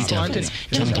opinion that the people are intending.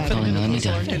 It is my opinion that the people are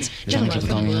intending. It is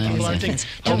my opinion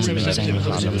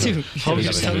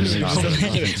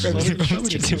that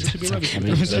the people are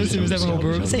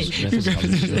intending.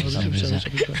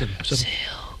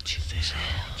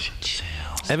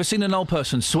 Ever seen an old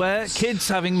person swear? Kids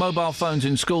having mobile phones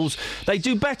in schools, they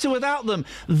do better without them.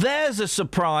 There's a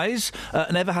surprise.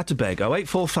 Never had to beg.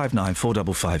 08459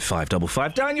 455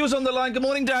 555. Daniel's on the line. Good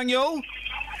morning, Daniel.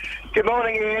 Good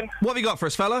morning, Ian. What have you got for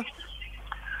us, fella?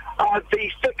 The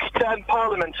Fixed-Term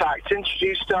Parliament Act,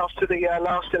 introduced after the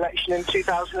last election in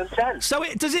 2010. So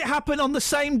does it happen on the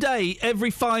same day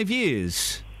every 5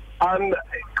 years?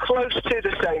 Close to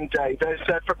the same day. There's,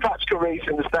 for practical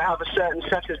reasons, they have a certain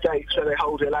set of dates where they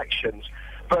hold elections.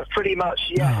 But pretty much,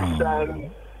 yes,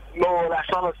 more or less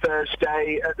on a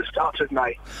Thursday at the start of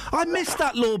May. I missed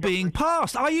that law being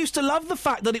passed. I used to love the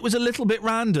fact that it was a little bit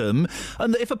random,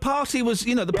 and that if a party was,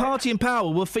 the party in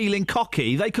power were feeling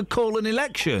cocky, they could call an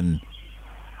election.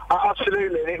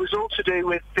 Absolutely, and it was all to do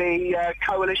with the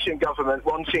coalition government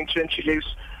wanting to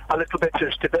introduce a little bit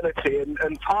of stability,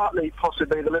 and partly,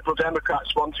 possibly, the Liberal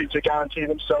Democrats wanting to guarantee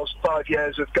themselves 5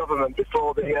 years of government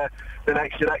before the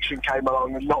next election came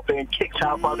along, and not being kicked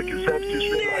out by the Conservatives.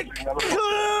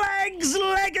 Clegg's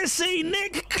legacy,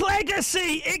 Nick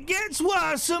Clegacy. It gets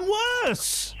worse and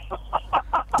worse.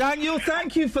 Daniel,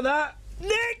 thank you for that.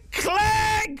 Nick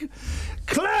Clegg!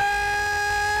 Clegg!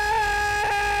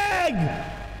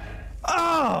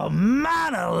 Oh,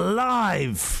 man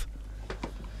alive.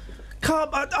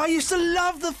 I used to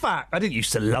love the fact... I didn't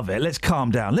used to love it. Let's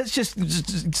calm down. Let's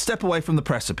just step away from the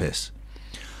precipice.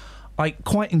 I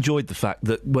quite enjoyed the fact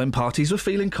that when parties were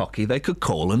feeling cocky, they could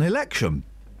call an election.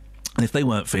 And if they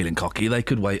weren't feeling cocky, they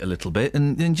could wait a little bit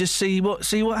and just see what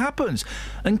happens.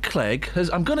 And Clegg has...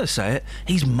 I'm going to say it.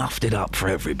 He's muffed it up for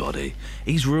everybody.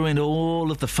 He's ruined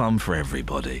all of the fun for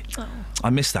everybody. Oh. I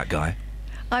miss that guy.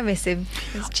 I miss him.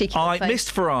 His cheeky I face.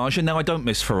 missed Farage, and now I don't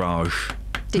miss Farage.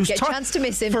 Didn't get a chance to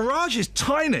miss him. Farage is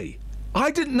tiny.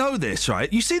 I didn't know this,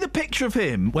 right? You see the picture of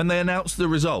him when they announced the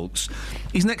results?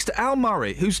 He's next to Al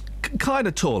Murray, who's kind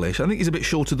of tallish. I think he's a bit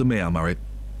shorter than me, Al Murray.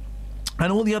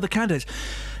 And all the other candidates.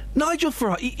 Nigel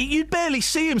Farage, you'd barely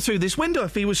see him through this window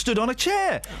if he was stood on a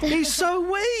chair. He's so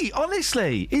wee,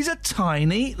 honestly. He's a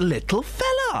tiny little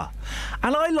fella.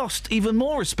 And I lost even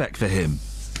more respect for him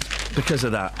because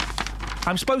of that.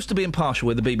 I'm supposed to be impartial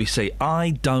with the BBC.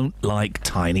 I don't like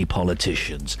tiny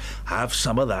politicians. Have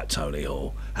some of that, Tony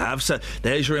Hall. Have some.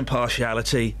 There's your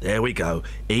impartiality. There we go.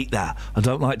 Eat that. I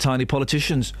don't like tiny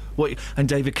politicians. And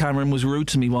David Cameron was rude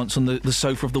to me once on the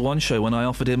sofa of the One Show when I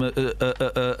offered him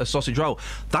a sausage roll.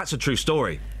 That's a true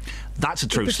story. That's a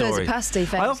true story. A pasty,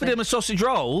 I offered him a sausage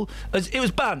roll. It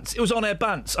was bants. It was on-air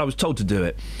bants. I was told to do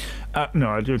it. No,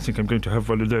 I don't think I'm going to have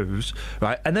one of those.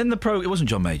 Right, and then it wasn't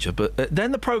John Major, but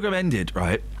then the programme ended,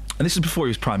 right? And this is before he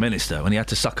was Prime Minister, when he had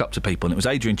to suck up to people, and it was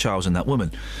Adrian Charles and that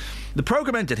woman. The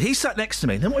programme ended. He sat next to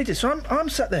me. And then what he did, so I'm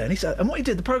sat there, and what he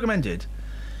did, the programme ended.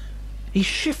 He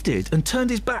shifted and turned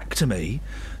his back to me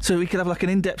so he could have like an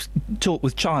in-depth talk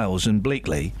with Charles and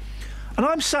Bleakley. And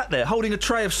I'm sat there holding a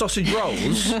tray of sausage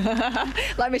rolls.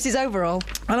 Like Mrs. Overall.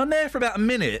 And I'm there for about a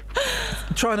minute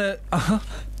trying to...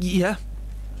 yeah.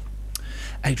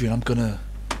 Adrian,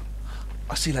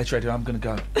 I'll see you later, Adrian, I'm going to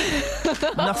go.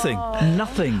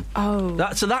 Nothing. Oh.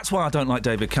 That's why I don't like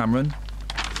David Cameron.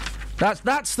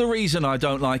 That's the reason I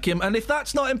don't like him. And if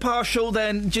that's not impartial,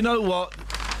 then do you know what?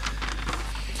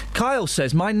 Kyle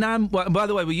says, my nan... Well, by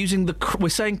the way, we're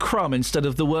saying crumb instead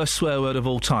of the worst swear word of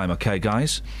all time, OK,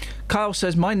 guys? Kyle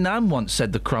says, my nan once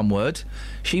said the crumb word.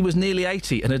 She was nearly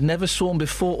 80 and had never sworn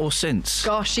before or since.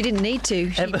 Gosh, she didn't need to.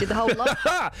 She did the whole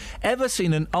lot. Ever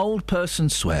seen an old person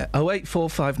swear?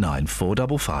 08459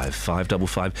 455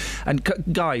 555.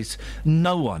 And guys,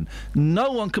 no one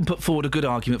can put forward a good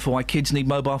argument for why kids need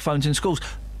mobile phones in schools.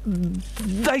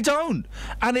 They don't.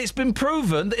 And it's been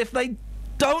proven that if they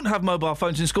don't have mobile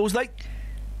phones in schools, they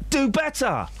do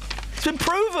better. It's been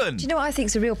proven. Do you know what I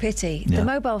think's a real pity? Yeah. The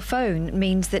mobile phone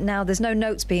means that now there's no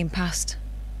notes being passed.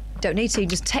 Don't need to. You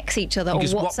just text each other or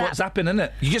WhatsApp. WhatsApping, isn't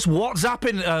it? You just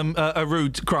WhatsApping a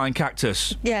rude crying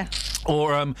cactus. Yeah.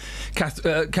 Or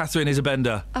Catherine is a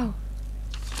bender. Oh.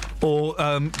 Or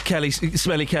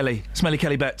Smelly Kelly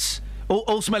Betts.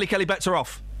 All Smelly Kelly Betts are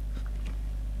off.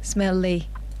 Smelly.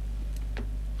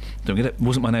 Don't get it.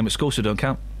 Wasn't my name at school, so don't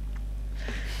count.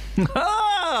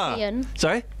 Ian.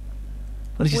 Sorry?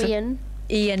 What did you say?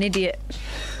 Ian, idiot.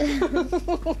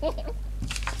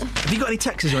 Have you got any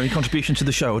texts or any contribution to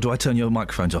the show, or do I turn your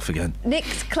microphones off again? Nick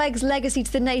Clegg's legacy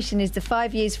to the nation is the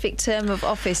 5 years fixed term of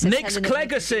office. Nick's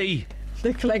Clegacy!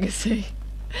 The Clegacy.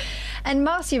 And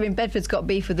Marcia in Bedford's got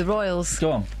beef with the Royals.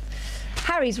 Go on.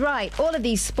 Harry's right. All of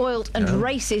these spoilt and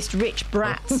racist rich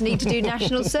brats need to do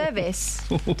national service.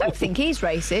 Don't think he's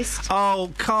racist.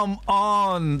 Oh, come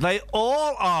on. They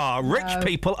all are. Rich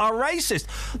people are racist.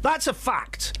 That's a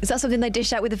fact. Is that something they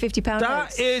dish out with the £50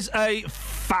 notes? That is a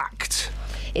fact.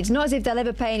 It's not as if they'll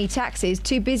ever pay any taxes.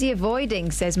 Too busy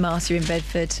avoiding, says Marcia in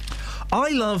Bedford. I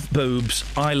love boobs,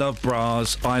 I love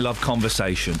bras, I love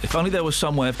conversation. If only there was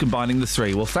some way of combining the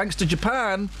three. Well, thanks to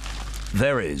Japan,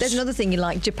 there is. There's another thing you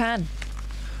like, Japan.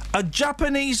 A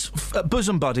Japanese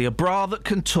bosom buddy, a bra that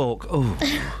can talk. Oh.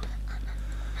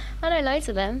 I know loads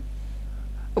of them.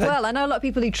 Well, I know a lot of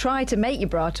people who try to make your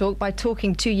bra talk by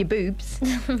talking to your boobs.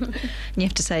 And you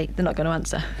have to say they're not going to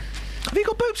answer. Have you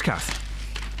got boobs, Kath?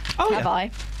 Oh, Have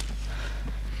I?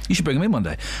 You should bring them in one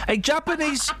day. A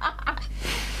Japanese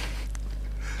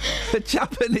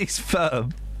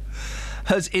firm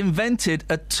has invented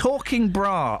a talking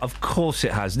bra. Of course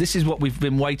it has. This is what we've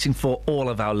been waiting for all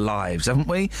of our lives, haven't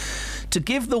we? To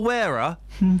give the wearer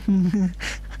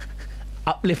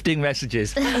uplifting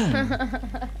messages.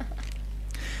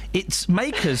 Its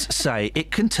makers say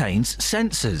it contains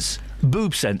sensors,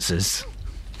 boob sensors,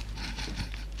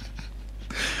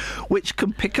 which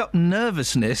can pick up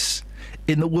nervousness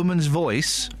in the woman's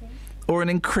voice or an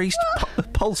increased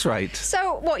pulse rate.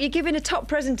 So, what, you're giving a top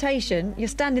presentation, you're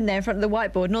standing there in front of the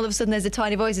whiteboard, and all of a sudden there's a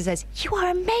tiny voice that says, "You are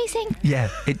amazing." Yeah,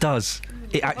 it does.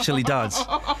 It actually does.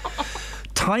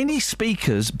 Tiny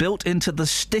speakers built into the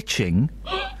stitching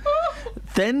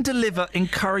then deliver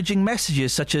encouraging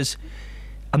messages such as...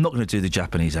 I'm not going to do the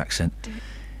Japanese accent.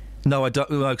 No, I don't,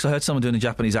 because I heard someone doing a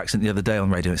Japanese accent the other day on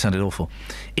radio. It sounded awful.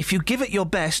 If you give it your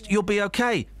best, you'll be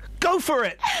okay. Go for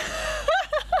it!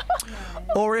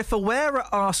 Or if a wearer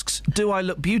asks, "Do I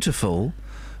look beautiful?"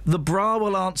 the bra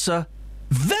will answer,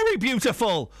 "Very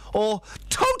beautiful!" or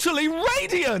 "Totally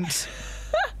radiant!"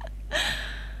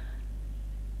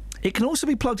 It can also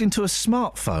be plugged into a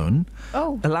smartphone,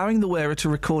 allowing the wearer to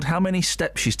record how many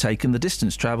steps she's taken, the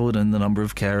distance travelled, and the number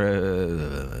of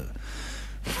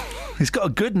It's got a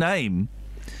good name.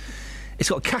 It's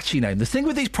got a catchy name. The thing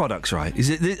with these products, right, is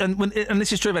and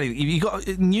this is true of anything. You've got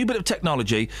a new bit of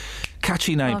technology,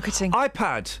 catchy name. Marketing.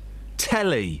 iPad,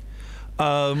 telly,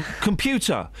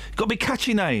 computer. It's got to be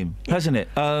catchy name, hasn't it?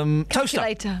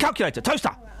 Toaster. Calculator.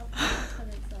 Toaster.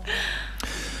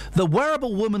 The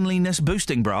wearable womanliness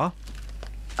boosting bra.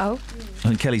 Oh.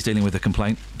 And Kelly's dealing with a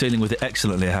complaint. Dealing with it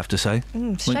excellently, I have to say.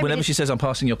 Whenever she says I'm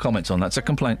passing your comments on, that's a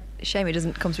complaint. Shame it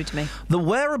doesn't come through to me. The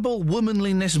wearable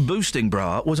womanliness boosting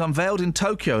bra was unveiled in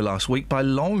Tokyo last week by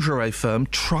lingerie firm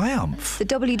Triumph. The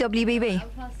WWBB.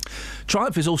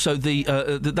 Triumph is also they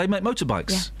make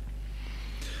motorbikes.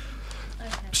 Yeah.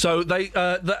 So they...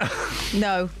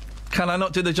 No. Can I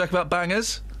not do the joke about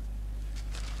bangers?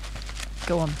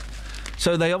 Go on.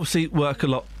 So they obviously work a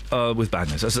lot with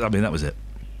bangers. I mean, that was it.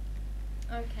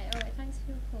 Okay, all right, thanks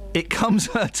for your call. It comes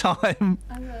at a time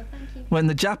when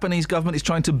the Japanese government is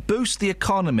trying to boost the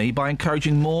economy by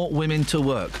encouraging more women to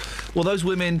work. Well, those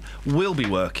women will be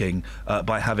working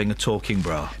by having a talking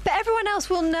bra. But everyone else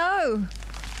will know.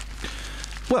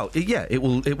 Well, yeah, it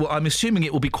will. I'm assuming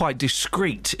it will be quite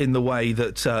discreet in the way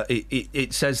that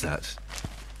it says that.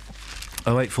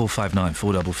 08459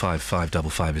 455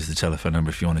 555 is the telephone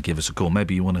number if you want to give us a call.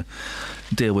 Maybe you want to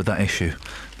deal with that issue.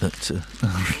 That.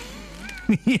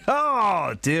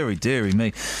 Oh, dearie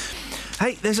me.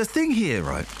 Hey, there's a thing here,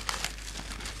 right?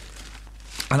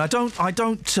 And I don't.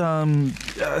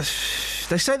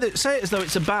 They say it as though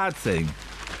it's a bad thing.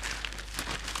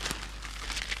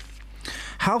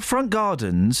 How front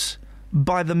gardens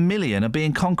by the million are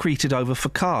being concreted over for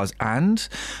cars, and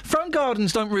front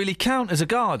gardens don't really count as a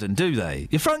garden, do they?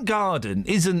 Your front garden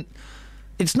isn't...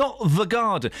 It's not the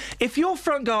garden. If your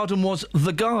front garden was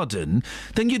the garden,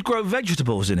 then you'd grow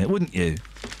vegetables in it, wouldn't you?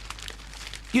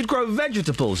 You'd grow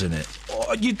vegetables in it.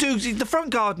 You do. The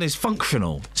front garden is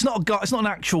functional. It's not it's not an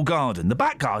actual garden. The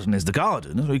back garden is the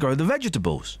garden. That's where you grow the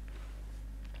vegetables.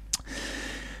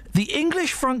 The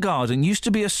English front garden used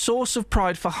to be a source of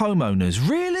pride for homeowners.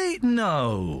 Really?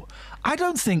 No. I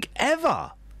don't think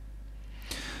ever.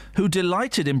 Who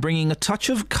delighted in bringing a touch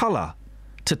of colour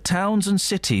to towns and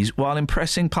cities while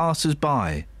impressing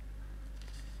passers-by.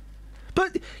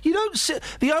 But you don't sit...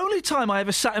 The only time I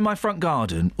ever sat in my front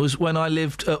garden was when I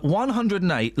lived at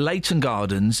 108 Leighton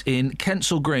Gardens in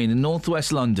Kensal Green in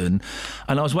northwest London,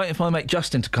 and I was waiting for my mate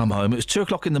Justin to come home. It was 2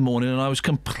 o'clock in the morning and I was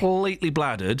completely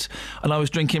bladdered and I was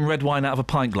drinking red wine out of a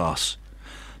pint glass.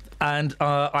 And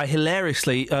I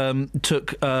hilariously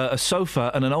took a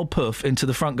sofa and an old puff into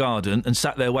the front garden and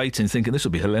sat there waiting, thinking this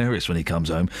will be hilarious when he comes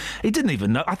home. He didn't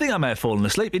even know. I think I may have fallen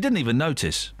asleep. He didn't even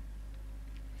notice.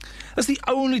 That's the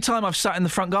only time I've sat in the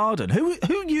front garden.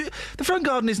 The front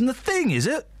garden isn't the thing, is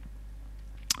it?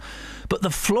 But the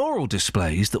floral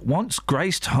displays that once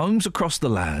graced homes across the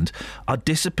land are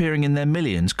disappearing in their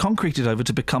millions, concreted over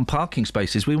to become parking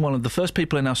spaces. We were one of the first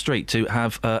people in our street to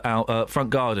have our front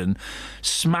garden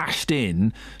smashed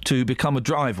in to become a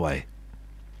driveway.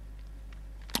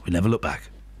 We never look back.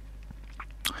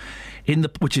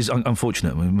 Which is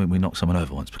unfortunate. We knocked someone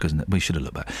over once because we should have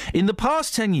looked back. In the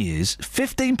past 10 years,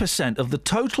 15% of the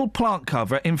total plant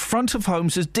cover in front of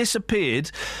homes has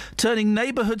disappeared, turning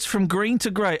neighbourhoods from green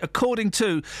to grey, according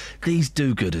to these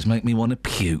do-gooders make me want to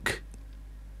puke.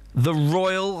 The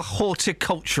Royal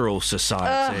Horticultural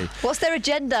Society. What's their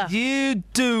agenda? You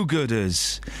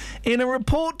do-gooders. In a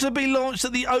report to be launched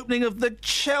at the opening of the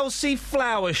Chelsea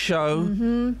Flower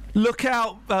Show. Look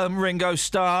out, Ringo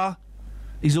Starr.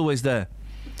 He's always there.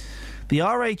 The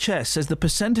RHS says the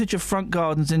percentage of front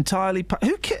gardens entirely... I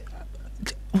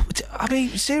mean,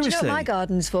 seriously. Do you know what my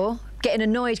garden's for? Getting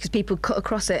annoyed because people cut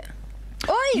across it.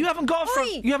 Oi! You haven't got a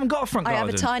front. You haven't got a front garden. I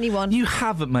have a tiny one. You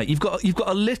haven't, mate. You've got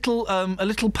a little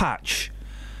patch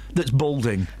that's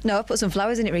balding. No, I've put some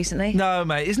flowers in it recently. No,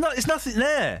 mate. It's nothing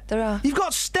there. There are. You've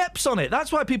got steps on it.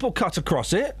 That's why people cut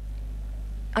across it.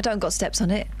 I don't got steps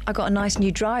on it. I got a nice new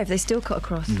drive. They still cut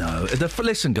across. No.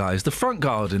 Listen, guys, the front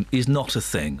garden is not a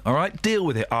thing, all right? Deal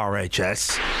with it,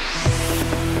 RHS.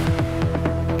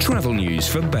 Travel news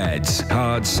for beds,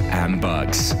 cards and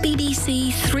bugs.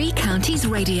 BBC Three Counties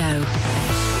Radio.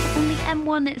 On the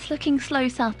M1, it's looking slow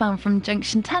southbound from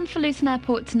junction 10 for Luton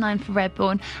Airport to 9 for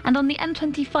Redbourne. And on the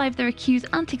M25, there are queues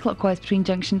anti-clockwise between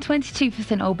junction 22 for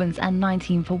St Albans and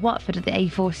 19 for Watford at the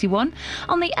A41.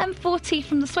 On the M40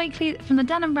 from the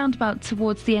Denham roundabout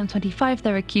towards the M25,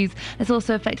 there are queues. It's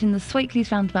also affecting the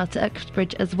Swakeleys roundabout at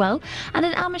Uxbridge as well. And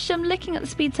in Amersham, looking at the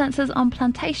speed sensors on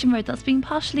Plantation Road, that's been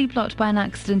partially blocked by an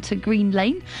accident at Green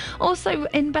Lane. Also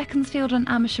in Beaconsfield on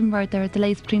Amersham Road, there are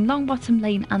delays between Longbottom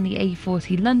Lane and the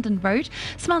A40 London Road.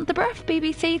 Samantha Breath,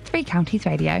 BBC Three Counties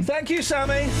Radio. Thank you,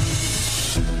 Sammy.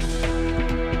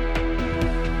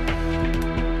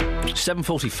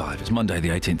 7:45. It's Monday the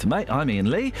 18th of May. I'm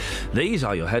Iain Lee. These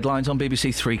are your headlines on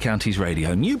BBC Three Counties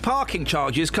Radio. New parking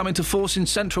charges come into force in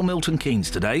central Milton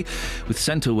Keynes today, with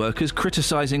centre workers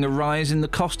criticising a rise in the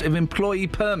cost of employee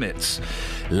permits.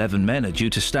 11 men are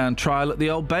due to stand trial at the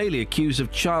Old Bailey accused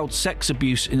of child sex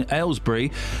abuse in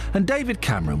Aylesbury, and David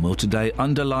Cameron will today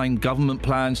underline government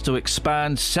plans to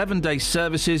expand 7-day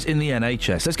services in the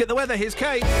NHS. Let's get the weather. Here's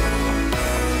Kate.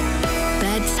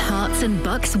 Beds, Herts and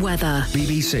Bucks weather.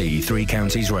 BBC Three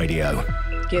Counties Radio.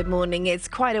 Good morning. It's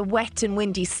quite a wet and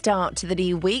windy start to the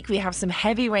new week. We have some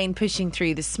heavy rain pushing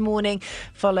through this morning,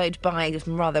 followed by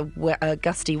some rather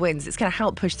gusty winds. It's going to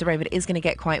help push the rain, but it is going to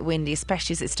get quite windy,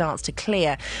 especially as it starts to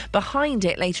clear. Behind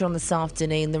it, later on this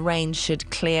afternoon, the rain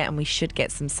should clear and we should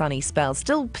get some sunny spells.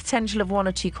 Still potential of 1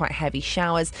 or 2 quite heavy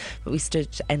showers, but we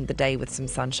stood to end the day with some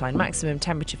sunshine. Maximum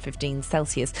temperature 15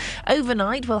 Celsius.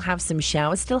 Overnight, we'll have some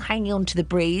showers, still hanging on to the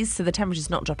breeze, so the temperature's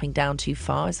not dropping down too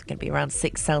far. It's going to be around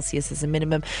 6 Celsius as a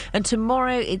minimum. And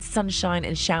tomorrow it's sunshine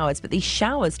and showers, but these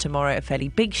showers tomorrow are fairly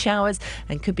big showers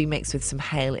and could be mixed with some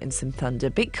hail and some thunder.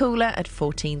 Bit cooler at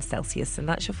 14 Celsius, and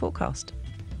that's your forecast.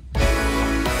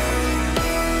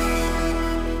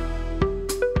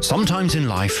 Sometimes in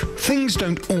life, things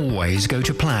don't always go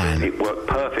to plan. It worked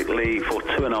perfectly for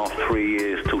 2.5, 3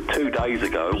 years till 2 days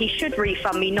ago. He should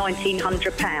refund me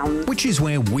 £1,900. Which is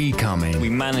where we come in. We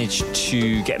managed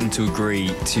to get them to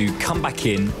agree to come back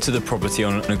in to the property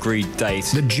on an agreed date.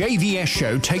 The JVS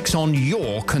show takes on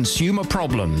your consumer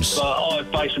problems.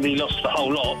 I've basically lost the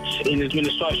whole lot in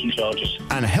administration charges.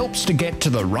 And helps to get to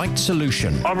the right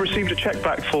solution. I've received a cheque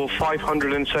back for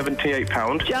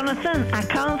 £578. Jonathan, I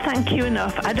can't thank you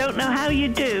enough. I don't know how you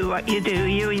do what you do,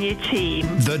 you and your team.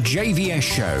 The JVS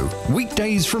Show,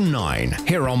 weekdays from 9,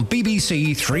 here on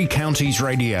BBC Three Counties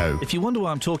Radio. If you wonder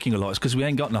why I'm talking a lot, it's because we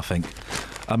ain't got nothing.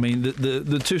 I mean,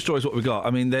 the two stories what we got,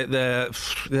 I mean, they're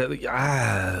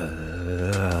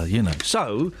you know.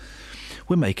 So,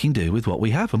 we're making do with what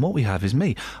we have, and what we have is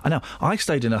me. I know, I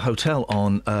stayed in a hotel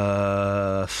on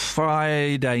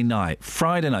Friday night.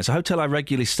 It's a hotel I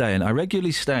regularly stay in. I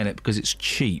regularly stay in it because it's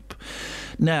cheap.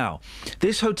 Now,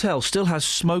 this hotel still has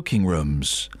smoking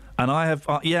rooms. And I have,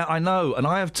 I know, and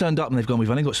I have turned up and they've gone, we've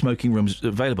only got smoking rooms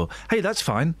available. Hey, that's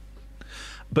fine.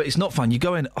 But it's not fun. You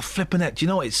go in, flipping it. Do you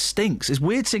know what? It stinks. It's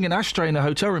weird seeing an ashtray in a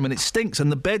hotel room and it stinks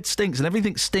and the bed stinks and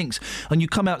everything stinks and you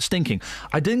come out stinking.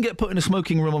 I didn't get put in a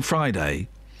smoking room on Friday.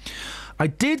 I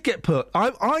did get put...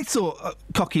 I thought,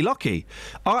 cocky-locky,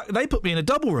 they put me in a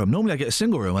double room. Normally I get a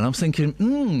single room, and I'm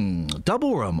thinking,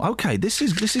 double room. OK, this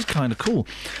is kind of cool.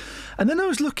 And then I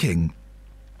was looking,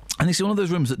 and it's one of those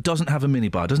rooms that doesn't have a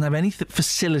minibar, doesn't have any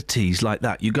facilities like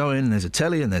that. You go in, and there's a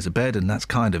telly, and there's a bed, and that's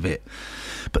kind of it.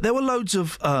 But there were loads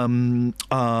of,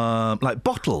 like,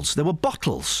 bottles. There were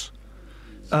bottles.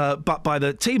 But by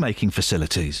the tea-making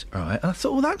facilities, right? And I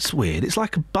thought, well, that's weird. It's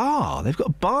like a bar. They've got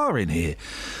a bar in here.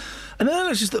 And then I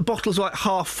noticed just that the bottles were like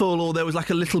half full, or there was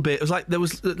like a little bit. It was like there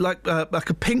was like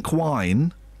a pink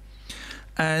wine,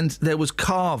 and there was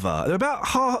Carver. There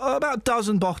were about a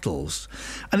dozen bottles,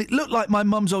 and it looked like my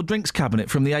mum's old drinks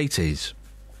cabinet from the 80s.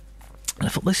 And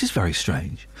I thought, this is very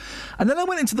strange. And then I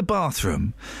went into the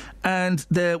bathroom, and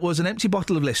there was an empty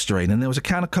bottle of Listerine, and there was a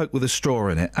can of Coke with a straw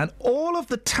in it, and all of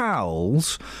the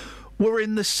towels were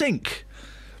in the sink,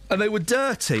 and they were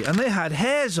dirty, and they had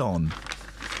hairs on.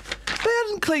 They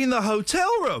hadn't cleaned the hotel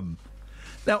room.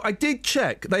 Now, I did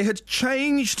check. They had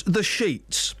changed the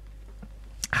sheets.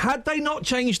 Had they not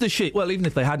changed the sheet... Well, even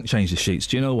if they hadn't changed the sheets,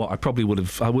 do you know what?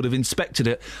 I would have inspected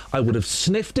it. I would have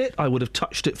sniffed it. I would have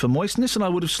touched it for moistness, and I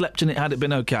would have slept in it had it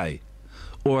been okay.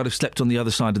 Or I'd have slept on the other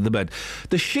side of the bed.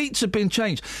 The sheets had been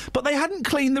changed, but they hadn't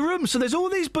cleaned the room. So there's all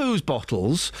these booze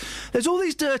bottles, there's all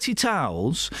these dirty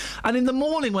towels, and in the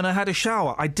morning when I had a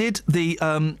shower, I did the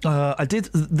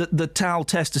towel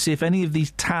test to see if any of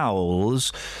these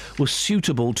towels were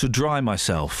suitable to dry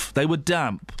myself. They were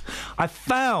damp. I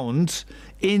found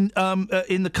in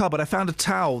the cupboard, I found a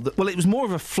towel that, well, it was more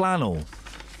of a flannel,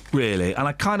 really, and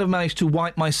I kind of managed to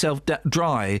wipe myself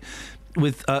dry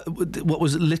with what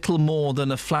was little more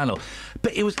than a flannel.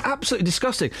 But it was absolutely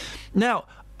disgusting. Now,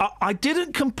 I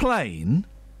didn't complain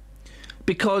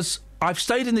because I've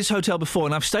stayed in this hotel before,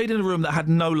 and I've stayed in a room that had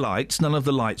no lights, none of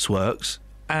the lights works.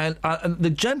 And the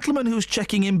gentleman who was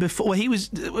checking in before,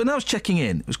 when I was checking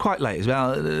in, it was quite late, it was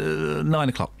about 9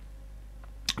 o'clock.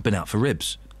 I'd been out for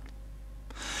ribs.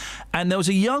 And there was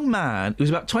a young man who was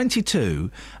about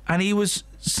 22, and he was...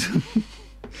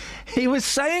 He was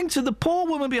saying to the poor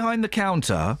woman behind the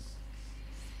counter,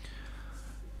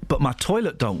 but my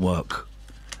toilet don't work.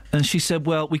 And she said,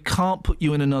 well, we can't put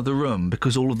you in another room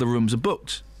because all of the rooms are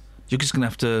booked. You're just going to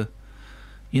have to,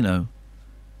 you're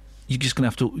just going to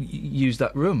have to use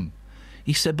that room.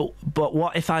 He said, but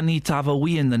what if I need to have a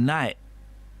wee in the night?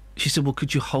 She said, well,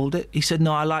 could you hold it? He said,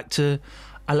 no, I like to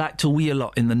wee a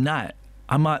lot in the night.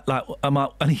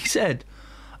 And he said,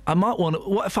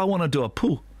 what if I want to do a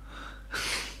poo?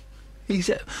 He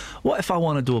said, what if I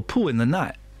want to do a poo in the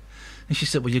night? And she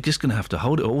said, well, you're just going to have to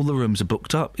hold it. All the rooms are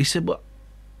booked up. He said, but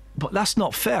that's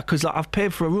not fair, because I've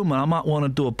paid for a room and I might want to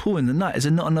do a poo in the night. Is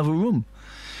there not another room?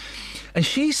 And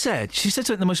she said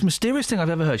something, the most mysterious thing I've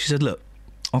ever heard. She said, look,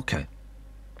 OK,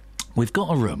 we've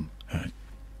got a room, right,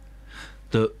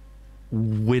 that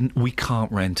we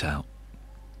can't rent out.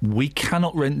 We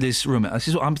cannot rent this room out. This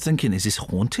is what I'm thinking. Is this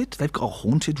haunted? They've got a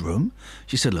haunted room?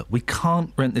 She said, look, we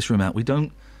can't rent this room out. We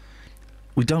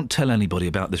don't tell anybody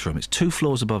about this room. It's 2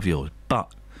 floors above yours.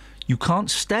 But you can't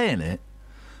stay in it.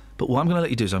 But what I'm going to let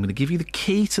you do is I'm going to give you the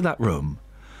key to that room.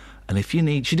 And if you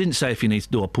need... She didn't say if you need to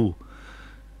do a poo.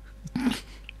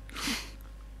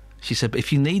 She said, but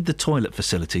if you need the toilet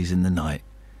facilities in the night,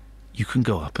 you can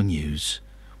go up and use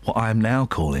what I am now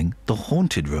calling the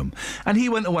haunted room. And he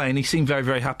went away and he seemed very,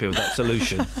 very happy with that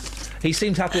solution. He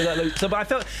seemed happy with that solution. So, but I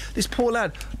felt, this poor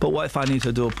lad, but what if I need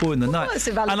to do a poo in the night? That's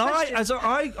a valid question.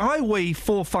 I wee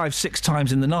 4, 5, 6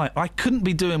 times in the night. I couldn't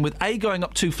be doing with A, going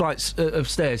up 2 flights of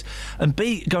stairs, and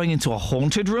B, going into a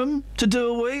haunted room to do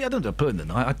a wee. I don't do a poo in the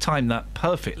night. I timed that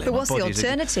perfectly. But what's the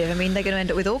alternative? I mean, they're going to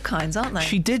end up with all kinds, aren't they?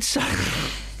 She did say...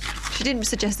 She didn't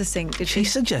suggest the sink, did she? She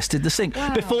suggested the sink.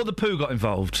 Wow. Before the poo got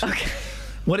involved. OK.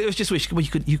 Well, it was just well,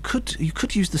 you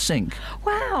could use the sink.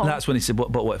 Wow. And that's when he said,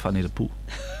 but what if I need a pool?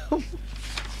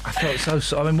 I felt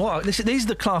so. I mean, what? These are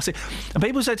the classic. And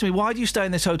people say to me, why do you stay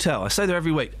in this hotel? I stay there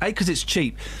every week. A, because it's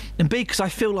cheap, and B, because I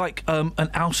feel like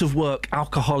an out-of-work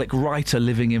alcoholic writer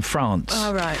living in France.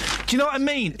 Oh, right. Do you know what I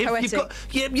mean? Poetic.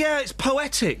 Yeah, it's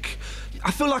poetic. I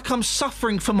feel like I'm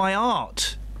suffering for my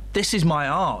art. This is my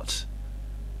art.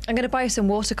 I'm going to buy you some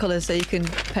watercolours so you can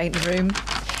paint the room.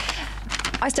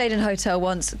 I stayed in a hotel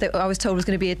once that I was told was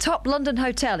going to be a top London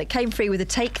hotel. It came free with a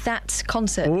Take That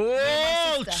concert.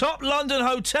 Whoa! Top London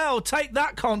hotel, Take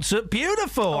That concert.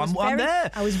 Beautiful. I'm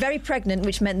there. I was very pregnant,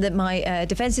 which meant that my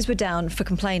defences were down for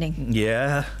complaining.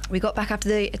 Yeah. We got back after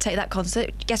the Take That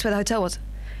concert. Guess where the hotel was?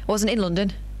 It wasn't in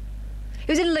London. It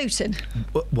was in Luton.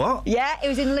 What? Yeah, it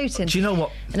was in Luton. Do you know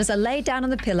what? And as I lay down on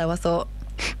the pillow, I thought,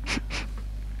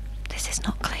 this is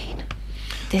not clean.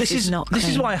 This is not clean. This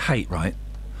is what I hate, right?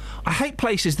 I hate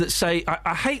places that say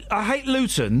I hate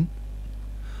Luton.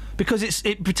 Because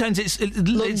it pretends it's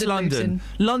London.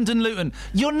 London Luton.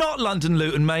 You're not London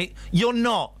Luton, mate. You're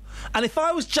not. And if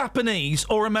I was Japanese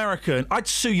or American, I'd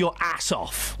sue your ass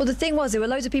off. Well, the thing was, there were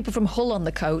loads of people from Hull on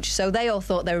the coach, so they all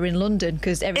thought they were in London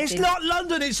because everything... It's not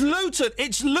London, it's Luton.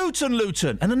 It's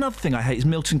Luton. And another thing I hate is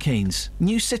Milton Keynes.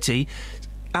 New city,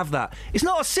 have that. It's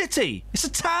not a city, it's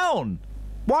a town.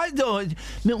 Why do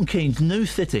Milton Keynes, new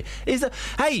city?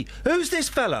 Hey, who's this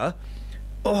fella?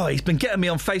 Oh, he's been getting me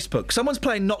on Facebook. Someone's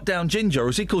playing Knockdown Ginger, or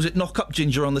as he calls it, Knock Up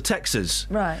Ginger on the Texas.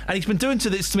 Right. And he's been doing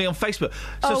this to me on Facebook.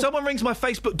 So someone rings my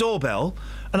Facebook doorbell,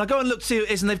 and I go and look to see who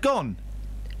it is, and they've gone.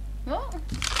 What?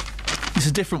 It's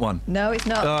a different one. No, it's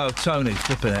not. Oh, Tony,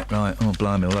 flipping it. Right. Oh,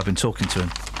 blimey. Well, I've been talking to him.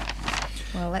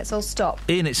 Well, let's all stop.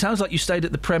 Ian, it sounds like you stayed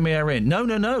at the Premier Inn.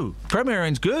 No. Premier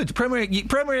Inn's good. Premier Inn,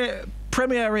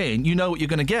 you know what you're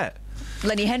going to get.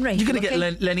 Lenny Henry. You're going to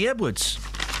get Lenny Edwards.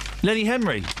 Lenny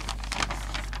Henry.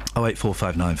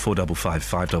 08459 455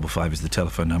 555 is the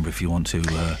telephone number if you want to...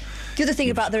 the other thing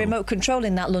about the remote control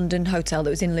in that London hotel that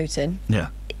was in Luton... Yeah.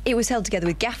 It was held together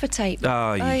with gaffer tape.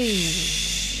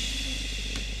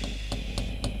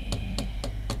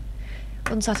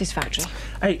 Unsatisfactory.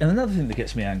 Hey, and another thing that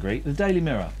gets me angry, the Daily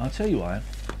Mirror. I'll tell you why.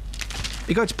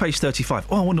 You go to page 35.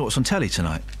 Oh, I wonder what's on telly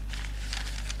tonight.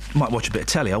 Might watch a bit of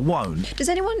telly. I won't. Does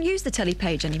anyone use the telly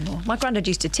page anymore? My granddad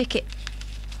used to tick it.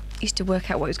 Used to work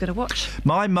out what he was going to watch.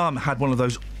 My mum had one of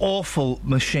those awful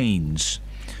machines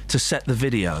to set the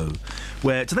video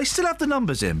where... Do they still have the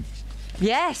numbers in?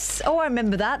 Yes. Oh, I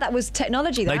remember that. That was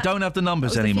technology, that. They don't have the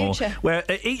numbers anymore. The where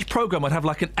each programme would have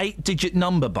like an 8-digit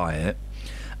number by it,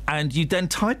 and you'd then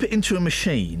type it into a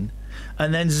machine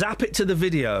and then zap it to the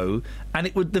video, and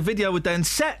the video would then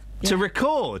set to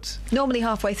record. Normally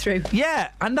halfway through. Yeah,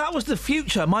 and that was the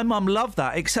future. My mum loved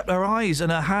that, except her eyes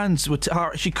and her hands were...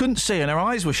 she couldn't see and her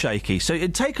eyes were shaky. So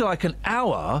it'd take her like an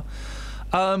hour...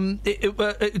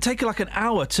 it'd take her like an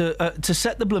hour to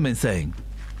set the blooming thing.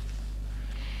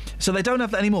 So they don't have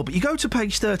that anymore. But you go to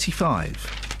page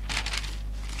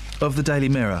 35 of the Daily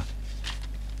Mirror.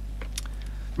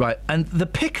 Right, and the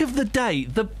pick of the day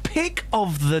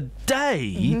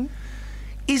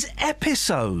is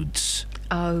episodes.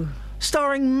 Oh.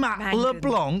 Starring Matt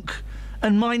LeBlanc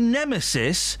and my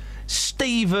nemesis,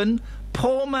 Stephen,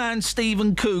 poor man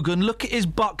Stephen Coogan. Look at his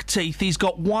buck teeth. He's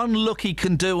got one look he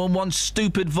can do and one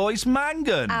stupid voice.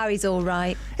 Mangan. Oh, he's all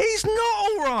right. He's not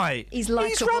all right. He's likeable.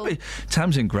 He's rubbish.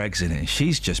 Tamsin Gregg's in it.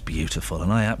 She's just beautiful,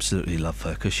 and I absolutely love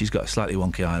her because she's got a slightly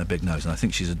wonky eye and a big nose, and I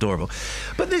think she's adorable.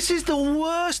 But this is the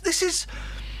worst.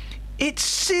 It's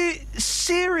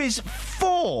series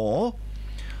 4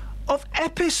 of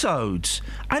episodes,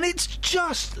 and it's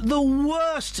just the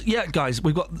worst. Yeah, guys,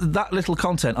 we've got that little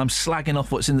content. I'm slagging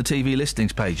off what's in the TV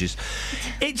listings pages.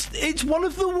 It's one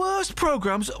of the worst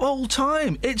programmes of all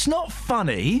time. It's not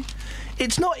funny.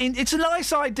 It's a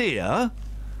nice idea,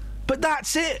 but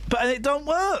that's it. But it don't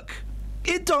work.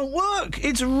 It don't work.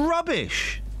 It's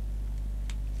rubbish.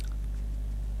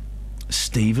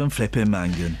 Stephen flipping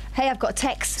Mangan. Hey, I've got a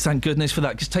text. Thank goodness for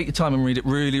that. Just take your time and read it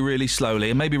really, really slowly,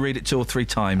 and maybe read it 2 or 3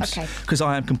 times. Okay. Because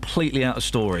I am completely out of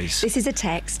stories. This is a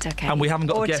text, okay. And we haven't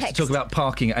got a guest to talk about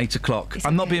parking at 8 o'clock.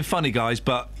 I'm not being funny, guys,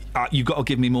 but you've got to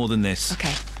give me more than this.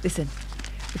 Okay, listen.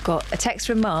 We've got a text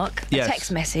from Mark, Yes. a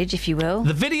text message, if you will.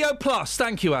 The Video Plus.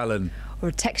 Thank you, Alan. Or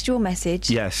a textual message.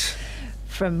 Yes.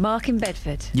 From Mark in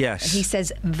Bedford. Yes. And he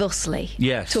says, thusly.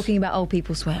 Yes. Talking about old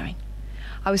people swearing.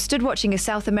 I was stood watching a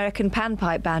South American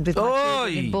panpipe band with my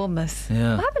children in Bournemouth.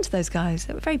 Yeah. What happened to those guys?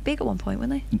 They were very big at one point,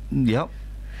 weren't they? Yep.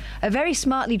 A very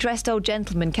smartly dressed old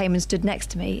gentleman came and stood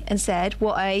next to me and said,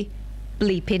 what a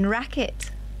bleeping racket.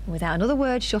 And without another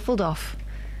word, shuffled off.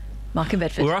 Mark in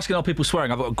Bedford. We're asking old people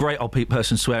swearing. I've got a great old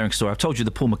person swearing story. I've told you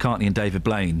the Paul McCartney and David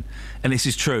Blaine, and this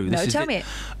is true. Tell me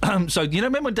it. So, you know,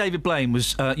 remember when David Blaine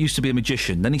was used to be a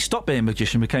magician? Then he stopped being a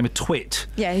magician and became a twit.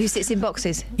 Yeah, who sits in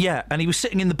boxes. Yeah, and he was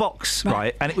sitting in the box,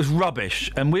 right? And it was rubbish.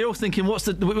 And we're all thinking,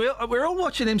 we're all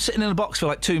watching him sitting in a box for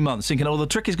like 2 months, thinking, oh, the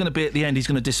trick is going to be at the end, he's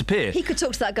going to disappear. He could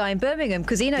talk to that guy in Birmingham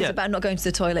because he knows about not going to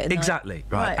the toilet. Exactly,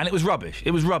 right. And it was rubbish.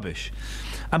 It was rubbish.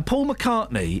 And Paul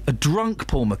McCartney, a drunk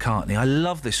Paul McCartney, I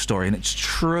love this story, and it's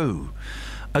true.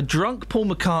 A drunk Paul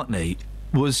McCartney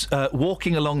was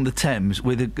walking along the Thames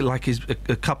with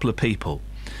a couple of people.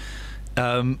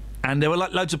 And there were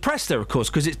like loads of press there, of course,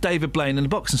 because it's David Blaine in the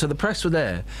box. And so the press were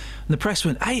there. And the press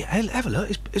went, hey, have a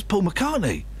look, it's Paul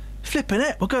McCartney. Flipping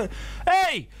it. We're going,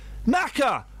 hey,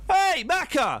 Macca! Hey,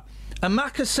 Macca! And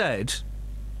Macca said,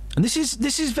 and this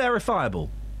is verifiable,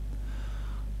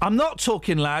 I'm not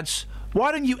talking, lads.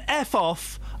 Why don't you F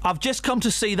off? I've just come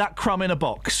to see that crumb in a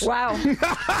box. Wow.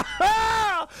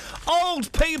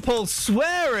 Old people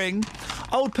swearing.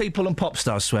 Old people and pop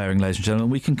stars swearing, ladies and gentlemen.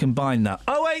 We can combine that.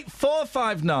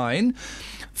 08459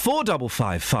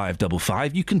 455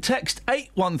 555. You can text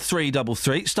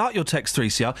 81333. Start your text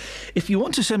 3CR. If you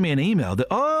want to send me an email,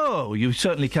 you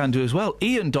certainly can do as well.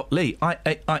 Iain.lee,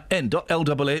 IAIN.LEE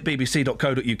at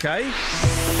bbc.co.uk.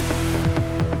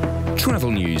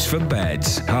 Travel news for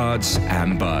beds, cards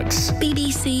and bugs.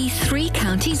 BBC Three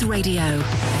Counties Radio.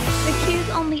 The queues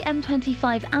on the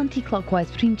M25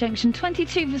 anti-clockwise between junction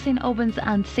 22 for St Albans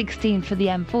and 16 for the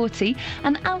M40,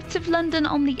 and out of London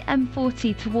on the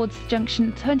M40 towards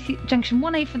junction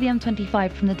 1A for the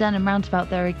M25 from the Denham roundabout.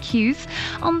 There are queues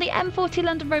on the M40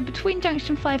 London Road between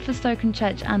junction 5 for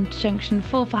Stokenchurch and junction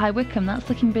 4 for High Wycombe. That's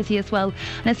looking busy as well,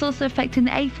 and it's also affecting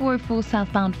the A404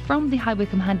 southbound from the High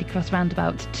Wycombe Handycross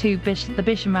roundabout to the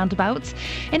Bisham roundabout.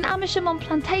 In Amersham on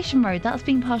Plantation Road, that's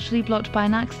been partially blocked by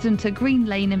an accident at Green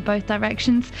Lane in both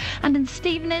directions, and in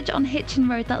Stevenage on Hitchin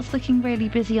Road, that's looking really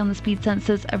busy on the speed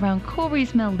sensors around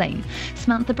Corey's Mill Lane.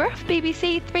 Samantha Bruff,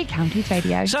 BBC Three Counties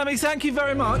Radio. Sammy, thank you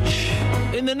very much.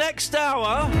 In the next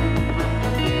hour,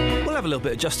 we'll have a little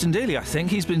bit of Justin Dealey, I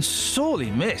think. He's been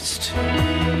sorely missed.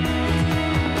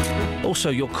 Also,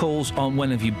 your calls on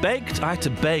when have you begged? I had to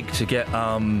beg to get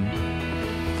a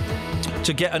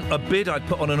bid I'd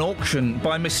put on an auction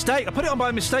by mistake. I put it on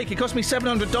by mistake. It cost me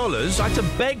 $700. I had to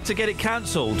beg to get it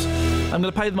cancelled. I'm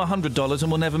going to pay them $100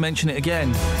 and we'll never mention it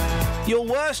again. Your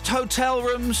worst hotel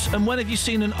rooms, and when have you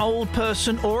seen an old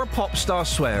person or a pop star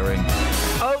swearing?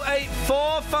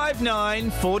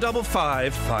 08459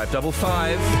 455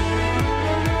 555.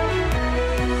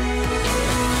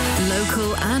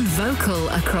 Local and vocal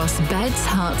across beds,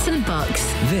 hearts and bucks.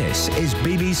 This is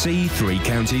BBC Three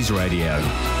Counties Radio.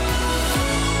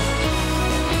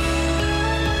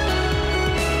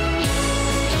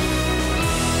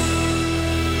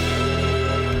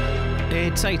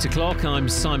 It's 8 o'clock. I'm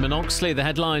Simon Oxley. The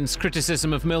headlines: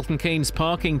 criticism of Milton Keynes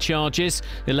parking charges,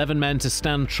 11 men to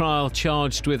stand trial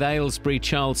charged with Aylesbury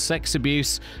child sex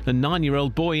abuse, a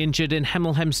 9-year-old boy injured in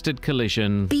Hemel Hempstead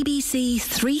collision. BBC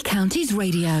Three Counties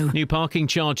Radio. New parking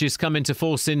charges come into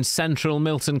force in central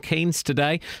Milton Keynes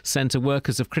today. Centre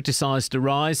workers have criticised a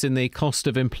rise in the cost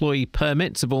of employee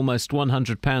permits of almost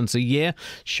 £100 a year.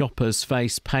 Shoppers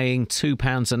face paying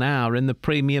 £2 an hour in the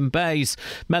premium bays.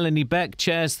 Melanie Beck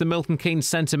chairs the Milton Keynes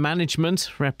Centre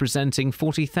Management, representing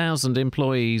 40,000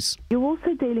 employees. You're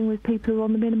also dealing with people who are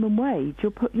on the minimum wage.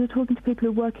 You're talking to people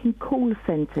who work in call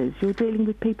centres. You're dealing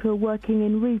with people who are working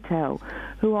in retail,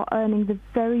 who are earning the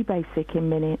very basic in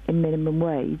minimum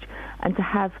wage, and to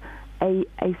have a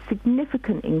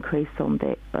significant increase on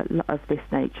of this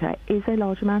nature is a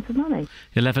large amount of money.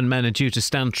 11 men are due to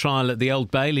stand trial at the Old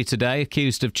Bailey today,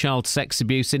 accused of child sex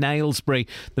abuse in Aylesbury.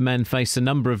 The men face a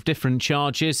number of different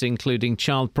charges, including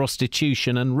child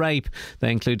prostitution and rape.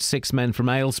 They include 6 men from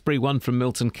Aylesbury, 1 from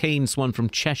Milton Keynes, 1 from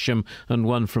Chesham and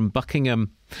 1 from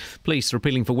Buckingham. Police are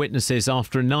appealing for witnesses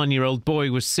after a 9-year-old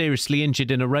boy was seriously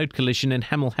injured in a road collision in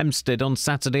Hemel Hempstead on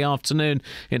Saturday afternoon.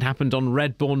 It happened on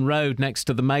Redbourne Road next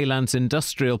to the Maylands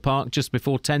Industrial Park just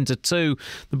before 10 to 2.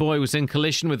 The boy was in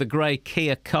collision with a grey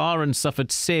Kia car and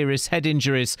suffered serious head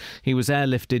injuries. He was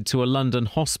airlifted to a London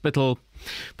hospital.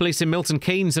 Police in Milton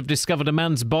Keynes have discovered a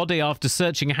man's body after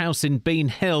searching a house in Bean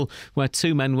Hill, where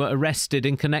 2 men were arrested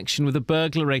in connection with a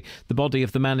burglary. The body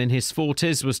of the man in his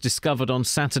 40s was discovered on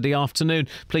Saturday afternoon.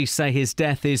 Police say his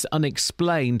death is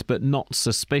unexplained but not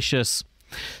suspicious.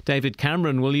 David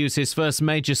Cameron will use his first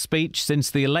major speech since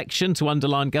the election to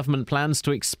underline government plans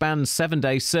to expand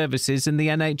 7-day services in the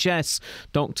NHS.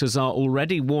 Doctors are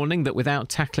already warning that without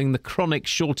tackling the chronic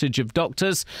shortage of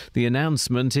doctors, the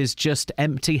announcement is just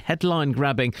empty headline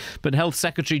grabbing. But Health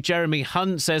Secretary Jeremy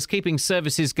Hunt says keeping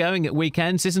services going at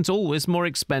weekends isn't always more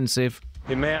expensive.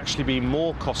 It may actually be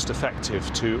more cost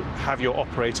effective to have your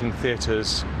operating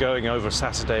theatres going over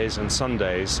Saturdays and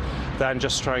Sundays than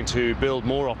just trying to build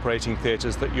more operating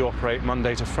theatres that you operate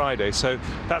Monday to Friday. So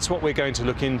that's what we're going to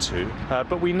look into.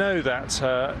 But we know that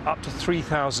up to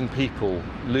 3,000 people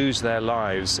lose their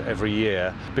lives every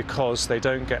year because they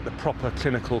don't get the proper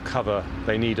clinical cover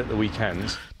they need at the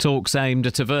weekend. Talks aimed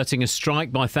at averting a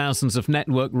strike by thousands of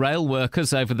Network Rail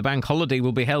workers over the bank holiday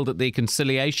will be held at the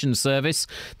Conciliation Service.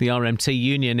 The RMT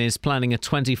union is planning a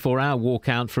 24-hour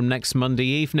walkout from next Monday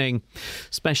evening.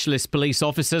 Specialist police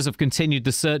officers have continued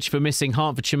the search for missing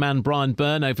Hertfordshire man Brian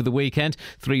Byrne over the weekend.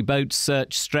 3 boats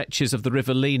searched stretches of the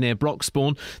River Lee near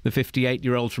Broxbourne. The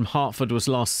 58-year-old from Hertford was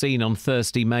last seen on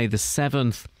Thursday, May the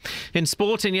 7th. In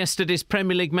sport, in yesterday's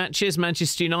Premier League matches,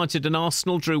 Manchester United and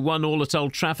Arsenal drew 1-1 at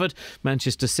Old Trafford.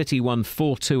 Manchester City won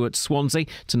 4-2 at Swansea.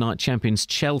 Tonight, champions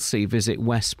Chelsea visit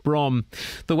West Brom.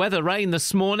 The weather: rain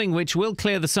this morning, which will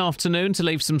clear this afternoon to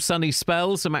leave some sunny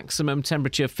spells. A maximum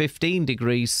temperature 15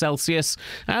 degrees Celsius.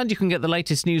 And you can get the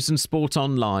latest news and sport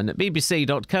online at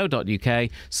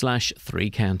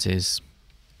bbc.co.uk/3 counties.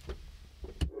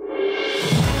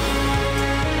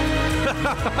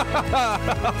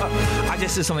 I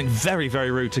just said something very,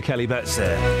 very rude to Kelly Betts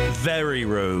there. Very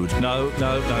rude. No.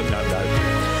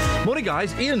 Morning,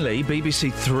 guys. Iain Lee,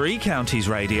 BBC Three Counties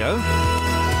Radio.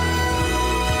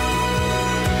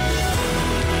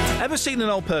 Ever seen an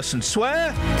old person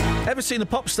swear? Ever seen a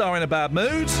pop star in a bad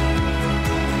mood?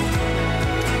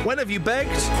 When have you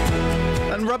begged?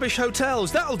 And rubbish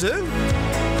hotels. That'll do.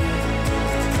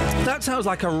 That sounds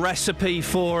like a recipe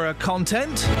for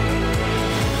content.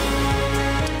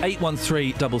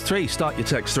 81333. Start your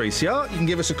text 3CR. You can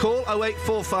give us a call,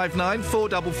 08459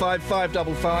 455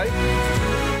 555.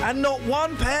 And not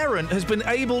one parent has been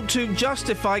able to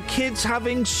justify kids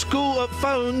having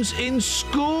phones in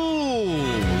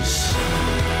schools.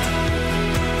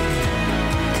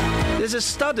 There's a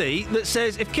study that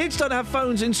says if kids don't have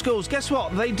phones in schools, guess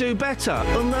what? They do better.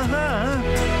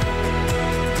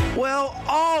 Well,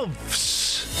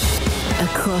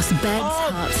 Across beds,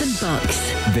 hearts and bucks.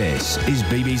 This is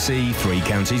BBC Three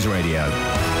Counties Radio.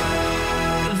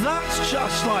 That's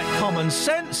just like common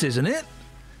sense, isn't it?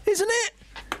 Isn't it?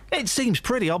 It seems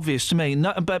pretty obvious to me.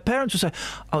 No, but parents will say,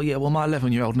 oh, yeah, well, my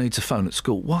 11-year-old needs a phone at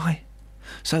school. Why?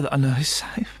 So that I know he's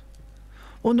safe.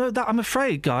 Well, no, I'm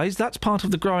afraid, guys, that's part of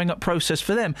the growing up process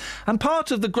for them. And part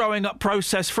of the growing up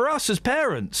process for us as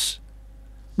parents.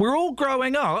 We're all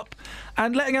growing up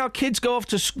and letting our kids go off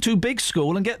to big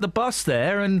school and get the bus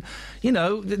there and, you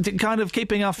know, kind of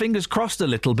keeping our fingers crossed a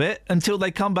little bit until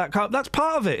they come back home. That's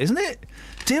part of it, isn't it?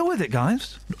 Deal with it,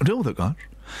 guys. Deal with it, guys.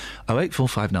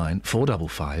 08459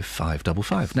 455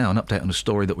 555. Now, an update on a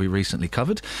story that we recently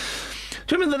covered.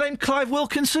 Do you remember the name Clive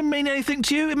Wilkinson mean anything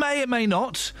to you? It may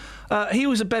not. He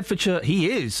is a Bedfordshire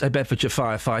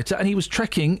firefighter, and he was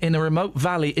trekking in a remote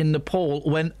valley in Nepal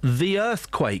when the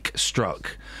earthquake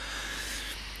struck.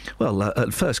 Well,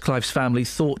 at first, Clive's family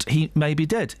thought he may be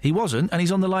dead. He wasn't, and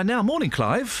he's on the line now. Morning,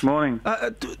 Clive. Morning.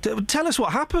 Tell us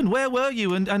what happened. Where were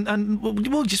you, and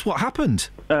well, just what happened?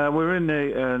 We're in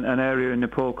an area in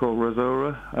Nepal called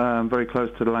Razora, very close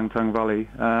to the Langtang Valley,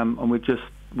 and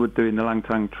we're doing the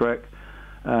Langtang trek,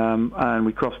 and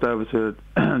we crossed over to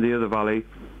the other valley,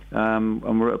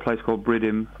 and we're at a place called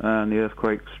Bridim, and the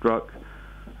earthquake struck,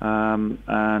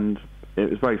 and it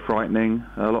was very frightening.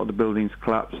 A lot of the buildings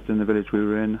collapsed in the village we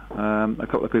were in. A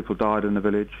couple of people died in the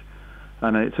village,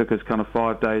 and it took us kind of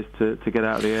 5 days to get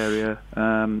out of the area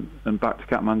and back to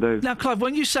Kathmandu. Now, Clive,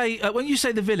 when you say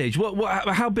the village,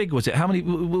 how big was it? How many?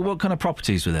 What kind of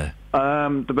properties were there?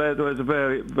 There was a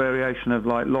variation of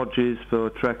like lodges for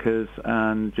trekkers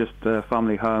and just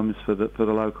family homes for the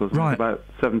locals. Right. About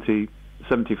 70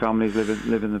 families live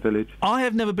in the village. I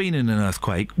have never been in an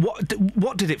earthquake.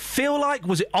 What did it feel like?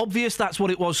 Was it obvious that's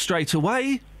what it was straight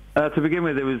away? To begin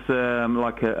with, it was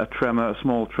like a tremor, a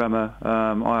small tremor.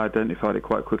 I identified it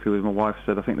quite quickly with my wife,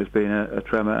 said I think there's been a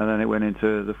tremor, and then it went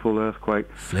into the full earthquake,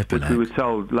 which we were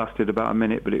told lasted about a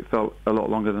minute, but it felt a lot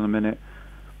longer than a minute.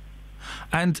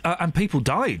 And people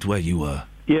died where you were?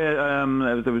 Yeah,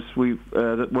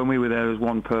 when we were there, there was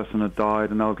one person had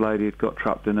died. An old lady had got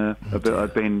trapped in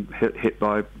had been hit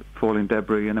by falling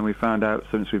debris, and then we found out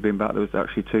since we've been back there was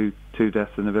actually two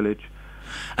deaths in the village.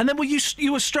 And then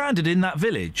you were stranded in that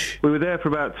village? We were there for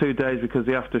about 2 days because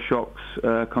the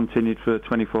aftershocks continued for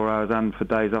 24 hours and for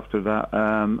days after that,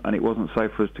 and it wasn't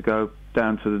safe for us to go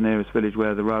down to the nearest village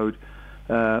where the road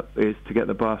is to get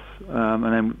the bus.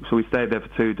 So we stayed there for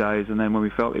 2 days, and then when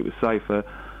we felt it was safer,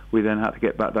 we then had to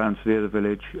get back down to the other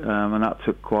village, and that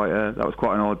was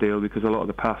quite an ordeal because a lot of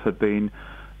the path had been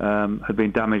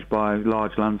damaged by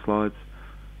large landslides.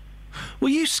 Were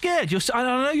you scared? I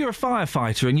know you're a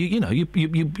firefighter, and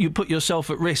you put yourself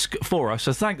at risk for us.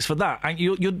 So thanks for that. And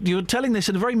you're telling this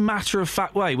in a very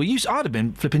matter-of-fact way. I'd have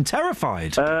been flipping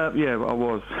terrified. Yeah, I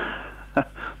was,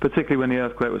 particularly when the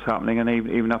earthquake was happening, and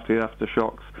even after the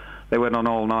aftershocks, they went on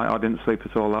all night. I didn't sleep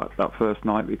at all that first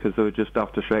night because there were just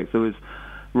aftershocks. There was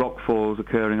rock falls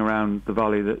occurring around the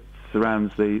valley that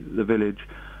surrounds the village.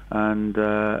 And,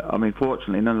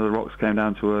 fortunately, none of the rocks came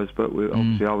down to us, but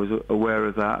obviously I was aware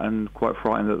of that and quite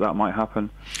frightened that might happen.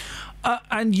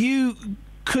 And you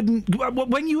couldn't...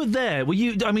 When you were there,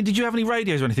 did you have any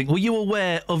radios or anything? Were you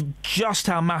aware of just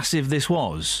how massive this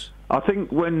was? I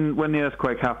think when the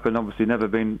earthquake happened, obviously never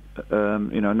been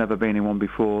in one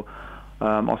before,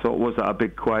 I thought, was that a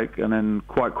big quake? And then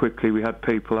quite quickly we had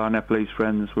people, our Nepalese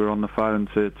friends, were on the phone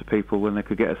to people when they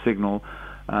could get a signal,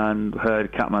 and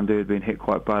heard Kathmandu had been hit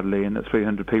quite badly and that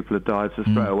 300 people had died. So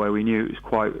straight away we knew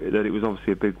that it was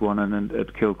obviously a big one and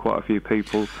had killed quite a few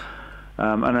people.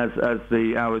 And as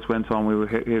the hours went on, we were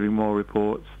hearing more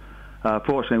reports.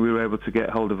 Fortunately, we were able to get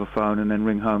hold of a phone and then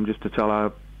ring home just to tell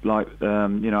our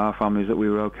families that we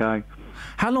were okay.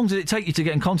 How long did it take you to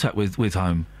get in contact with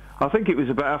home? I think it was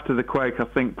about after the quake. I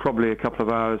think probably a couple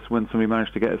of hours when somebody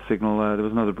managed to get a signal. There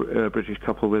was another British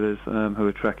couple with us who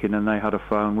were trekking, and they had a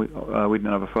phone. We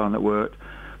didn't have a phone that worked,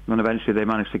 and eventually they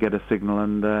managed to get a signal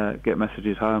and get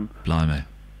messages home. Blimey.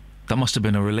 That must have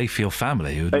been a relief for your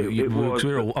family. It was.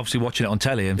 We were all obviously watching it on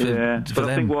telly, and for but them.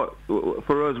 I think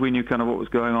for us, we knew kind of what was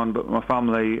going on, but my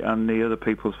family and the other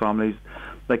people's families,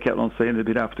 they kept on saying there'd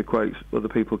been after quakes, other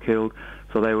people killed,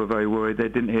 so they were very worried. They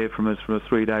didn't hear from us for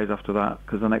 3 days after that,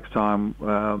 because the next time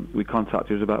we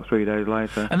contacted was about 3 days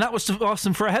later. And that was to ask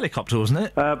them for a helicopter, wasn't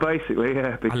it? Basically,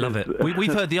 yeah. I love it.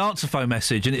 We've heard the answer phone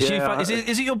message, and it's you.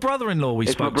 Is it your brother-in-law we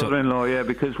spoke to? It's my brother-in-law, yeah,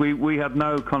 because we had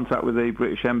no contact with the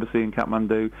British Embassy in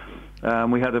Kathmandu.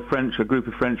 We had a group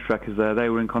of French trekkers there. They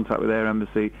were in contact with their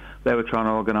embassy. They were trying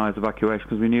to organise evacuation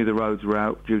because we knew the roads were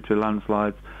out due to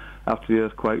landslides after the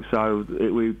earthquake. So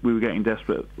we were getting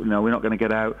desperate. We're not going to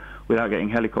get out without getting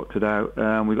helicoptered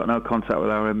out. We got no contact with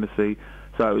our embassy.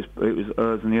 So it was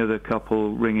us and the other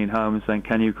couple ringing home and saying,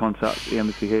 "Can you contact the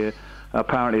embassy here?"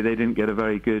 Apparently, they didn't get a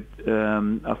very good.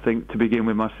 I think to begin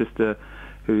with, my sister,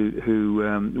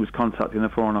 who was contacting the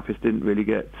Foreign Office, didn't really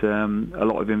get a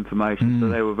lot of information, so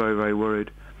they were very, very worried.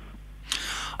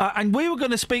 And we were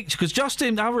going to speak to you,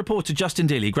 because our reporter Justin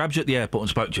Dealey grabbed you at the airport and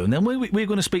spoke to you, and then we were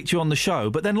going to speak to you on the show,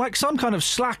 but then like some kind of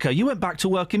slacker, you went back to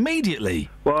work immediately.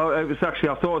 Well, it was actually,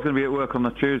 I thought I was going to be at work on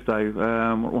the Tuesday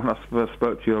when I first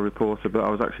spoke to your reporter, but I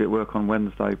was actually at work on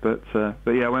Wednesday. But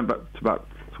yeah, I went back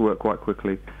to work quite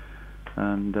quickly.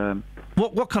 And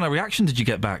what kind of reaction did you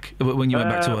get back when you went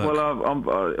back to work? Well, I'm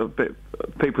a bit.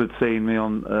 People had seen me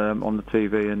on the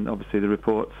TV and obviously the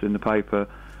reports in the paper,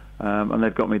 and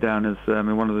they've got me down as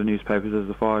in one of the newspapers as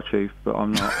the fire chief, but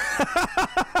I'm not.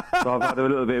 So I've had a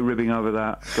little bit of ribbing over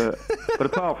that, but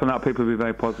apart from that, people have been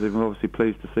very positive and obviously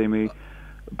pleased to see me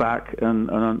back and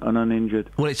uninjured.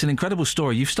 Well, it's an incredible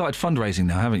story. You've started fundraising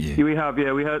now, haven't you? We have,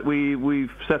 yeah.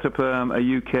 We've set up a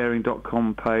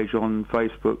ucaring.com page on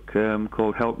Facebook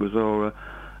called Help Resora,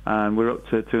 and we're up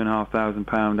to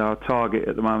 £2,500. Our target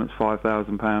at the moment is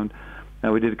 £5,000.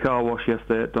 We did a car wash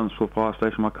yesterday at Dunstable Fire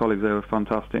Station. My colleagues there were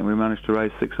fantastic, and we managed to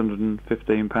raise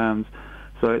 £615.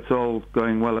 So it's all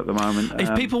going well at the moment.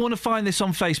 If people want to find this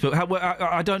on Facebook,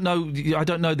 I don't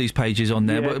know these pages on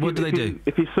there. Yeah, what do they do?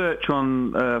 If you search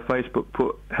on Facebook,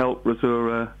 put Help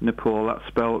Rasura Nepal. That's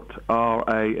spelt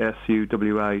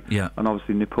RASUWA. Yeah. And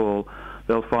obviously Nepal.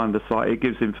 They'll find the site. It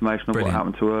gives information on what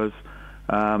happened to us.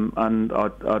 And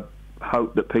I'd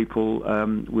hope that people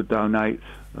would donate.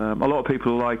 A lot of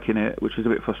people are liking it, which is a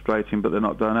bit frustrating, but they're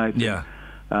not donating. Yeah.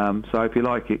 So if you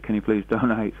like it, can you please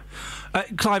donate?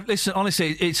 Clive, listen,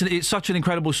 honestly, it's such an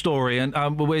incredible story,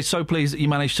 and we're so pleased that you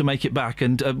managed to make it back,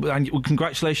 and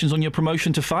congratulations on your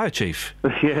promotion to Fire Chief.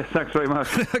 Yes, thanks very much.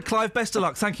 Clive, best of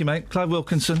luck. Thank you, mate. Clive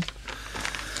Wilkinson.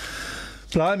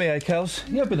 Blimey, Kels.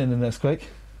 You ever been in an earthquake?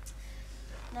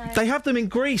 No. They have them in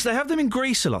Greece. They have them in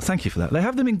Greece a lot. Thank you for that. They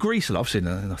have them in Greece a lot. I've seen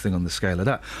nothing on the scale of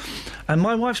that. And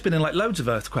my wife's been in, like, loads of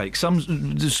earthquakes. Some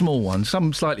small ones,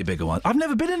 some slightly bigger ones. I've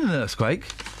never been in an earthquake.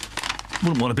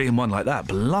 Wouldn't want to be in one like that.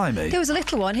 Blimey. There was a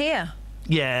little one here.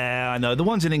 Yeah, I know. The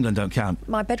ones in England don't count.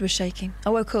 My bed was shaking. I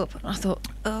woke up and I thought,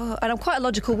 oh... And I'm quite a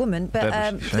logical woman,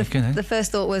 but the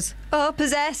first thought was, oh,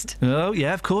 possessed. Oh,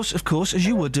 yeah, of course, as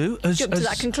you would do. Jumped to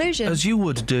that conclusion. As you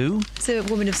would do. It's a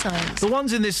woman of science. The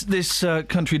ones in this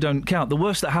country don't count. The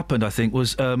worst that happened, I think,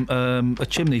 was a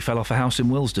chimney fell off a house in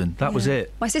Willesden. That was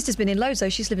it. My sister's been in loads, though.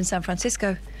 She's lived in San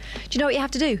Francisco. Do you know what you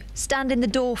have to do? Stand in the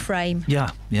door frame.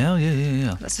 Yeah.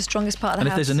 That's the strongest part of the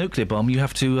house. And if there's a nuclear bomb, you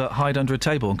have to hide under a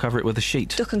table and cover it with a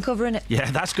sheet. Duck and cover in it. Yeah,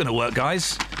 that's going to work,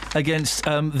 guys. Against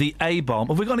the A-bomb.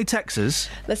 Have we got any texters?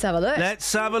 Let's have a look.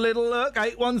 Let's have a little look.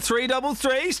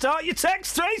 81333. Start your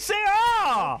text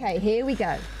 3CR. Okay, here we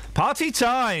go. Party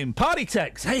time. Party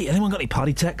text. Hey, anyone got any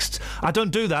party texts? I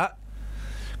don't do that.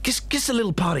 Just a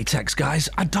little party text, guys.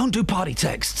 I don't do party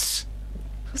texts.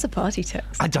 What's a party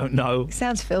text? I don't know. It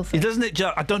sounds filthy. Doesn't it?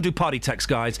 I don't do party texts,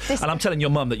 guys. And I'm telling your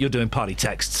mum that you're doing party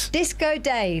texts. Disco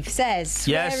Dave says,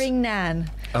 swearing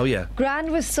Nan. Oh, yeah. Gran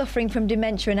was suffering from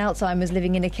dementia and Alzheimer's,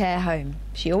 living in a care home.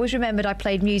 She always remembered I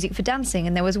played music for dancing,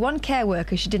 and there was one care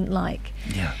worker she didn't like.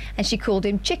 Yeah. And she called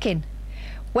him Chicken.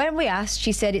 When we asked,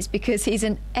 she said it's because he's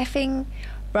an effing...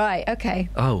 Right, OK.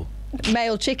 Oh.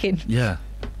 Male chicken. Yeah.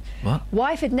 What?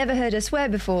 Wife had never heard her swear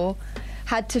before.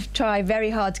 Had to try very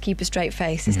hard to keep a straight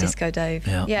face, as Disco Dave.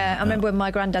 Yeah. I remember when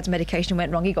my granddad's medication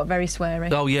went wrong, he got very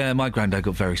sweary. Oh yeah, my granddad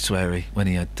got very sweary when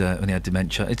he had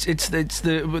dementia. It's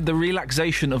the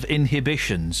relaxation of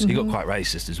inhibitions. He got quite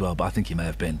racist as well, but I think he may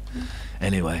have been.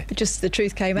 Anyway, just the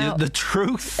truth came out. The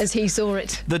truth, as he saw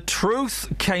it. The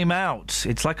truth came out.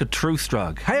 It's like a truth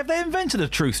drug. Hey, have they invented a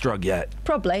truth drug yet?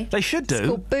 Probably. They should do. It's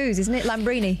called booze, isn't it,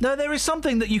 Lambrini? No, there is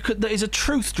something that that is a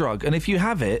truth drug, and if you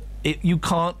have it, you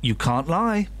can't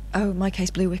lie. Oh, in my case,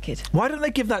 Blue Wicked. Why don't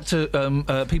they give that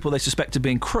to people they suspect of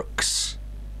being crooks?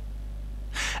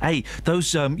 Hey,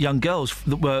 those young girls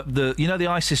that were the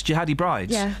ISIS jihadi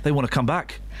brides. Yeah. They want to come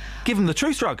back. Give them the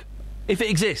truth drug. If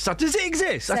it exists. Does it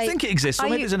exist? I think it exists, or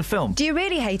maybe it's in a film. Do you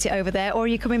really hate it over there, or are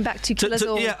you coming back to kill us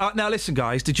all? Yeah, now listen,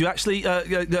 guys, did you actually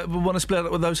want to split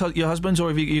up with your husbands, or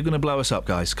are you going to blow us up,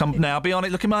 guys? Come now, be on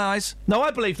it, look in my eyes. No,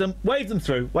 I believe them. Wave them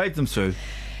through.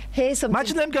 Here's something.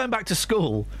 Imagine them going back to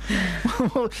school.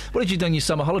 What did you do on your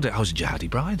summer holiday? I was a jihadi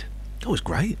bride. It was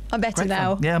great. I'm better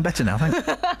now. Yeah, I'm better now, thanks.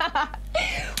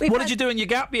 What did you do in your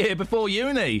gap year before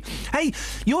uni? Hey,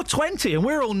 you're 20 and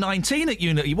we're all 19 at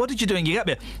uni. What did you do in your gap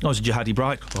year? I was a jihadi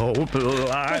bride. Oh,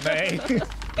 blimey.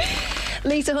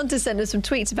 Lisa Hunter sent us some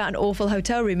tweets about an awful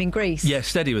hotel room in Greece. Yeah,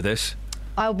 steady with this.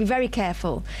 I'll be very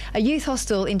careful. A youth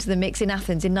hostel into the mix in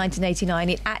Athens in 1989.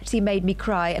 It actually made me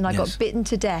cry and I got bitten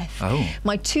to death. Oh.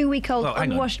 My 2-week-old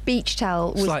unwashed beach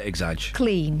towel was slight exaggeration.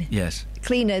 Clean. Yes.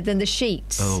 Cleaner than the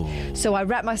sheets. Oh. So I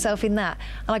wrapped myself in that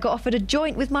and I got offered a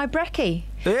joint with my brekkie.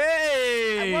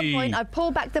 Hey! At one point, I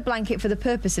pulled back the blanket for the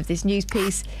purpose of this news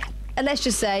piece and let's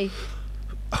just say,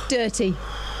 dirty.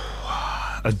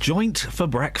 A joint for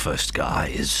breakfast,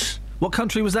 guys. What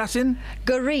country was that in?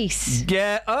 Greece.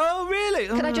 Yeah. Oh, really?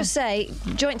 Can I just say,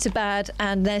 joints are bad,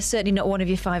 and they're certainly not one of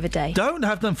your 5 a day. Don't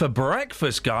have them for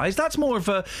breakfast, guys. That's more of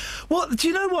a... What? Do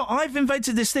you know what? I've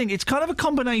invented this thing. It's kind of a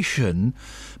combination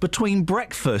between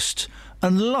breakfast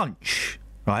and lunch,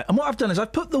 right? And what I've done is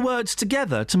I've put the words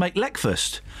together to make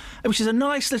leckfast, which is a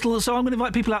nice little... So I'm going to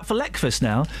invite people out for leckfast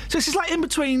now. So this is like in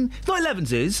between... It's not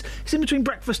 11's is. It's in between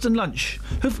breakfast and lunch.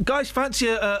 Guys, fancy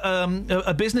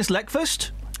a business leckfast?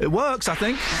 It works, I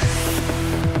think.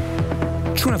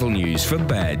 Travel news for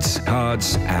beds,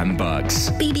 cards and bugs.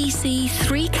 BBC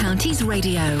Three Counties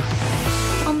Radio.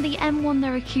 On the M1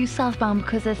 there are queues southbound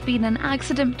because there's been an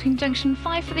accident between junction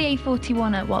 5 for the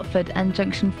A41 at Watford and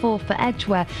junction 4 for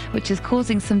Edgware, which is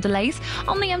causing some delays.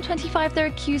 On the M25 there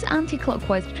are queues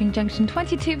anti-clockwise between junction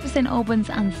 22 for St Albans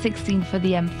and 16 for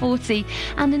the M40.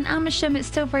 And in Amersham it's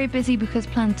still very busy because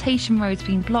Plantation Road's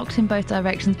been blocked in both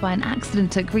directions by an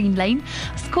accident at Green Lane.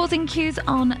 It's causing queues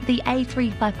on the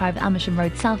A355 Amersham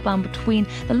Road southbound between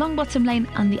the Longbottom Lane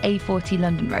and the A40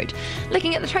 London Road.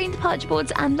 Looking at the train departure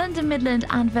boards, and London Midland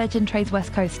and Virgin Trains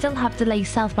West Coast still have delays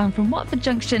southbound from Watford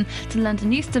Junction to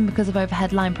London Euston because of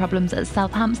overhead line problems at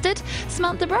South Hampstead.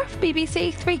 Samantha Bruff,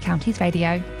 BBC Three Counties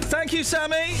Radio. Thank you,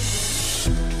 Sammy.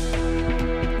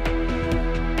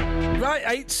 Right,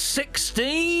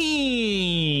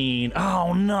 8:16.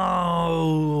 Oh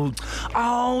no.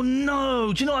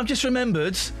 Do you know what I've just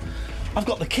remembered? I've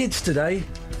got the kids today.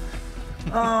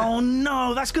 Oh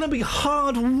no, that's going to be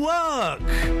hard work.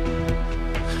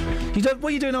 What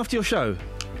are you doing after your show?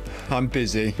 I'm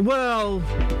busy. Well, do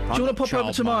you want to pop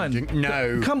over to mine?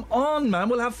 No. Come on, man.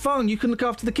 We'll have fun. You can look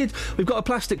after the kids. We've got a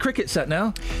plastic cricket set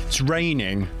now. It's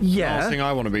raining. Yeah. The last thing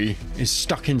I want to be is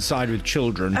stuck inside with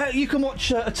children. You can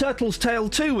watch A Turtle's Tale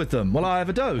 2 with them while I have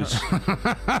a doze.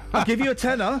 I'll give you a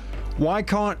tenner. Why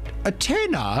can't a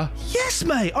tenner? Yes,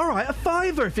 mate. All right, a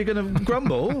fiver if you're going to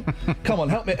grumble. Come on,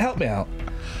 help me out.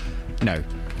 No.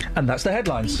 And that's the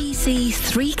headlines. BBC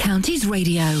Three Counties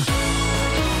Radio.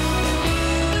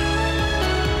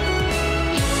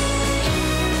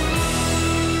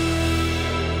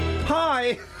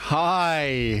 Hi.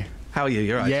 Hi. How are you?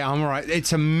 You're right. Yeah, I'm all right.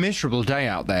 It's a miserable day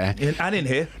out there, and in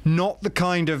here. Not the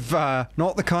kind of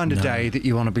day that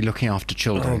you want to be looking after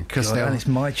children, because and it's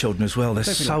my children as well. They're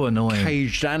so like annoying.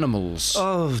 Caged animals.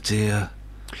 Oh dear.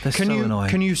 They're so annoying.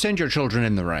 Can you send your children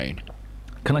in the rain?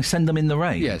 Can I send them in the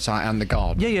rain? Yes, and the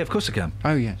garden. Yeah, of course I can.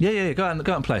 Oh yeah. Yeah. Go out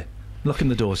and play. Locking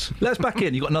the doors. Let us back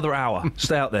in. You've got another hour.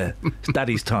 Stay out there. It's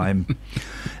Daddy's time.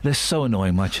 They're so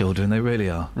annoying, my children. They really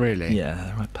are. Really? Yeah,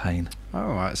 they're a pain.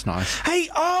 Oh, that's nice. Hey,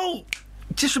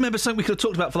 just remember something we could have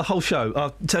talked about for the whole show.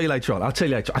 I'll tell you later on.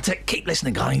 Keep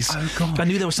listening, guys. Oh, God. I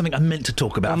knew there was something I meant to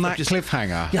talk about. On that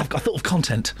cliffhanger? Yeah, I thought of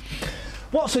content.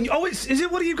 What's on? Is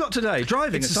it? What have you got today?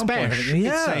 Driving it's at some point.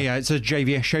 Yeah. It's a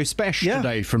JVS show special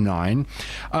today from 9.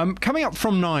 Coming up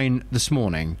from 9 this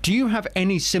morning, do you have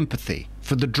any sympathy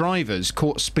for the drivers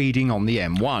caught speeding on the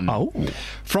M1. Oh.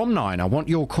 From 9, I want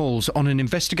your calls on an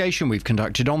investigation we've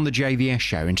conducted on the JVS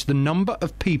show into the number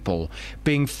of people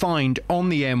being fined on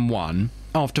the M1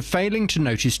 after failing to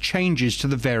notice changes to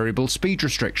the variable speed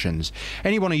restrictions.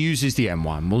 Anyone who uses the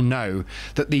M1 will know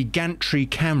that the gantry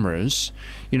cameras,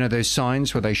 you know, those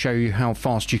signs where they show you how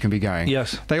fast you can be going.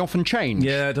 Yes. They often change.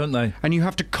 Yeah, don't they? And you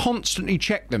have to constantly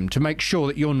check them to make sure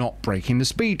that you're not breaking the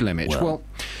speed limit. Well,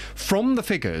 from the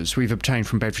figures we've obtained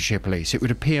from Bedfordshire Police, it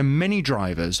would appear many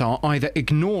drivers are either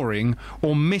ignoring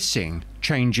or missing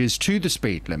changes to the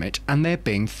speed limit, and they're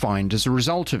being fined as a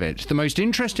result of it. The most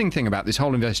interesting thing about this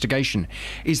whole investigation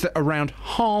is that around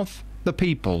half the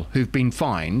people who've been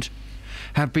fined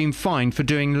have been fined for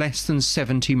doing less than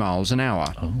 70 miles an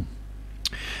hour. Oh.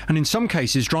 And in some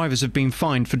cases, drivers have been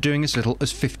fined for doing as little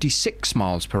as 56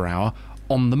 miles per hour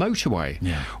on the motorway.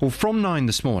 Yeah. Well, from 9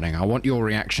 this morning, I want your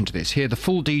reaction to this. Hear the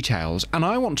full details, and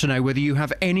I want to know whether you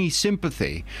have any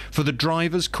sympathy for the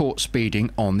drivers caught speeding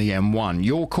on the M1.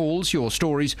 Your calls, your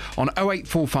stories on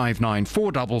 08459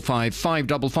 455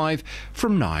 555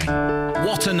 from 9.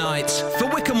 What a night for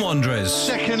Wycombe Wanderers.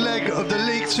 Second leg of the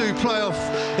League Two playoff.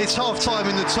 It's half-time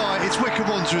in the tie. It's Wycombe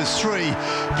Wanderers 3,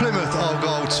 Plymouth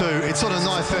Argyle 2. It's on a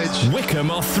knife edge.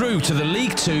 Wycombe are through to the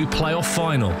League Two playoff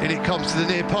final. And it comes to the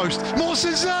near post.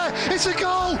 Mawson's there. It's a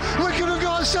goal. Wycombe have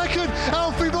got a second.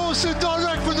 Alfie Mawson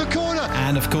direct from the corner.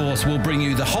 And of course, we'll bring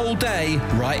you the whole day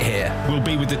right here. We'll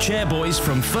be with the Chairboys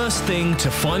from first thing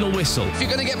to final whistle. If you're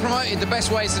going to get promoted, the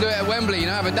best way is to do it at Wembley. You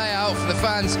know, have a day out for the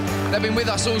fans. They've been with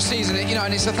us all season, you know,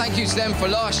 and it's a thank you to them for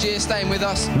last year staying with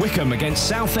us. Wycombe against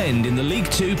Southend in the League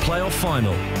Two playoff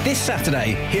final. This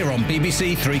Saturday, here on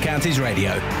BBC Three Counties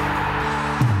Radio.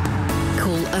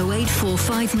 Call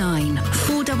 08459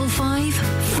 455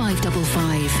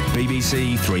 555.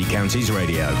 BBC Three Counties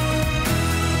Radio.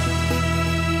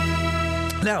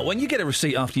 Now, when you get a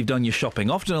receipt after you've done your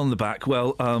shopping, often on the back,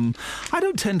 well, I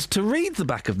don't tend to read the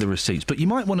back of the receipts, but you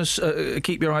might want to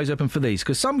keep your eyes open for these,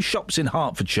 because some shops in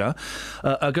Hertfordshire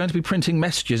are going to be printing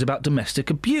messages about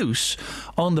domestic abuse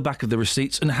on the back of the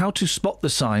receipts and how to spot the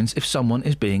signs if someone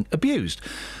is being abused.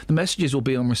 The messages will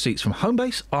be on receipts from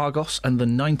Homebase, Argos and the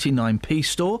 99p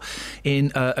store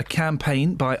in a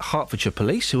campaign by Hertfordshire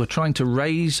Police, who are trying to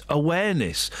raise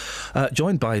awareness.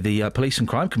 Joined by the Police and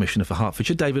Crime Commissioner for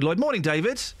Hertfordshire, David Lloyd. Morning,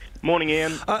 David. Morning,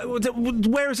 Ian.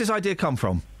 Where has this idea come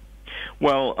from?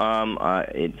 Well,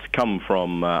 it's come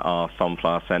from our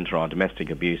Sunflower Centre, our domestic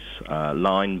abuse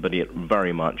line, but it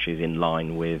very much is in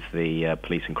line with the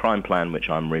Police and Crime Plan, which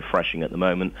I'm refreshing at the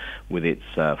moment, with its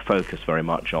focus very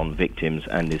much on victims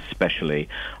and especially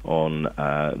on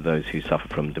those who suffer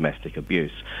from domestic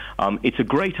abuse. It's a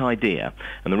great idea,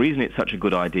 and the reason it's such a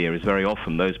good idea is very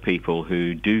often those people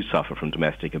who do suffer from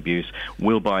domestic abuse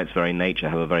will, by its very nature,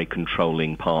 have a very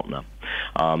controlling partner.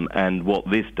 And what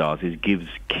this does is gives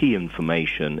key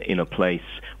information in a place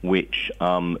which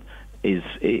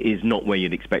is not where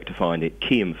you'd expect to find it.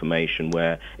 Key information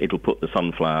where it'll put the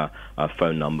Sunflower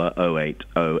phone number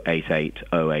 08088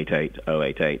 088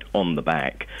 088 on the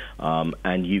back,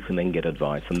 and you can then get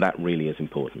advice, and that really is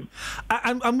important.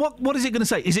 And what is it going to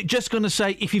say? Is it just going to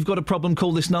say, if you've got a problem,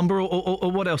 call this number,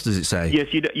 or what else does it say?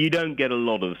 Yes, you don't get a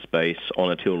lot of space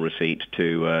on a till receipt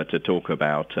to talk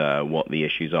about what the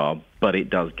issues are, but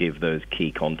it does give those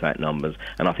key contact numbers,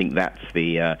 and I think that's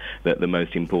the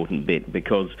most important bit,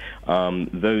 because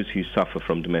those who suffer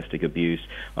from domestic abuse,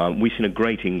 we've seen a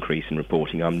great increase in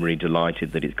reporting. I'm really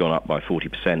delighted that it's gone up by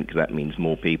 40%, because that means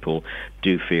more people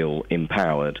do feel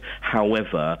empowered.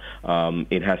 However,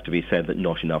 it has to be said that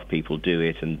not enough people do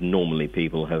it, and normally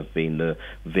people have been the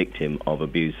victim of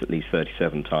abuse at least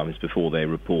 37 times before they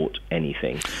report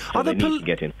anything. So they need to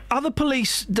get in. Are the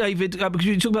police, David, because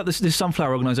you talk about this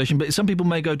Sunflower organisation, but some people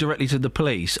may go directly to the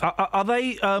police. Are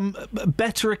they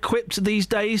better equipped these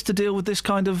days to deal with this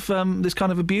kind of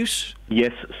abuse?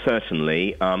 Yes,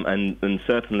 certainly, and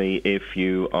certainly if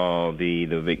you are the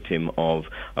victim of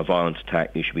a violent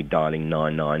attack, you should be dialing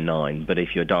 999. But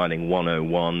if you're dialing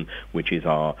 101, which is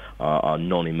our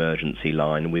non-emergency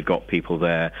line, we've got people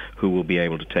there who will be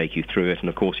able to take you through it. And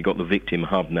of course, you've got the victim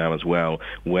hub now as well,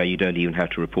 where you don't even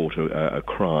have to report a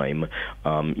crime.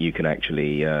 You can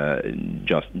actually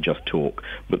just talk.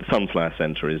 But the Sunflower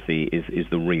Centre is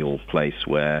the real place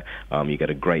where you get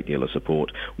a great deal of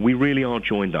support. We really are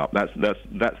joined up.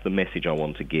 That's the message I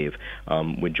want to give.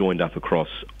 We're joined up across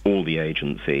all the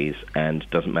agencies, and it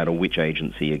doesn't matter which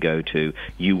agency you go to,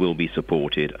 you will be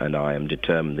supported, and I am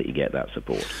determined that you get that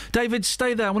support. David,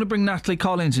 stay there. I want to bring Natalie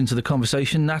Collins into the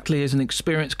conversation. Natalie is an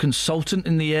experienced consultant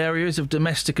in the areas of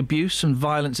domestic abuse and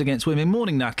violence against women.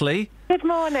 Morning, Natalie. Good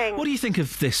morning. What do you think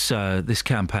of this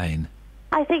campaign?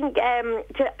 I think,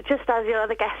 just as your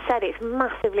other guest said, it's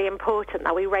massively important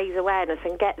that we raise awareness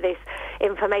and get this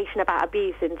information about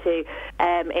abuse into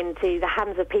the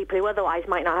hands of people who otherwise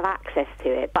might not have access to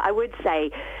it. But I would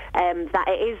say that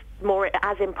it is more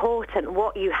as important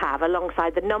what you have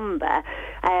alongside the number,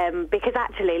 because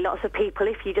actually lots of people,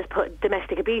 if you just put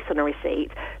domestic abuse on a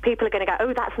receipt, people are going to go,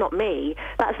 oh, that's not me,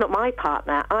 that's not my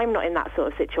partner, I'm not in that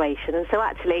sort of situation. And so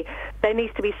actually there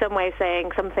needs to be some way of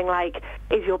saying something like,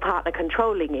 is your partner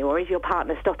controlling you, or is your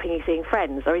partner stopping you seeing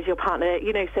friends, or is your partner,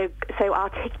 so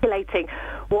articulating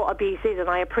what abuse is. And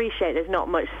I appreciate there's not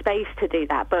much space to do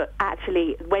that, but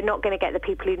actually we're not going to get the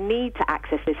people who need to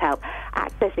access this help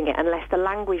accessing it unless the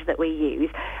language that we use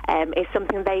is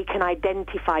something they can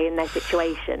identify in their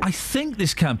situation. I think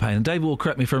this campaign, and Dave will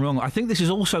correct me if I'm wrong, I think this is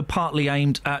also partly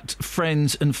aimed at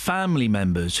friends and family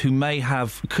members who may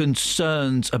have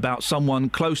concerns about someone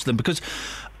close to them, because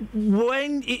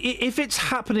if it's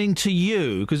happening to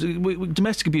you, because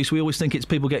domestic abuse, we always think it's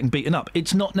people getting beaten up.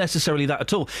 It's not necessarily that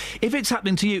at all. If it's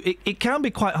happening to you, it can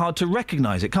be quite hard to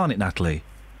recognise it, can't it, Natalie?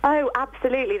 Oh,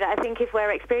 absolutely. I think if we're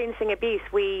experiencing abuse,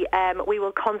 we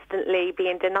will constantly be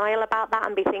in denial about that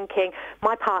and be thinking,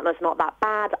 my partner's not that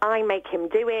bad, I make him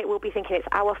do it. We'll be thinking it's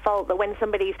our fault. That when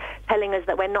somebody's telling us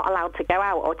that we're not allowed to go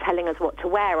out, or telling us what to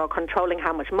wear, or controlling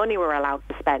how much money we're allowed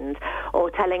to spend,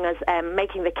 or telling us,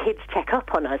 making the kids check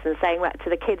up on us and saying to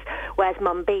the kids, where's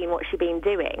mum been, what's she been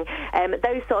doing?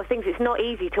 Those sort of things, it's not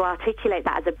easy to articulate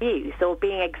that as abuse, or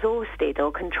being exhausted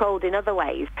or controlled in other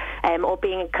ways, or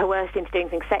being coerced into doing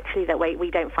things sexually that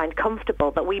we don't find comfortable,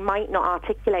 but we might not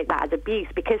articulate that as abuse,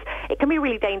 because it can be a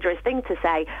really dangerous thing to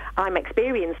say, I'm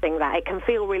experiencing that. It can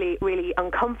feel really, really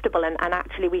uncomfortable, and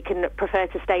actually we can prefer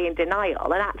to stay in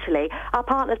denial. And actually, our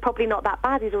partner's probably not that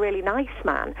bad. He's a really nice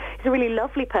man. He's a really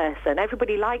lovely person.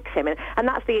 Everybody likes him. And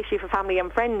that's the issue for family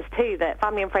and friends too, that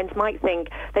family and friends might think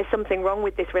there's something wrong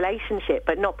with this relationship,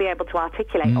 but not be able to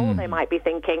articulate. Or they might be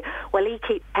thinking, well, he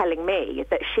keeps telling me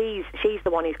that she's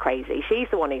the one who's crazy, she's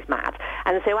the one who's mad.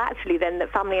 And so actually then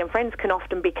that family and friends can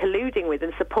often be colluding with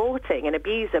and supporting an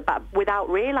abuser, but without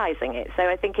realising it. So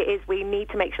I think we need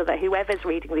to make sure that whoever's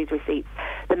reading these receipts,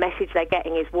 the message they're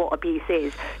getting is what abuse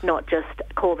is, not just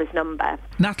call this number.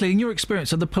 Natalie, in your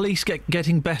experience, are the police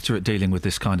getting better at dealing with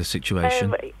this kind of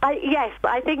situation? Yes,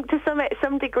 but I think to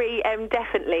some degree,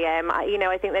 definitely.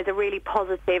 I think there's a really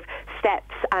positive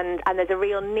steps, and there's a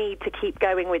real need to keep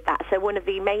going with that. So one of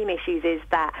the main issues is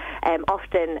that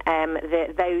often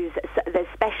there's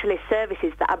specialist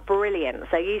services that are brilliant.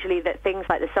 So usually that things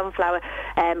like the Sunflower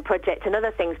Project and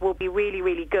other things will be really,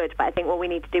 really good. But I think what we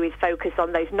need to do is focus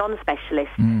on those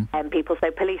non-specialist people.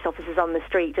 So police officers on the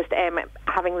street, just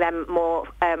having them more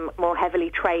heavily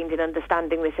trained in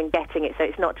understanding this and getting it. So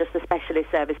it's not just the specialist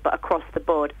service, but across the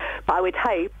board. But I would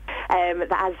hope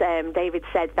that, as David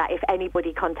said, that if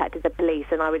anybody contacted the police,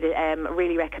 and I would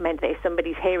really recommend that if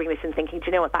somebody's hearing this and thinking, do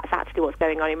you know what, that's actually what's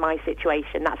going on in my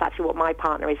situation, that's actually what my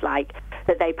partner is like,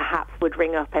 that they perhaps would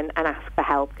ring up and ask for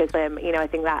help, because I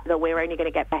think that we're only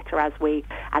going to get better as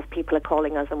people are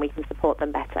calling us, and we can support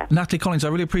them better. Natalie Collins, I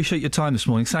really appreciate your time this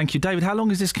morning. Thank you. David, how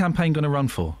long is this campaign going to run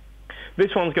for?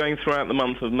 This one's going throughout the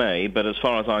month of May, but as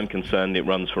far as I'm concerned, it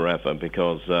runs forever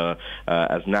because,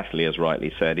 as Natalie has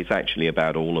rightly said, it's actually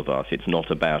about all of us. It's not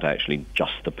about actually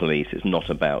just the police. It's not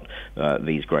about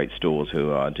these great stores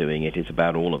who are doing it. It's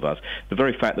about all of us. The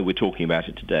very fact that we're talking about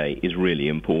it today is really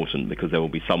important, because there will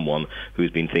be someone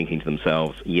who's been thinking to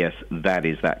themselves, yes, that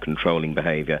is that controlling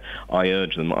behaviour. I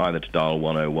urge them either to dial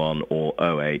 101 or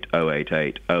 08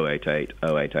 088 088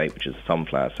 088, which is the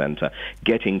Sunflower Centre.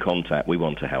 Get in contact. We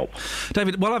want to help.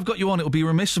 David, while I've got you on, it would be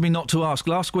remiss of me not to ask.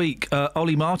 Last week,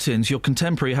 Ollie Martins, your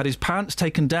contemporary, had his pants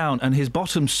taken down and his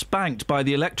bottom spanked by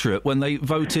the electorate when they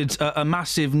voted a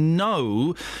massive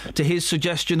no to his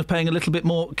suggestion of paying a little bit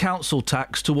more council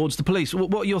tax towards the police.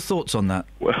 What are your thoughts on that?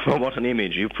 Well, what an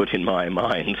image you put in my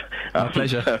mind. My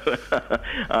pleasure.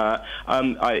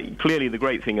 Clearly, the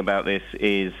great thing about this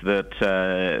is that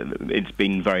it's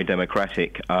been very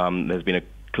democratic. There's been a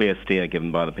clear steer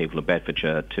given by the people of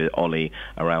Bedfordshire to Ollie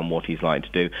around what he's like to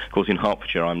do. Of course, in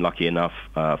Hertfordshire, I'm lucky enough,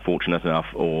 fortunate enough,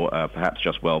 or perhaps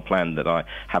just well planned, that I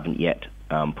haven't yet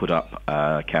put up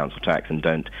council tax and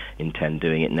don't intend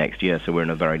doing it next year. So we're in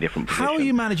a very different position. How are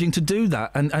you managing to do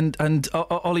that? And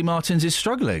Ollie Martins is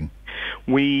struggling.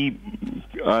 We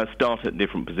start at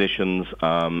different positions,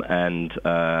 and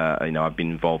I've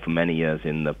been involved for many years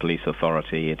in the police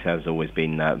authority. It has always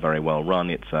been very well run.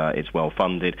 It's well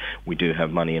funded. We do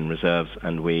have money in reserves,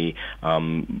 and we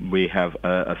have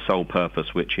a sole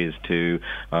purpose, which is to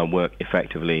work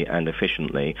effectively and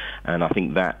efficiently. And I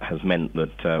think that has meant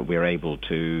that we're able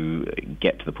to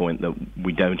get to the point that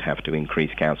we don't have to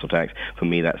increase council tax. For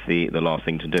me, that's the last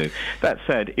thing to do. That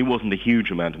said, it wasn't a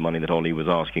huge amount of money that Ollie was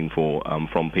asking for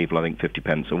from people. I think 50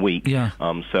 pence a week. Yeah.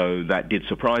 So that did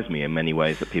surprise me in many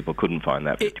ways that people couldn't find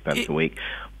that 50 pence a week.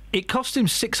 It cost him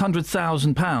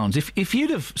 £600,000. If you'd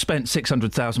have spent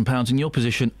 £600,000 in your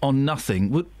position on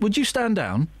nothing, would you stand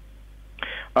down?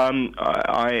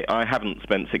 I haven't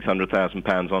spent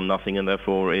 £600,000 on nothing, and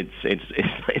therefore it's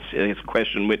a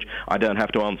question which I don't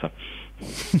have to answer.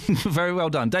 Very well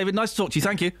done, David. Nice to talk to you.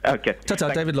 Thank you. Okay. Ta-ta,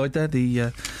 David Lloyd there,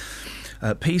 the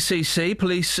PCC,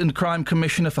 Police and Crime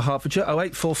Commissioner for Hertfordshire.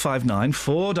 08459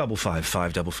 455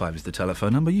 555 is the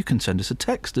telephone number. You can send us a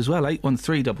text as well,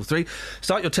 81333.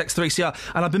 Start your text 3CR.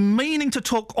 And I've been meaning to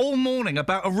talk all morning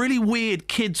about a really weird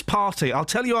kids' party. I'll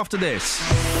tell you after this.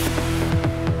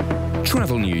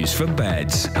 Travel news for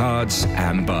beds, cards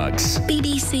and bugs.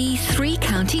 BBC Three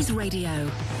Counties Radio.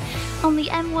 On the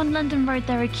M1 London Road,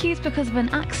 they're accused because of an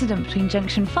accident between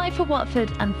junction 5 for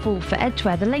Watford and 4 for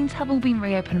Edgware. The lanes have all been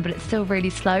reopened, but it's still really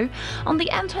slow. On the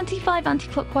M25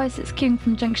 anti-clockwise, it's queuing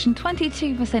from junction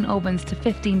 22 for St Albans to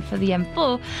 15 for the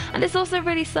M4, and it's also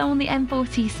really slow on the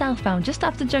M40 southbound, just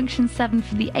after junction 7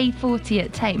 for the A40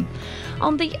 at Tame.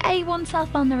 On the A1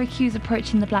 southbound, they're accused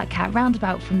approaching the Black Cat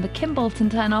roundabout from the Kimbolton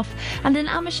turnoff, and in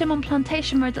Amersham on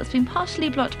Plantation Road, that's been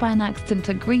partially blocked by an accident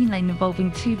at Green Lane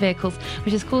involving 2 vehicles,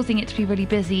 which is causing it to be really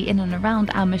busy in and around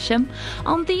Amersham.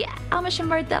 On the Amersham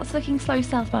Road, that's looking slow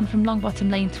southbound from Longbottom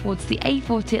Lane towards the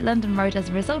A40 at London Road as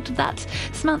a result of that.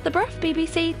 Samantha Bruff,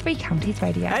 BBC Three Counties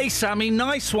Radio. Hey, Sammy,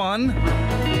 nice one.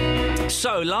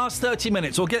 So, last 30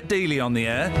 minutes, we'll get Dealey on the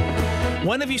air.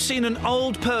 When have you seen an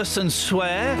old person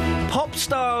swear? Pop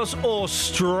stars or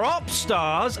strop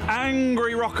stars,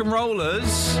 angry rock and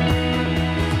rollers.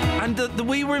 And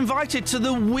we were invited to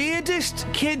the weirdest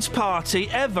kids' party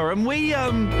ever, and we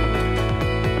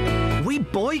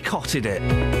boycotted it.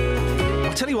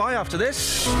 I'll tell you why after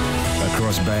this.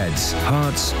 Across beds,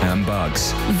 hearts and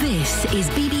bugs. This is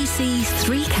BBC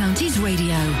Three Counties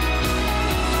Radio.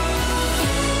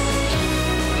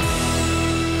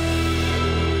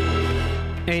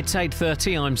 It's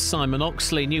 8:30, I'm Simon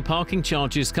Oxley. New parking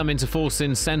charges come into force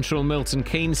in central Milton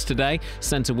Keynes today.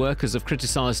 Centre workers have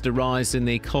criticised a rise in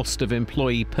the cost of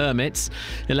employee permits.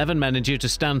 11 men are due to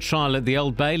stand trial at the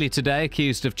Old Bailey today,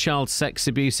 accused of child sex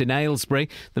abuse in Aylesbury.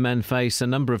 The men face a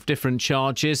number of different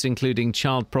charges, including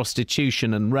child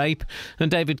prostitution and rape.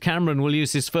 And David Cameron will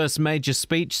use his first major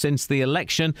speech since the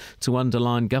election to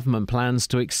underline government plans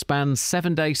to expand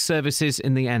 7-day services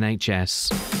in the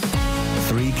NHS.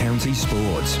 Three Counties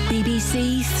Sports.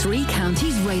 BBC Three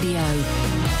Counties Radio.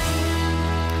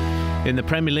 In the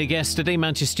Premier League yesterday,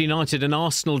 Manchester United and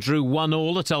Arsenal drew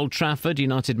 1-1 at Old Trafford.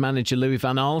 United manager Louis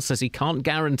van Gaal says he can't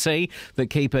guarantee that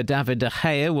keeper David De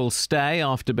Gea will stay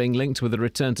after being linked with a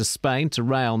return to Spain to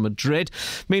Real Madrid.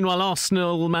 Meanwhile,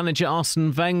 Arsenal manager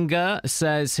Arsene Wenger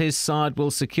says his side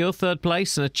will secure third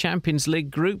place and a Champions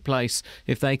League group place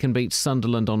if they can beat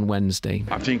Sunderland on Wednesday.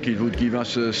 I think it would give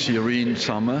us a serene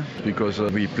summer because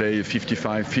we play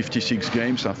 55, 56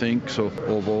 games, I think. So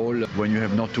overall, when you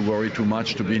have not to worry too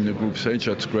much to be in the group stage,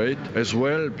 that's great as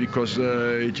well, because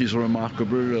it is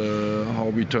remarkable how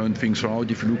we turn things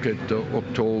around. If you look at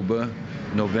October,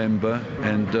 November,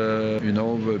 and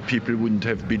people wouldn't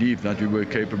have believed that we were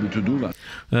capable to do that.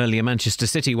 Earlier, Manchester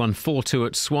City won 4-2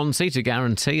 at Swansea to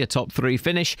guarantee a top 3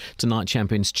 finish. Tonight,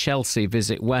 champions Chelsea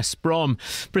visit West Brom.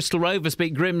 Bristol Rovers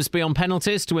beat Grimsby on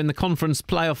penalties to win the conference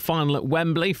playoff final at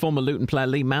Wembley. Former Luton player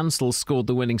Lee Mansell scored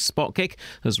the winning spot kick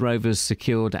as Rovers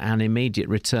secured an immediate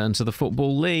return to the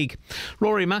Football League.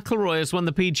 Rory McIlroy has won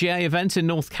the PGA event in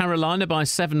North Carolina by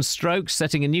 7 strokes,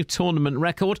 setting a new tournament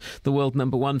record. The world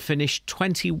number 1 finished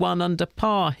 21 under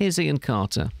par. Here's Ian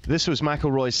Carter. This was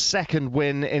McIlroy's second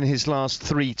win in his last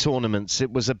 3 tournaments.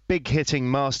 It was a big-hitting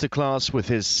masterclass with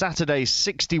his Saturday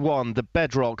 61 the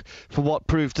bedrock for what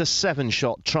proved a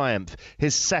 7-shot triumph,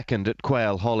 his second at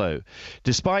Quail Hollow.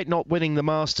 Despite not winning the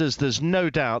Masters, there's no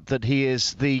doubt that he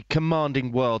is the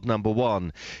commanding world number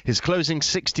 1. His closing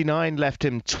 69 left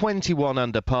him 20 21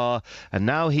 under par, and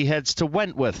now he heads to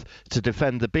Wentworth to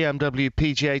defend the BMW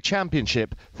PGA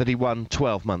Championship that he won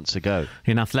 12 months ago.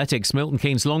 In athletics, Milton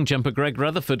Keynes long jumper Greg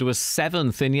Rutherford was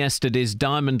 7th in yesterday's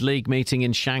Diamond League meeting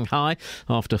in Shanghai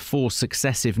after 4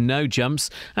 successive no jumps.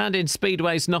 And in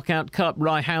Speedway's Knockout Cup,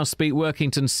 Rye House beat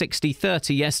Workington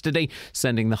 60-30 yesterday,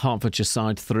 sending the Hertfordshire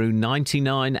side through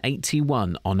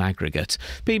 99-81 on aggregate.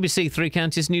 BBC Three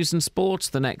Counties News and Sports.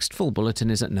 The next full bulletin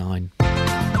is at 9.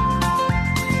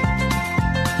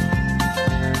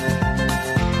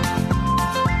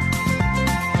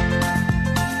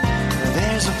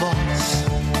 There's a voice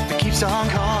that keeps on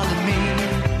calling me.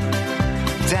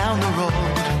 Down the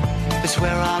road is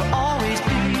where I'll always be.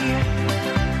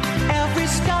 Every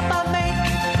stop I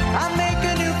make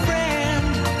a new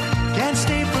friend. Can't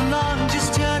stay for long,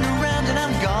 just turn around and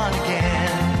I'm gone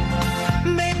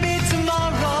again. Maybe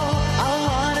tomorrow I'll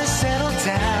wanna settle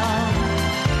down.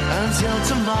 Until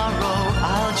tomorrow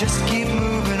I'll just keep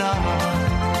moving on.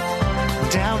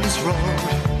 Down this road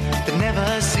that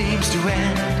never seems to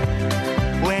end.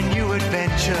 When new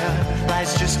adventure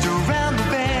lies just around the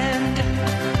bend.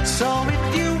 So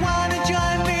if you wanna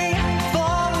join me for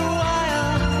a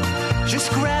while, just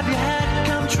grab your hat,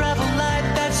 come travel light,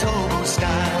 that's hobo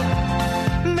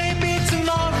style. Maybe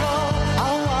tomorrow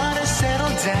I'll wanna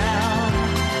settle down.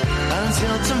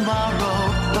 Until tomorrow,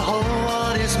 the whole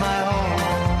world is my home.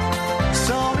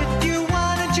 So if you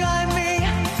wanna join me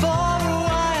for a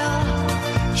while,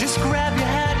 just grab your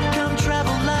hat, come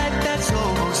travel light, that's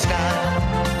hobo style.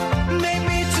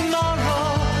 Maybe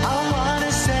tomorrow I'll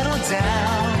wanna settle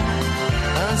down.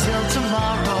 Until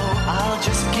tomorrow, I'll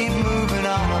just keep moving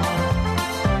on.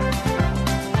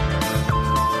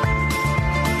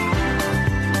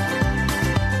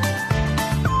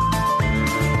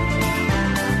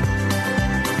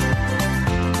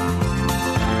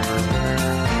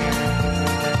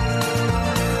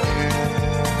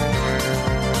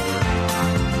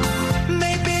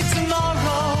 Maybe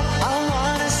tomorrow I'll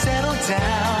wanna settle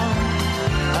down.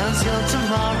 Until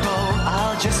tomorrow,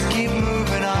 I'll just keep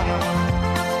moving on.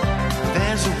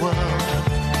 There's a world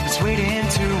that's waiting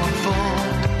to unfold,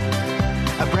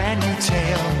 a brand new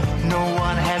tale no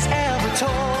one has ever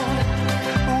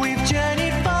told. We've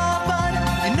journeyed far, but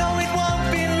you know it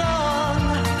won't be long.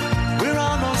 We're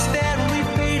almost there and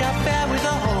we've paid our fare with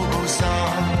a hobo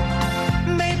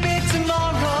song. Maybe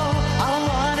tomorrow I'll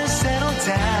wanna settle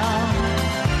down.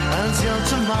 Until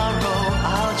tomorrow,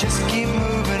 I'll just keep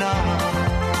moving on.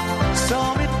 So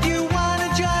if you wanna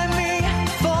join me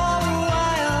for a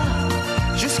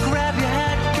while, just grab your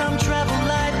hat, come travel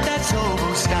light, that's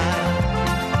hobo style.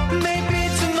 Maybe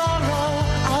tomorrow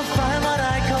I'll find what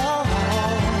I call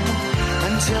home.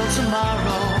 Until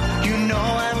tomorrow, you know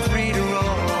I'm free to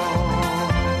roll.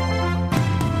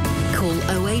 Call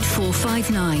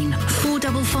 08459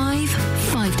 455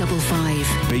 555.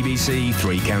 BBC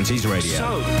Three Counties Radio.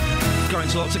 So, going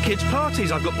to lots of kids'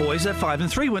 parties. I've got boys, they're 5 and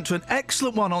 3. Went to an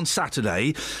excellent one on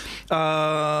Saturday.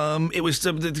 It was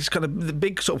this kind of the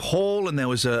big sort of hall, and there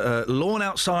was a lawn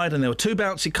outside, and there were 2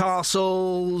 bouncy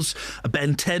castles, a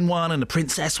Ben 10 one and a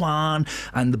princess one,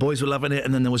 and the boys were loving it.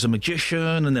 And then there was a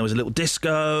magician, and there was a little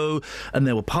disco, and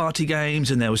there were party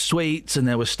games, and there was sweets, and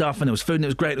there was stuff, and there was food, and it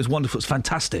was great. It was wonderful. It was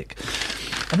fantastic.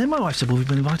 And then my wife said, well, we've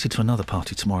been invited to another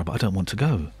party tomorrow, but I don't want to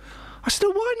go. I said,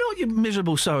 well, why not, you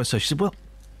miserable so-and-so? She said, well,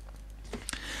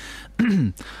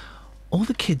 all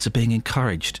the kids are being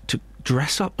encouraged to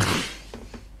dress up.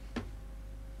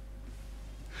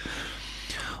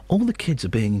 All the kids are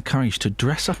being encouraged to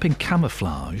dress up in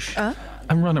camouflage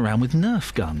and run around with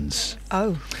Nerf guns.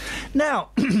 Oh. Now,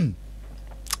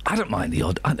 I don't mind the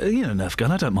odd, Nerf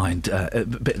gun. I don't mind a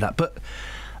bit of that, but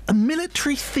a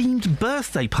military-themed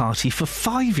birthday party for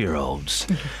 5-year-olds.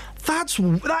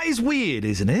 That is weird,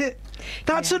 isn't it?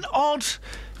 That's an odd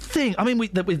thing. I mean,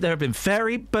 there have been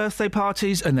fairy birthday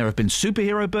parties, and there have been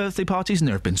superhero birthday parties, and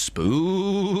there have been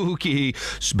spooky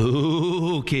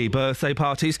birthday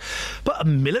parties. But a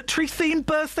military-themed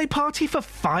birthday party for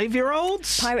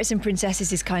 5-year-olds? Pirates and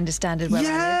Princesses is kind of standard where I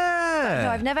live. No,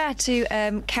 I've never had to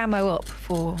camo up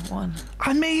for one.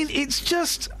 I mean, it's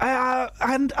just...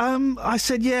 I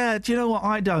said, yeah, do you know what?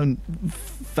 I don't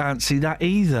fancy that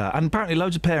either. And apparently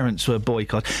loads of parents were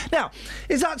boycotted. Now,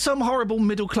 is that some horrible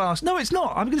middle-class... No, it's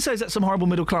not. I'm going to say, is that some horrible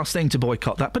middle-class thing to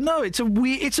boycott that? But no, it's a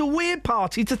weird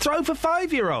party to throw for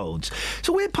 5-year-olds. It's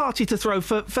a weird party to throw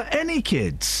for any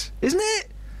kids, isn't it?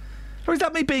 Or is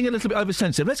that me being a little bit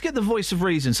oversensitive? Let's get the voice of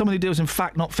reason, someone who deals in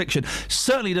fact, not fiction.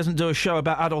 Certainly doesn't do a show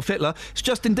about Adolf Hitler. It's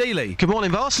Justin Dealey. Good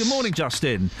morning, boss. Good morning,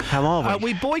 Justin. How are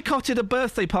we? We boycotted a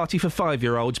birthday party for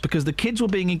 5-year-olds because the kids were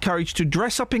being encouraged to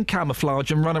dress up in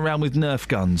camouflage and run around with Nerf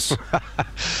guns.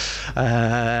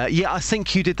 Yeah, I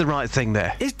think you did the right thing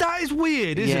there. That is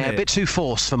weird, isn't it? Yeah, a bit too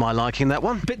forced for my liking, that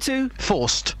one. A bit too?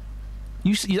 Forced.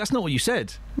 That's not what you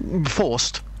said.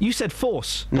 Forced. You said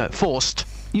force. No, forced.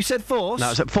 You said force? No,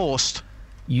 I said forced.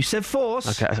 You said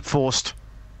force? Okay, I said forced.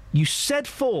 You said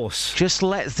force. Just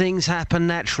let things happen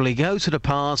naturally. Go to the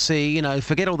party, you know,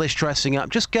 forget all this dressing up.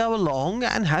 Just go along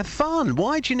and have fun.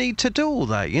 Why do you need to do all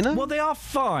that, you know? Well, they are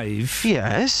 5.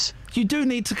 Yes. You do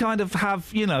need to kind of have,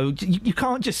 you know, you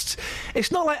can't just...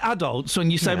 It's not like adults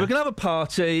when you say, we're going to have a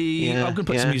party, I'm going to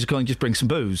put some music on and just bring some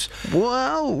booze.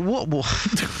 Well, what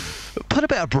put a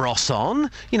bit of bros on,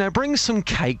 you know, bring some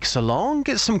cakes along,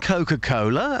 get some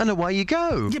Coca-Cola, and away you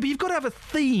go. Yeah, but you've got to have a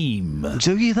theme.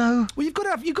 Do you, though? Well, you've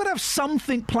got to have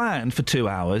something planned for 2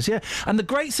 hours, yeah? And the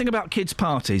great thing about kids'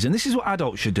 parties, and this is what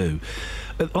adults should do,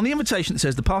 on the invitation it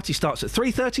says the party starts at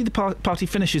 3:30, the party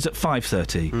finishes at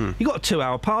 5:30. You've got a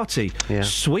 2-hour party. Yeah.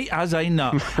 Sweet as a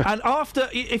nut. And after,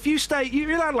 if you stay,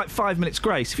 you're allowed like 5 minutes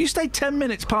grace. If you stay 10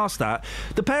 minutes past that,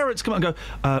 the parents come out and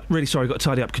go, really sorry, I've got to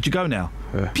tidy up. Could you go now?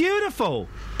 Beautiful.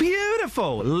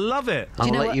 Beautiful. Love it. I'll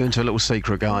let you into a little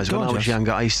secret, guys. When I was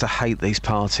younger, I used to hate these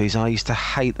parties. I used to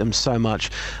hate them so much.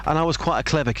 And I was quite a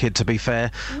clever kid, to be fair.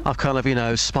 I've kind of, you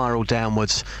know, spiralled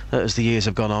downwards as the years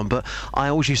have gone on. But I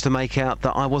always used to make out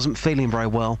that I wasn't feeling very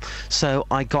well. So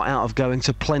I got out of going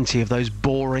to plenty of those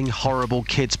boring, horrible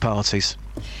kids' parties.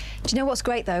 Do you know what's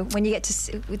great, though? When you get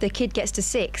to the kid gets to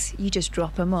 6, you just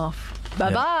drop them off.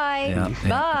 Bye-bye. Yeah.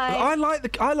 Bye. I like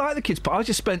the kids' part. I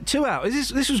just spent 2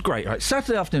 hours. This was great, right?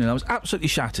 Saturday afternoon, I was absolutely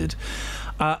shattered.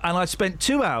 And I spent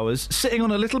 2 hours sitting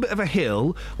on a little bit of a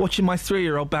hill watching my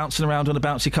 3-year-old bouncing around on a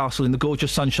bouncy castle in the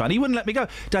gorgeous sunshine. He wouldn't let me go.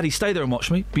 Daddy, stay there and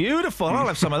watch me. Beautiful. I'll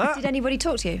have some of that. Did anybody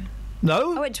talk to you?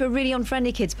 No. I went to a really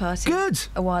unfriendly kids' party. Good.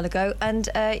 A while ago, and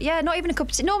not even a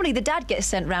cup of tea. Normally, the dad gets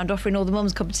sent round offering all the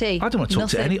mums a cup of tea. I don't want to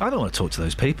talk I don't want to talk to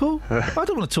those people. I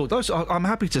don't want to talk to those. I'm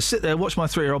happy to sit there, watch my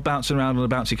 3-year-old bouncing around on a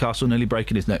bouncy castle, nearly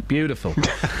breaking his neck. Beautiful.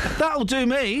 That'll do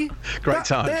me. Great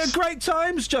times. They're great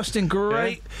times, Justin.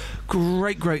 Great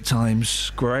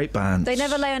times. Great bands. They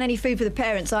never lay on any food for the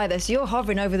parents either, so you're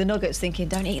hovering over the nuggets thinking,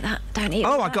 don't eat that, don't eat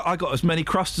that. I got as many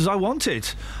crusts as I wanted.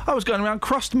 I was going around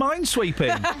crust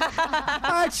minesweeping.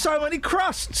 I had so many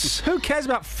crusts. Who cares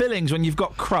about fillings when you've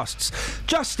got crusts?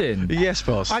 Justin. Yes,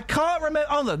 boss. I can't remember.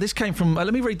 Oh, no, this came from...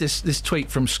 let me read this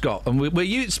tweet from Scott.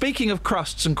 And speaking of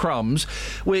crusts and crumbs,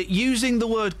 we're using the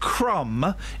word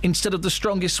crumb instead of the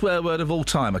strongest swear word of all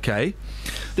time, OK?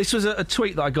 This was a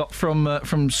tweet that I got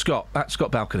from Scott, at Scott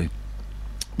Balcony.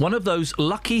 One of those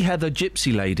lucky Heather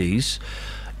gypsy ladies...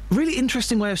 Really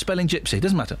interesting way of spelling gypsy,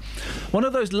 doesn't matter. One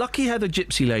of those lucky Heather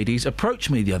gypsy ladies approached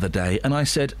me the other day and I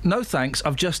said, no thanks,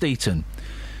 I've just eaten.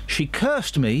 She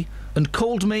cursed me and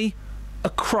called me a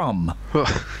crumb.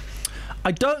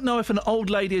 I don't know if an old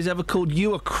lady has ever called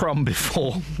you a crumb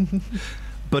before,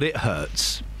 but it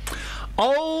hurts.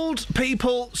 Old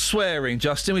people swearing,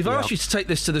 Justin. We've asked you to take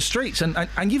this to the streets,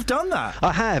 and you've done that.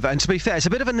 I have, and to be fair, it's a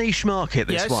bit of a niche market,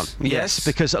 this one. Yes,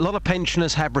 because a lot of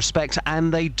pensioners have respect,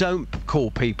 and they don't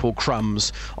call people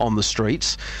crumbs on the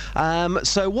streets.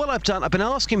 So what I've done, I've been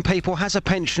asking people, has a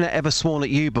pensioner ever sworn at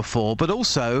you before? But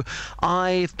also,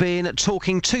 I've been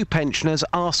talking to pensioners,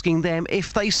 asking them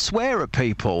if they swear at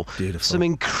people. Beautiful. Some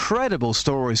incredible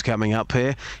stories coming up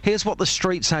here. Here's what the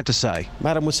streets had to say.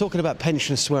 Madam, we're talking about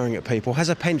pensioners swearing at people. Has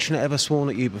a pensioner ever sworn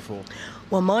at you before?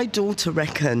 Well, my daughter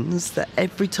reckons that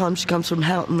every time she comes from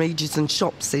Houghton Regis and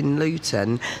shops in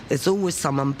Luton, there's always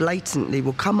someone blatantly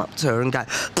will come up to her and go...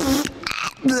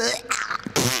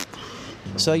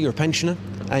 So you're a pensioner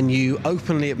and you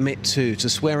openly admit to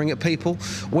swearing at people.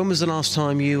 When was the last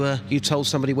time you told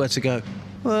somebody where to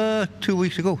go? 2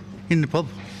 weeks ago, in the pub.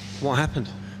 What happened?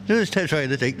 They just tried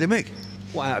to take the mick.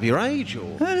 What, out of your age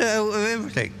or...?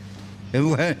 Everything. And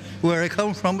where I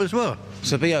come from as well.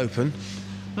 So be open.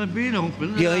 I'm being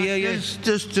open. Yeah.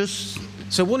 Just.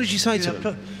 So what did you say to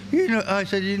him? I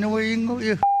said, you know where you can go,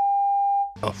 you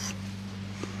off.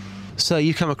 So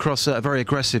you come across a very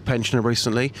aggressive pensioner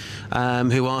recently,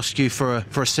 who asked you for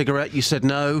a cigarette. You said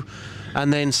no,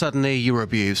 and then suddenly you were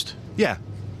abused. Yeah.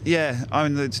 I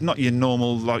mean, it's not your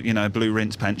normal, blue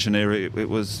rinse pensioner. It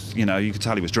was, you could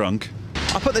tell he was drunk.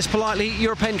 I put this politely.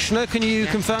 You're a pensioner. Can you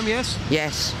confirm yes?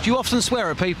 Yes. Do you often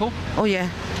swear at people? Oh, yeah.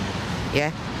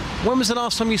 Yeah. When was the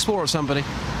last time you swore at somebody?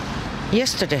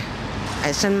 Yesterday.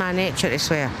 It's in my nature to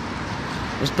swear.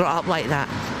 I was brought up like that.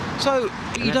 So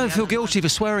you don't feel guilty for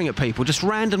swearing at people, just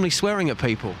randomly swearing at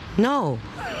people? No.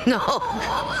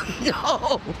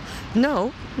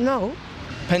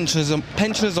 Pensioners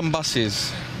on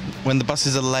buses, when the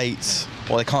buses are late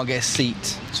or they can't get a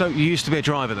seat. So you used to be a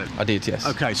driver then? I did, yes.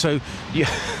 Okay, so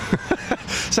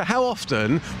so how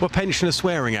often were pensioners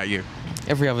swearing at you?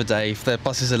 Every other day, if their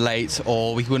buses are late,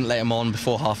 or we wouldn't let them on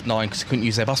before 9:30 because they couldn't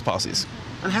use their bus passes.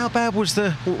 And how bad was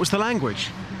the language?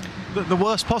 The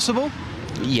worst possible?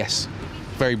 Yes,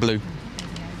 very blue.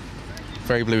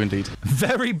 Very blue indeed.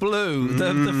 Very blue.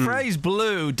 The phrase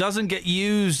blue doesn't get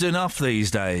used enough these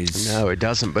days. No, it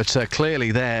doesn't. But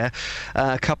clearly there,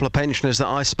 a couple of pensioners that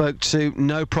I spoke to,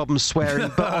 no problem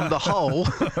swearing. But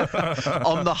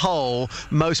on the whole,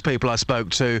 most people I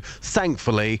spoke to,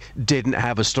 thankfully, didn't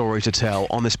have a story to tell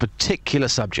on this particular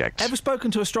subject. Ever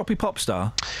spoken to a stroppy pop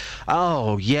star?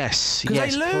 Oh, yes.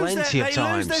 Yes, plenty of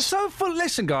times. They're so full.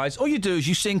 Listen, guys, all you do is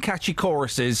you sing catchy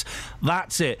choruses.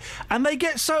 That's it. And they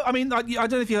get so... I mean, I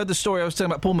don't know if you heard the story I was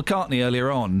telling about Paul McCartney earlier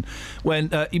on.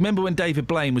 When you remember when David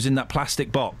Blaine was in that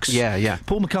plastic box? Yeah.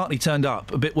 Paul McCartney turned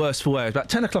up, a bit worse for wear. It was about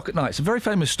 10 o'clock at night. It's a very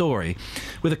famous story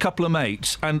with a couple of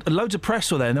mates, and loads of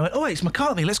press were there, and they went, "Oh, it's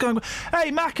McCartney, let's go and...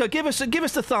 Hey, Macca, give us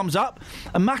the thumbs up."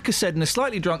 And Macca said in a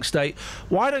slightly drunk state,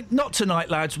 not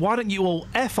tonight, lads, why don't you all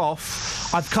F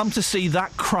off? I've come to see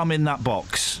that crumb in that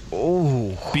box.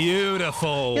 Oh.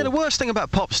 Beautiful. Yeah, the worst thing about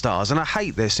pop stars, and I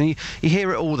hate this, and you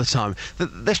hear it all the time,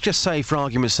 let's just say, for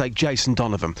argument's sake, Jason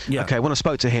Donovan. Yeah. Okay, when I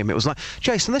spoke to him, it was like,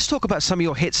 Jason, let's talk about some of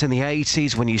your hits in the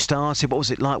 80s when you started. What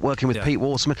was it like working with Pete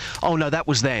Waterman? Oh, no, that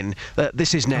was then.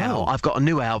 This is now. I've got a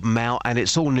new album out, and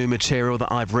it's all new material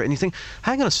that I've written. You think,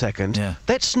 hang on a second. Yeah.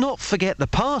 Let's not forget the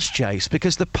past, Jace,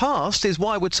 because the past is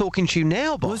why we're talking to you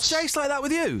now, boss. Was Jace like that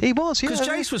with you? He was, yeah. Because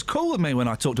Jace was cool with me when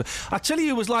I talked to him. I tell you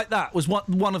who was like that was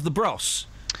one of the Bros.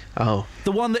 Oh.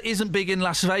 The one that isn't big in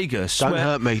Las Vegas. Don't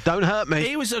hurt me. Don't hurt me.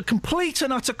 He was a complete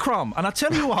and utter crumb. And I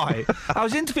tell you why. I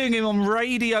was interviewing him on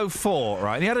Radio 4,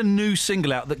 right? And he had a new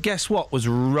single out that, guess what, was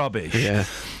rubbish. Yeah.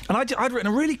 And I'd written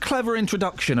a really clever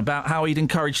introduction about how he'd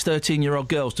encourage 13-year-old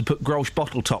girls to put Grolsch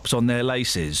bottle tops on their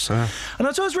laces. And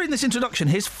as I was reading this introduction,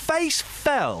 his face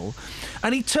fell,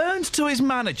 and he turned to his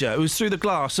manager, who was through the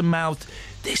glass, and mouthed,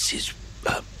 This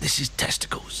is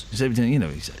testicles. Is everything,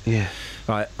 he said. Yeah.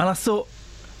 Right. And I thought,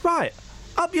 right,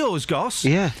 up yours, Goss.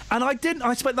 Yeah. And I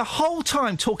spent the whole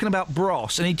time talking about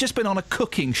Bros, and he'd just been on a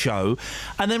cooking show.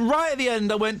 And then right at the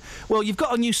end, I went, well, you've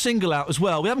got a new single out as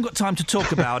well. We haven't got time to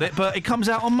talk about it, but it comes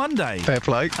out on Monday. Fair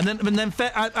play. And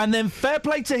then fair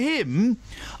play to him,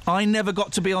 I never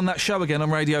got to be on that show again on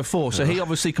Radio 4, so he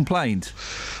obviously complained.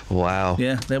 Wow.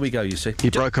 Yeah, there we go, you see.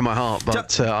 You've broken my heart,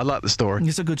 but I like the story.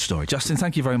 It's a good story. Justin,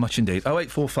 thank you very much indeed.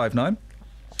 08459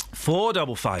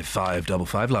 455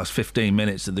 555. Last 15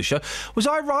 minutes of the show. Was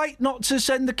I right not to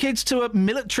send the kids to a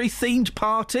military-themed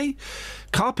party?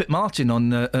 Carpet Martin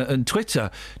on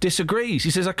Twitter disagrees. He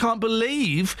says, I can't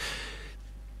believe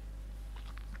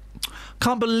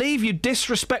you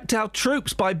disrespect our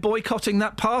troops by boycotting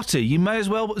that party. You may as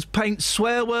well paint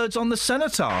swear words on the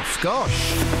cenotaph.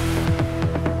 Gosh.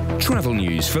 Travel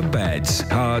news for beds,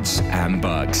 cards and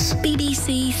bugs.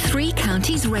 BBC Three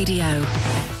Counties Radio.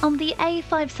 On the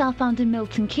A5 southbound in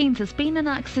Milton Keynes, there's been an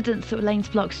accident that lanes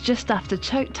blocked just after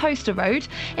Toaster Road.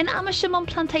 In Amersham on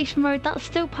Plantation Road, that's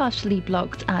still partially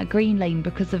blocked at Green Lane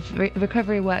because of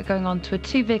recovery work going on to a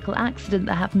two-vehicle accident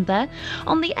that happened there.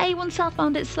 On the A1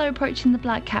 southbound, it's slow approaching the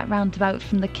Black Cat roundabout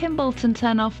from the Kimbolton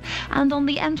turn-off. And on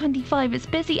the M25, it's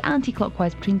busy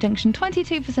anti-clockwise between junction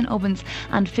 22 for St Albans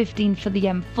and 15 for the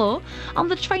M4. On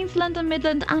the trains, London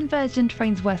Midland and Virgin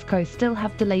Trains West Coast still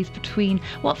have delays between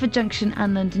Watford Junction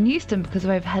and London Euston because of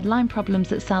overhead line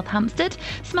problems at South Hampstead.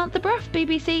 Samantha Bruff,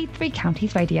 BBC Three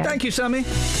Counties Radio. Thank you, Sammy.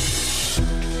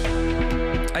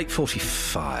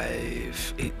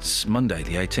 8:45. It's Monday,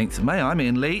 the 18th of May. I'm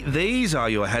Iain Lee. These are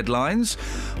your headlines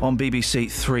on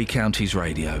BBC Three Counties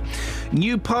Radio.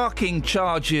 New parking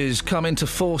charges come into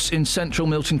force in central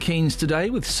Milton Keynes today,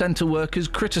 with centre workers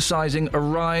criticising a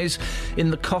rise in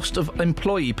the cost of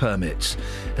employee permits.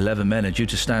 11 men are due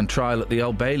to stand trial at the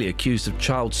Old Bailey accused of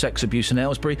child sex abuse in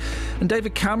Aylesbury, and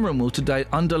David Cameron will today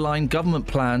underline government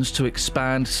plans to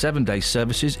expand 7-day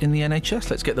services in the NHS.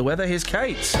 Let's get the weather. Here's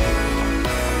Kate.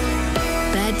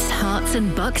 Beds, Hearts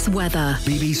and Bucks weather.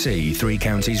 BBC Three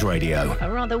Counties Radio.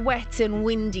 A rather wet and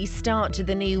windy start to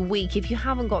the new week. If you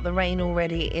haven't got the rain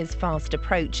already, it is fast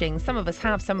approaching. Some of us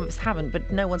have, some of us haven't,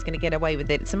 but no one's going to get away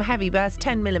with it. Some heavy bursts,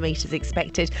 10 millimetres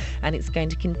expected, and it's going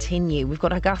to continue. We've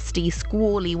got a gusty,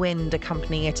 squally wind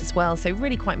accompanying it as well, so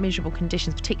really quite miserable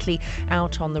conditions, particularly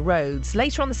out on the roads.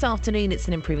 Later on this afternoon, it's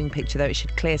an improving picture, though. It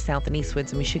should clear south and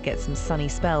eastwards, and we should get some sunny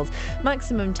spells.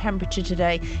 Maximum temperature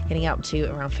today getting up to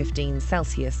around 15 Celsius.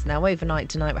 Now, overnight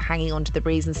tonight, we're hanging on to the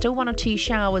breeze and still 1 or 2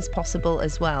 showers possible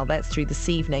as well. That's through this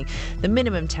evening. The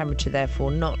minimum temperature,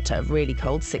 therefore, not really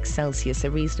cold, 6 Celsius, so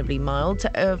reasonably mild.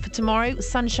 For tomorrow,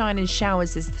 sunshine and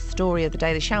showers is the story of the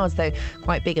day. The showers, though,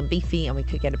 quite big and beefy, and we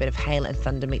could get a bit of hail and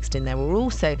thunder mixed in there. We're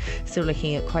also still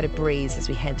looking at quite a breeze as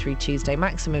we head through Tuesday.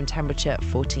 Maximum temperature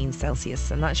 14 Celsius,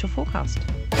 and that's your forecast.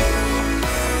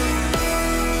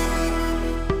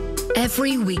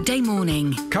 Every weekday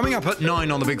morning. Coming up at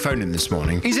 9 on the Big Phone In this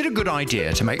morning, is it a good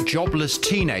idea to make jobless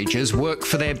teenagers work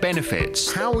for their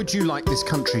benefits? How would you like this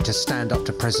country to stand up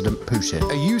to President Putin?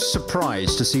 Are you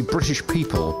surprised to see British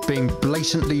people being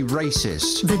blatantly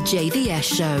racist? The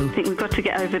JVS Show. I think we've got to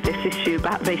get over this issue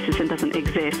about racism doesn't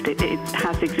exist. It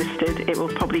has existed. It will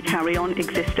probably carry on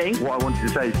existing. What I wanted to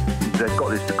say is they've got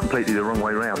this completely the wrong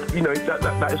way around. You know,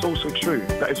 that is also true.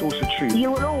 That is also true.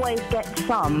 You will always get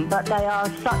some, but they are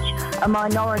such a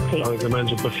minority. Oh, the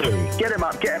man's a buffoon. Get him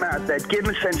up, get him out of bed, give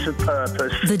him a sense of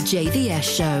purpose. The JVS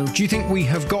Show. Do you think we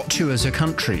have got to, as a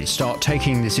country, start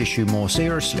taking this issue more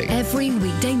seriously? Every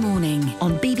weekday morning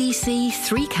on BBC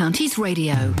Three Counties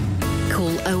Radio.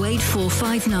 Call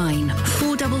 08459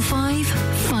 455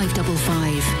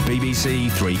 555.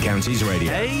 BBC Three Counties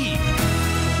Radio. Hey!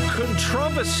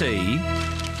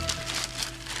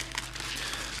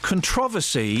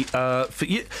 Controversy for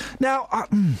you. Now,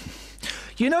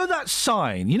 you know that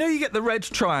sign? You know you get the red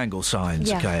triangle signs,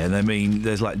 Yeah. okay? And I mean,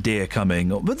 there's like deer coming.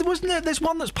 But there's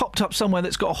one that's popped up somewhere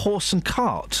that's got a horse and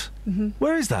cart. Mm-hmm.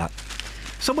 Where is that?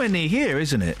 Somewhere near here,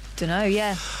 isn't it? Dunno,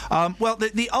 yeah. Well,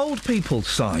 the old people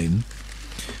sign,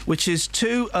 which is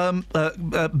two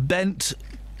bent...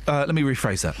 let me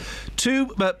rephrase that.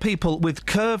 Two people with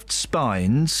curved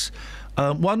spines...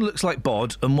 one looks like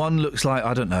Bod and one looks like,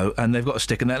 I don't know, and they've got a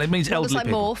stick in there. It means One looks elderly like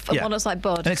people. Morph and one looks like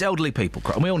Bod. And it's elderly people.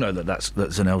 And we all know that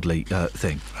that's an elderly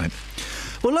thing, right?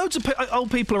 Well, loads of old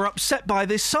people are upset by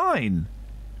this sign.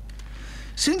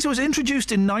 Since it was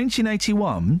introduced in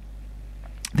 1981,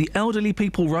 the elderly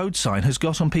people road sign has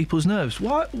got on people's nerves.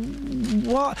 What?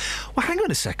 Well, hang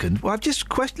on a second. Well, let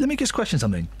me just question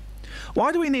something.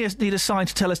 Why do we need a sign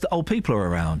to tell us that old people are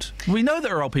around? We know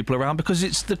there are old people around because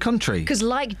it's the country. Because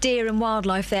like deer and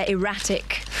wildlife, they're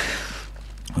erratic.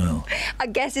 Well, I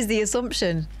guess is the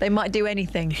assumption. They might do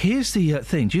anything. Here's the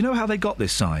thing. Do you know how they got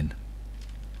this sign?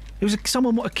 It was a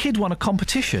kid won a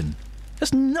competition.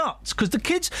 That's nuts, because the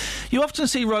kids... You often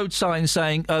see road signs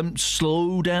saying,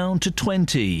 slow down to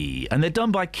 20, and they're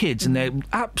done by kids, and they're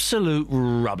absolute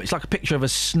rubbish. It's like a picture of a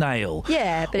snail.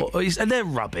 Yeah, but... and they're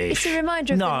rubbish. It's a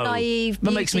reminder of the naive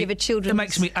beauty of a children's... It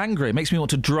makes me angry. It makes me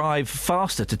want to drive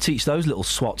faster to teach those little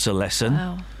swats a lesson.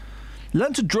 Wow.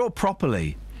 Learn to draw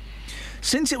properly.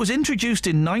 Since it was introduced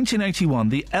in 1981,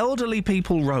 the elderly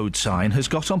people road sign has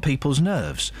got on people's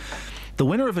nerves. The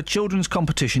winner of a children's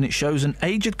competition, it shows an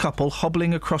aged couple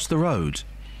hobbling across the road.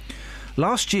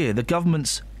 Last year, the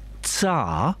government's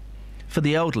Tsar for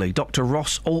the elderly, Dr.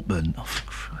 Ross Altman,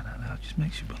 it just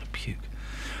makes you want to puke,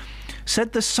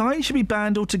 said the sign should be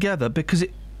banned altogether because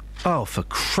it... Oh, for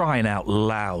crying out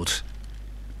loud.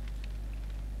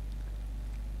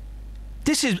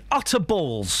 This is utter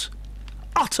balls.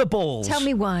 Utter balls. Tell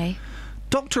me why.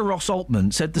 Dr. Ross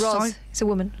Altman said the sign... It's a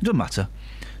woman. Doesn't matter.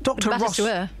 Dr. Ross... to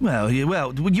her. Well, you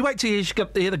wait till you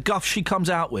hear the guff she comes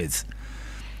out with.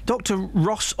 Dr.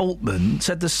 Ross Altman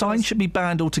said the sign should be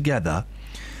banned altogether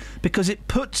because it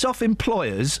puts off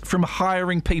employers from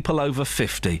hiring people over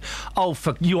 50. Oh,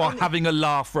 you are having a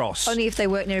laugh, Ross. Only if they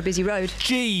work near a busy road.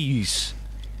 Jeez.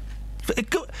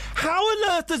 How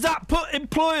on earth does that put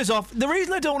employers off? The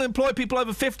reason they don't want to employ people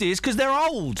over 50 is because they're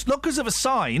old, not because of a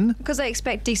sign. Because they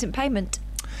expect decent payment.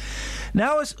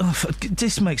 Now,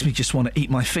 this makes me just want to eat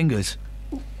my fingers.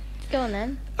 Go on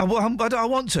then. I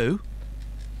want to.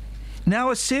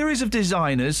 Now, a series of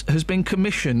designers has been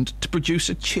commissioned to produce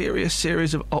a cheerier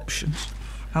series of options.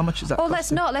 How much is that? Oh,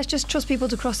 let's not. Let's just trust people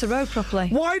to cross the road properly.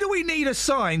 Why do we need a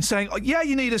sign saying, yeah,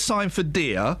 you need a sign for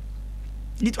deer?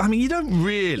 You don't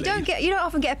really. You don't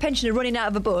often get a pensioner running out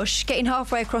of a bush, getting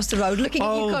halfway across the road, looking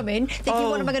at you coming, thinking,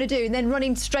 what am I going to do, and then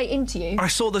running straight into you. I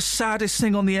saw the saddest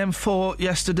thing on the M4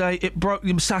 yesterday.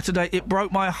 Saturday. It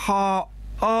broke my heart.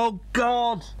 Oh,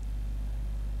 God.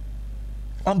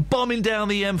 I'm bombing down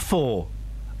the M4.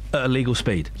 at a legal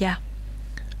speed. Yeah.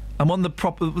 I'm on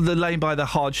the lane by the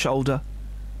hard shoulder.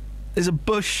 There's a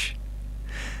bush.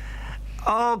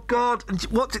 Oh, God.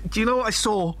 Do you know what I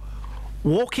saw?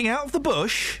 Walking out of the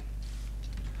bush,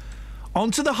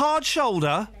 onto the hard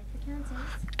shoulder,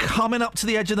 coming up to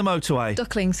the edge of the motorway.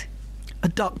 Ducklings. A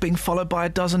duck being followed by a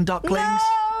dozen ducklings.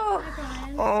 No!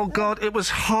 Oh, God, it was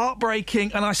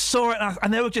heartbreaking. And I saw it,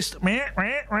 and they were just walking.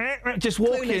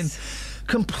 Clueless.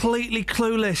 Completely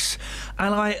clueless,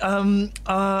 and I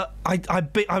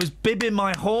was bibbing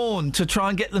my horn to try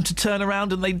and get them to turn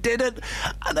around, and they didn't.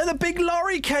 And then a big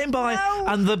lorry came by,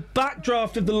 and the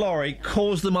backdraft of the lorry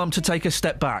caused the mum to take a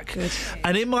step back. Good.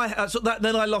 And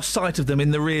then I lost sight of them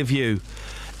in the rear view.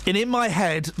 And in my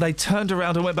head, they turned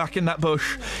around and went back in that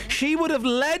bush. She would have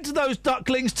led those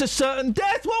ducklings to certain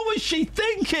death. What was she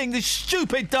thinking, this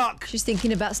stupid duck? She's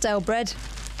thinking about stale bread.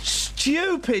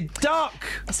 Stupid duck!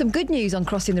 Some good news on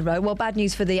crossing the road. Well, bad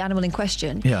news for the animal in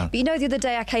question. Yeah. But you know, the other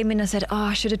day I came in and I said,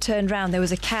 I should have turned round. There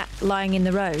was a cat lying in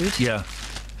the road. Yeah.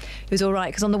 It was all right,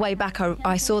 because on the way back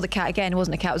I saw the cat again. It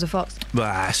wasn't a cat, it was a fox.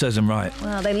 Bah, says I'm right.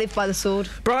 Well, they live by the sword.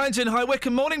 Brian's in High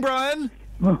Wycombe. Morning, Brian.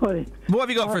 Morning. What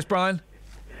have you got for us, Brian?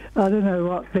 I don't know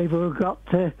what people have got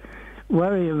to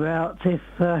worry about if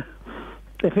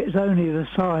it's only the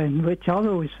sign, which I've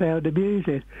always found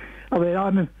amusing. I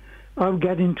mean, I'm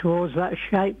getting towards that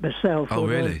shape myself. Oh,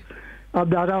 really? I'm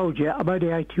not old yet. I'm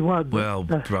only 81. Well,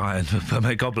 Brian,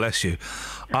 may God bless you.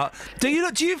 Do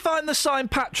you find the sign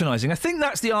patronising? I think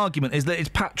that's the argument, is that it's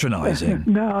patronising.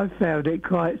 No, I've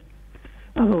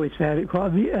always found it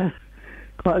quite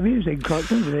amusing, quite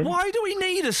good. Why do we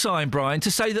need a sign, Brian, to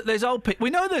say that there's old people? We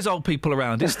know there's old people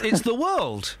around. It's the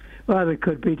world. Well, there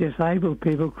could be disabled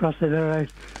people crossing the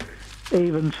road,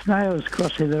 even snails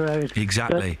crossing the road.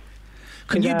 Exactly.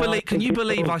 Can you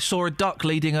believe I saw a duck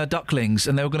leading her ducklings,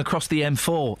 and they were going to cross the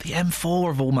M4? The M4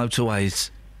 of all motorways.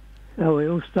 Oh, we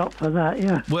all stop for that,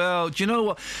 yeah. Well, do you know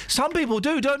what? Some people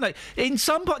do, don't they? In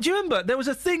some part, do you remember there was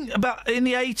a thing about in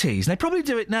the 80s, and they probably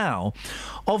do it now,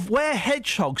 of where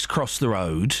hedgehogs cross the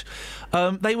road,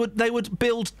 they would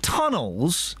build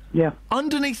tunnels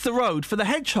underneath the road for the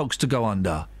hedgehogs to go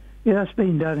under. Yeah, that's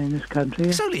been done in this country.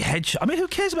 It's only I mean, who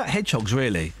cares about hedgehogs,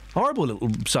 really? Horrible little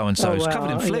so-and-sos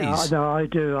covered in fleas. I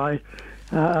do.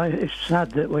 It's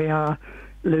sad that we are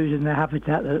losing the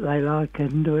habitat that they like,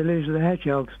 and we're losing the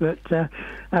hedgehogs, but I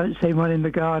haven't seen one in the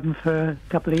garden for a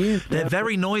couple of years now. They're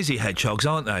very noisy hedgehogs,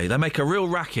 aren't they? They make a real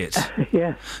racket.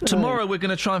 Yeah. Tomorrow we're going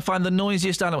to try and find the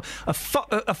noisiest animal. A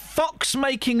fox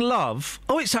making love.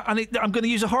 I'm going to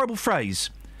use a horrible phrase.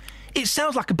 It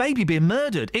sounds like a baby being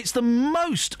murdered. It's the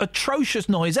most atrocious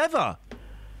noise ever.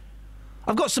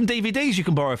 I've got some DVDs you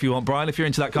can borrow if you want, Brian, if you're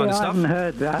into that kind of stuff. I haven't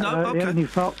heard that. No, okay. The only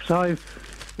fox I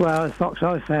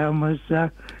found was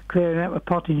clearing out a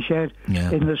potting shed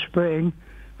in the spring.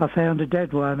 I found a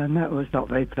dead one, and that was not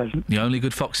very pleasant. The only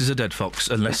good fox is a dead fox,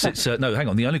 unless it's... no, hang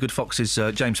on. The only good fox is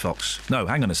James Fox. No,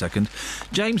 hang on a second.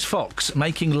 James Fox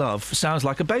making love sounds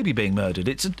like a baby being murdered.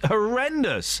 It's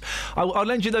horrendous. I'll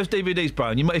lend you those DVDs,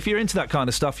 Brian. If you're into that kind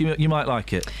of stuff, you might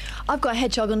like it. I've got a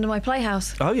hedgehog under my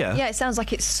playhouse. Oh, yeah? Yeah, it sounds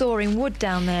like it's sawing wood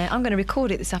down there. I'm going to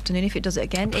record it this afternoon if it does it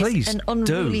again. Please It's an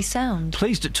unruly sound.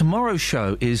 Please do. Tomorrow's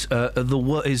show is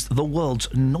the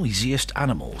world's noisiest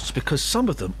animals, because some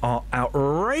of them are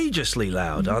outrageously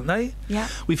loud. Aren't they? Yeah.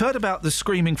 We've heard about the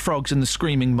screaming frogs and the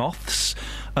screaming moths,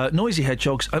 noisy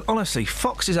hedgehogs, and honestly,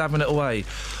 Fox is having it away.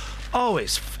 Oh,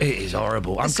 it is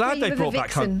horrible. I'm glad they brought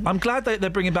back hunting. I'm glad they're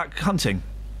bringing back hunting.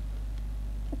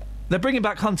 They're bringing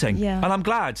back hunting. Yeah. And I'm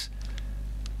glad.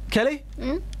 Kelly?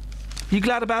 You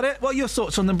glad about it? What are your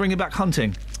thoughts on them bringing back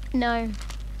hunting? No.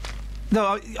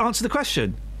 No, answer the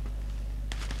question.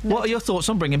 No. What are your thoughts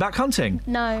on bringing back hunting?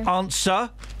 No.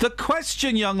 Answer the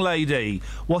question, young lady.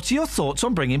 What are your thoughts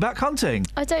on bringing back hunting?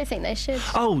 I don't think they should.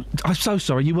 Oh, I'm so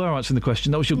sorry. You were answering the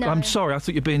question. That was your... No. I'm sorry. I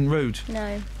thought you were being rude.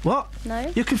 No. What?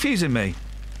 No. You're confusing me.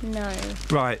 No.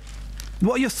 Right.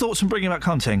 What are your thoughts on bringing back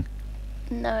hunting?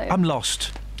 No. I'm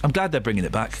lost. I'm glad they're bringing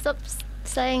it back. Stop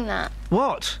saying that.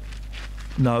 What?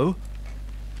 No.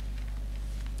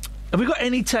 Have we got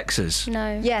any texters?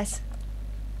 No. Yes.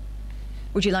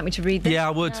 Would you like me to read this? Yeah,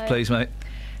 I would, No. please, mate.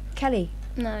 Kelly.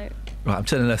 No. Right, I'm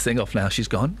turning her thing off now. She's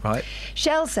gone. Right.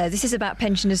 Shell says this is about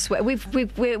pensioners' swear. We're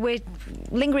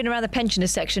lingering around the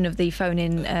pensioners section of the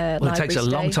phone-in Well, library it takes a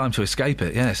long time to escape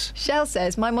it, yes. Shell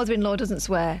says, my mother-in-law doesn't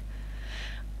swear.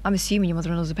 I'm assuming your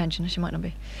mother-in-law's a pensioner. She might not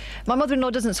be. My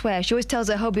mother-in-law doesn't swear. She always tells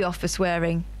her hubby off for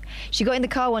swearing. She got in the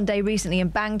car one day recently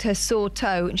and banged her sore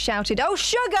toe and shouted, "Oh,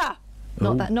 sugar!"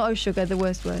 Not "oh, sugar," the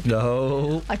worst word.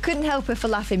 No. I couldn't help her for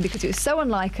laughing because it was so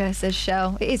unlike her, says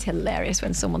Shell. It is hilarious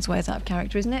when someone swears out of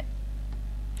character, isn't it?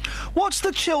 What's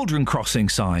the children crossing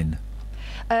sign?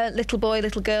 Little boy,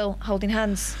 little girl, holding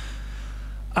hands.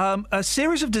 A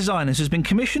series of designers has been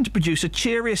commissioned to produce a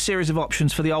cheerier series of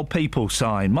options for the old people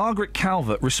sign. Margaret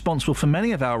Calvert, responsible for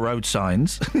many of our road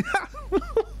signs.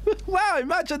 Wow,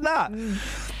 imagine that.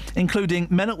 Including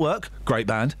Men at Work, great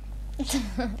band.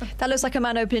 That looks like a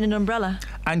man opening an umbrella.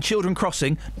 And Children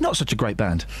Crossing, not such a great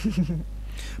band.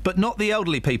 But not the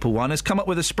elderly people one, has come up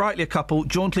with a sprightlier couple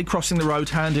jauntily crossing the road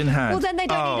hand in hand. Well, then they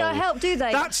don't need our help, do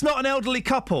they? That's not an elderly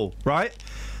couple, right?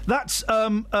 That's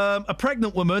a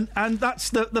pregnant woman, and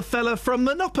that's the fella from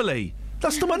Monopoly.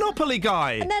 That's the Monopoly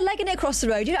guy. And they're legging it across the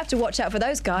road. You'd have to watch out for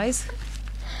those guys.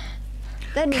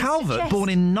 Calvert, born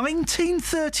in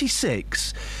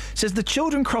 1936, says the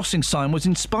Children Crossing sign was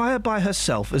inspired by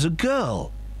herself as a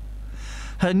girl.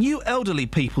 Her new elderly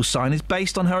people sign is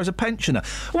based on her as a pensioner.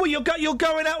 Well, you're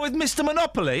going out with Mr.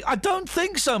 Monopoly? I don't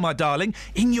think so, my darling.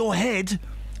 In your head.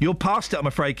 You're past it, I'm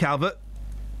afraid, Calvert.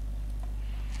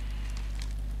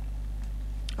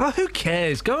 Oh, who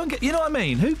cares? Go and get... You know what I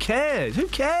mean? Who cares? Who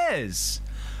cares?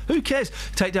 Who cares?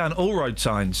 Take down all road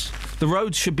signs. The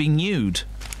roads should be nude.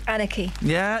 Anarchy.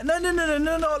 Yeah. No,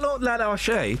 not La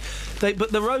Arche.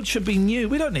 But the road should be new.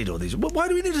 We don't need all these. Why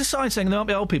do we need a sign saying there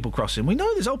aren't old people crossing? We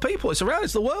know there's old people. It's around.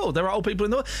 It's the world. There are old people in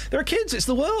the world. There are kids. It's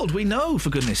the world. We know, for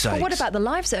goodness sake. But what about the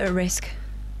lives that are at risk?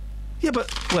 Yeah,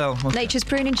 but, well... Nature's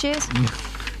pruning shears?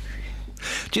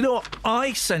 Do you know what?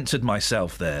 I censored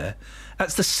myself there.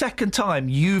 That's the second time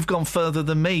you've gone further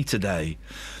than me today.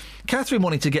 Catherine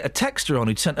wanted to get a texter on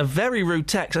who'd sent a very rude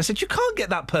text. I said, you can't get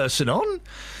that person on.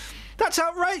 That's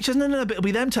outrageous. No, but it'll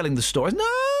be them telling the stories.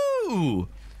 No!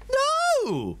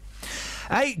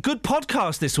 Hey, good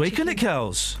podcast this week, isn't it,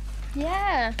 Kels?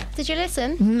 Yeah. Did you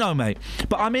listen? No, mate.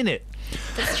 But I'm in it.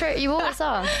 That's true. You always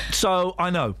are. So, I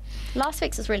know. Last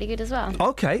week's was really good as well.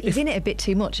 OK. He's in it a bit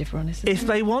too much, if we're honest. If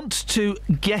they want to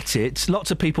get it,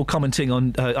 lots of people commenting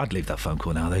on... I'd leave that phone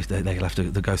call now. They'll have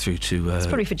to go through to... It's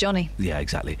probably for Johnny. Yeah,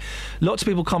 exactly. Lots of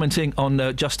people commenting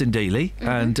on Justin Dealey,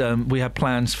 and we had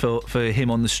plans for him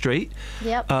on the street.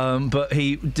 Yep. But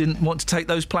he didn't want to take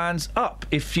those plans up.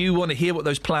 If you want to hear what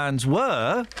those plans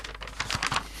were...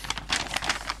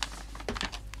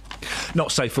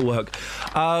 Not safe for work.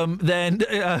 Then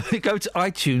go to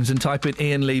iTunes and type in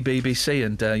Iain Lee BBC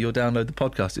and you'll download the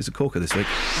podcast. It's a corker this week.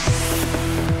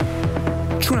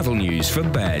 Travel news for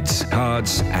beds,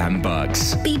 cards and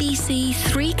bugs. BBC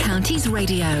Three Counties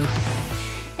Radio.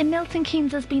 In Milton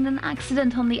Keynes, there's been an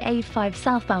accident on the A5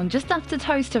 southbound just after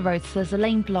Toaster Road, so there's a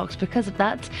lane blocked because of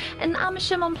that. In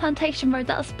Amersham on Plantation Road,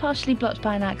 that's partially blocked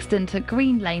by an accident at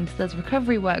Green Lane, so there's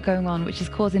recovery work going on, which is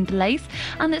causing delays.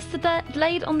 And it's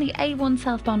delayed on the A1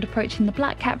 southbound approaching the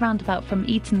Black Cat roundabout from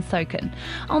Eton Soken.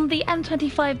 On the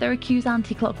M25, there are queues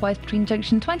anti-clockwise between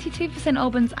junction 22 for St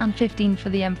Albans and 15 for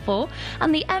the M4.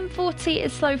 And the M40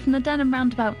 is slow from the Denham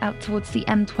roundabout out towards the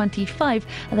M25,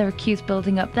 and there are queues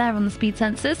building up there on the speed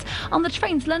sensors. On the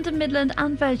trains, London Midland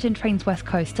and Virgin Trains West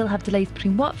Coast still have delays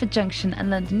between Watford Junction and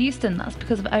London Euston. That's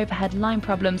because of overhead line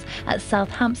problems at South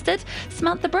Hampstead.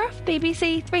 Samantha Bruff,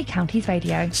 BBC Three Counties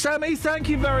Radio. Sammy, thank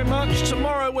you very much.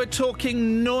 Tomorrow we're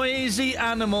talking noisy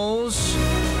animals.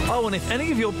 Oh, and if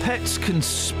any of your pets can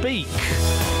speak,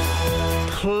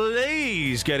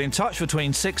 please get in touch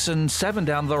between 6 and 7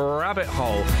 down the rabbit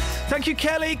hole. Thank you,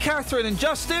 Kelly, Catherine and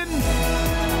Justin.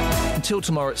 Until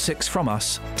tomorrow at 6 from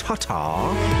us,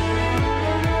 ta-ta.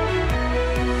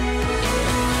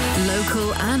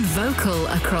 Local and vocal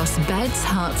across beds,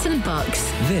 hearts and bucks.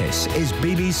 This is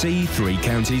BBC Three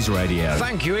Counties Radio.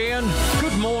 Thank you, Iain.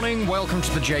 Good morning. Welcome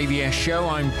to the JVS show.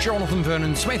 I'm Jonathan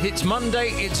Vernon-Smith. It's Monday.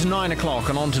 It's 9 o'clock,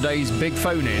 and on today's Big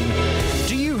Phone In,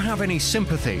 do you have any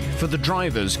sympathy for the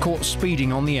drivers caught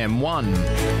speeding on the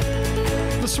M1?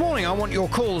 This morning, I want your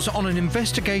calls on an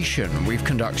investigation we've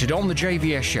conducted on the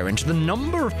JVS show into the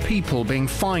number of people being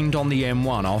fined on the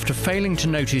M1 after failing to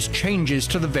notice changes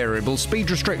to the variable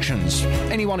speed restrictions.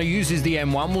 Anyone who uses the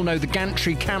M1 will know the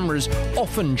gantry cameras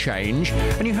often change,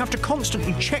 and you have to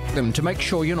constantly check them to make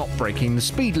sure you're not breaking the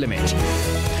speed limit.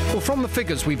 Well, from the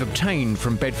figures we've obtained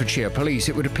from Bedfordshire Police,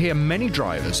 it would appear many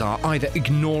drivers are either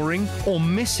ignoring or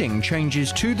missing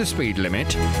changes to the speed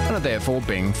limit and are therefore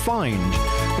being fined.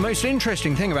 The most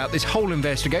interesting thing about this whole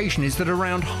investigation is that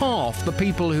around half the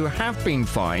people who have been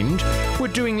fined were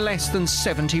doing less than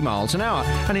 70 miles an hour,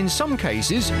 and in some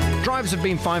cases, drivers have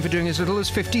been fined for doing as little as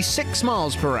 56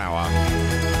 miles per hour.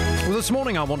 Well, this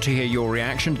morning I want to hear your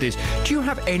reaction to this. Do you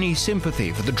have any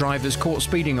sympathy for the drivers caught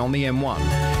speeding on the M1?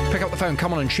 Pick up the phone,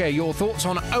 come on and share your thoughts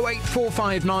on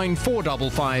 08459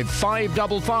 455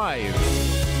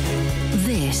 555.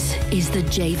 This is the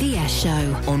JVS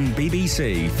Show on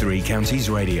BBC Three Counties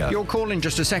Radio. You'll call in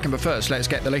just a second, but first let's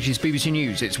get the latest BBC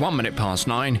News. It's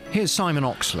 9:01. Here's Simon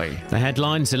Oxley. The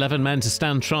headlines: 11 men to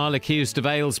stand trial accused of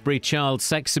Aylesbury child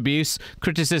sex abuse,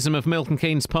 criticism of Milton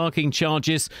Keynes parking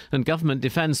charges, and government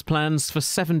defence plans for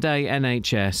 7-day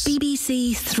NHS.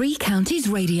 BBC Three Counties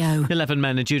Radio. 11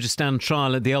 men are due to stand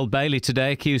trial at the Old Bailey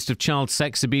today accused of child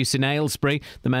sex abuse in Aylesbury. The men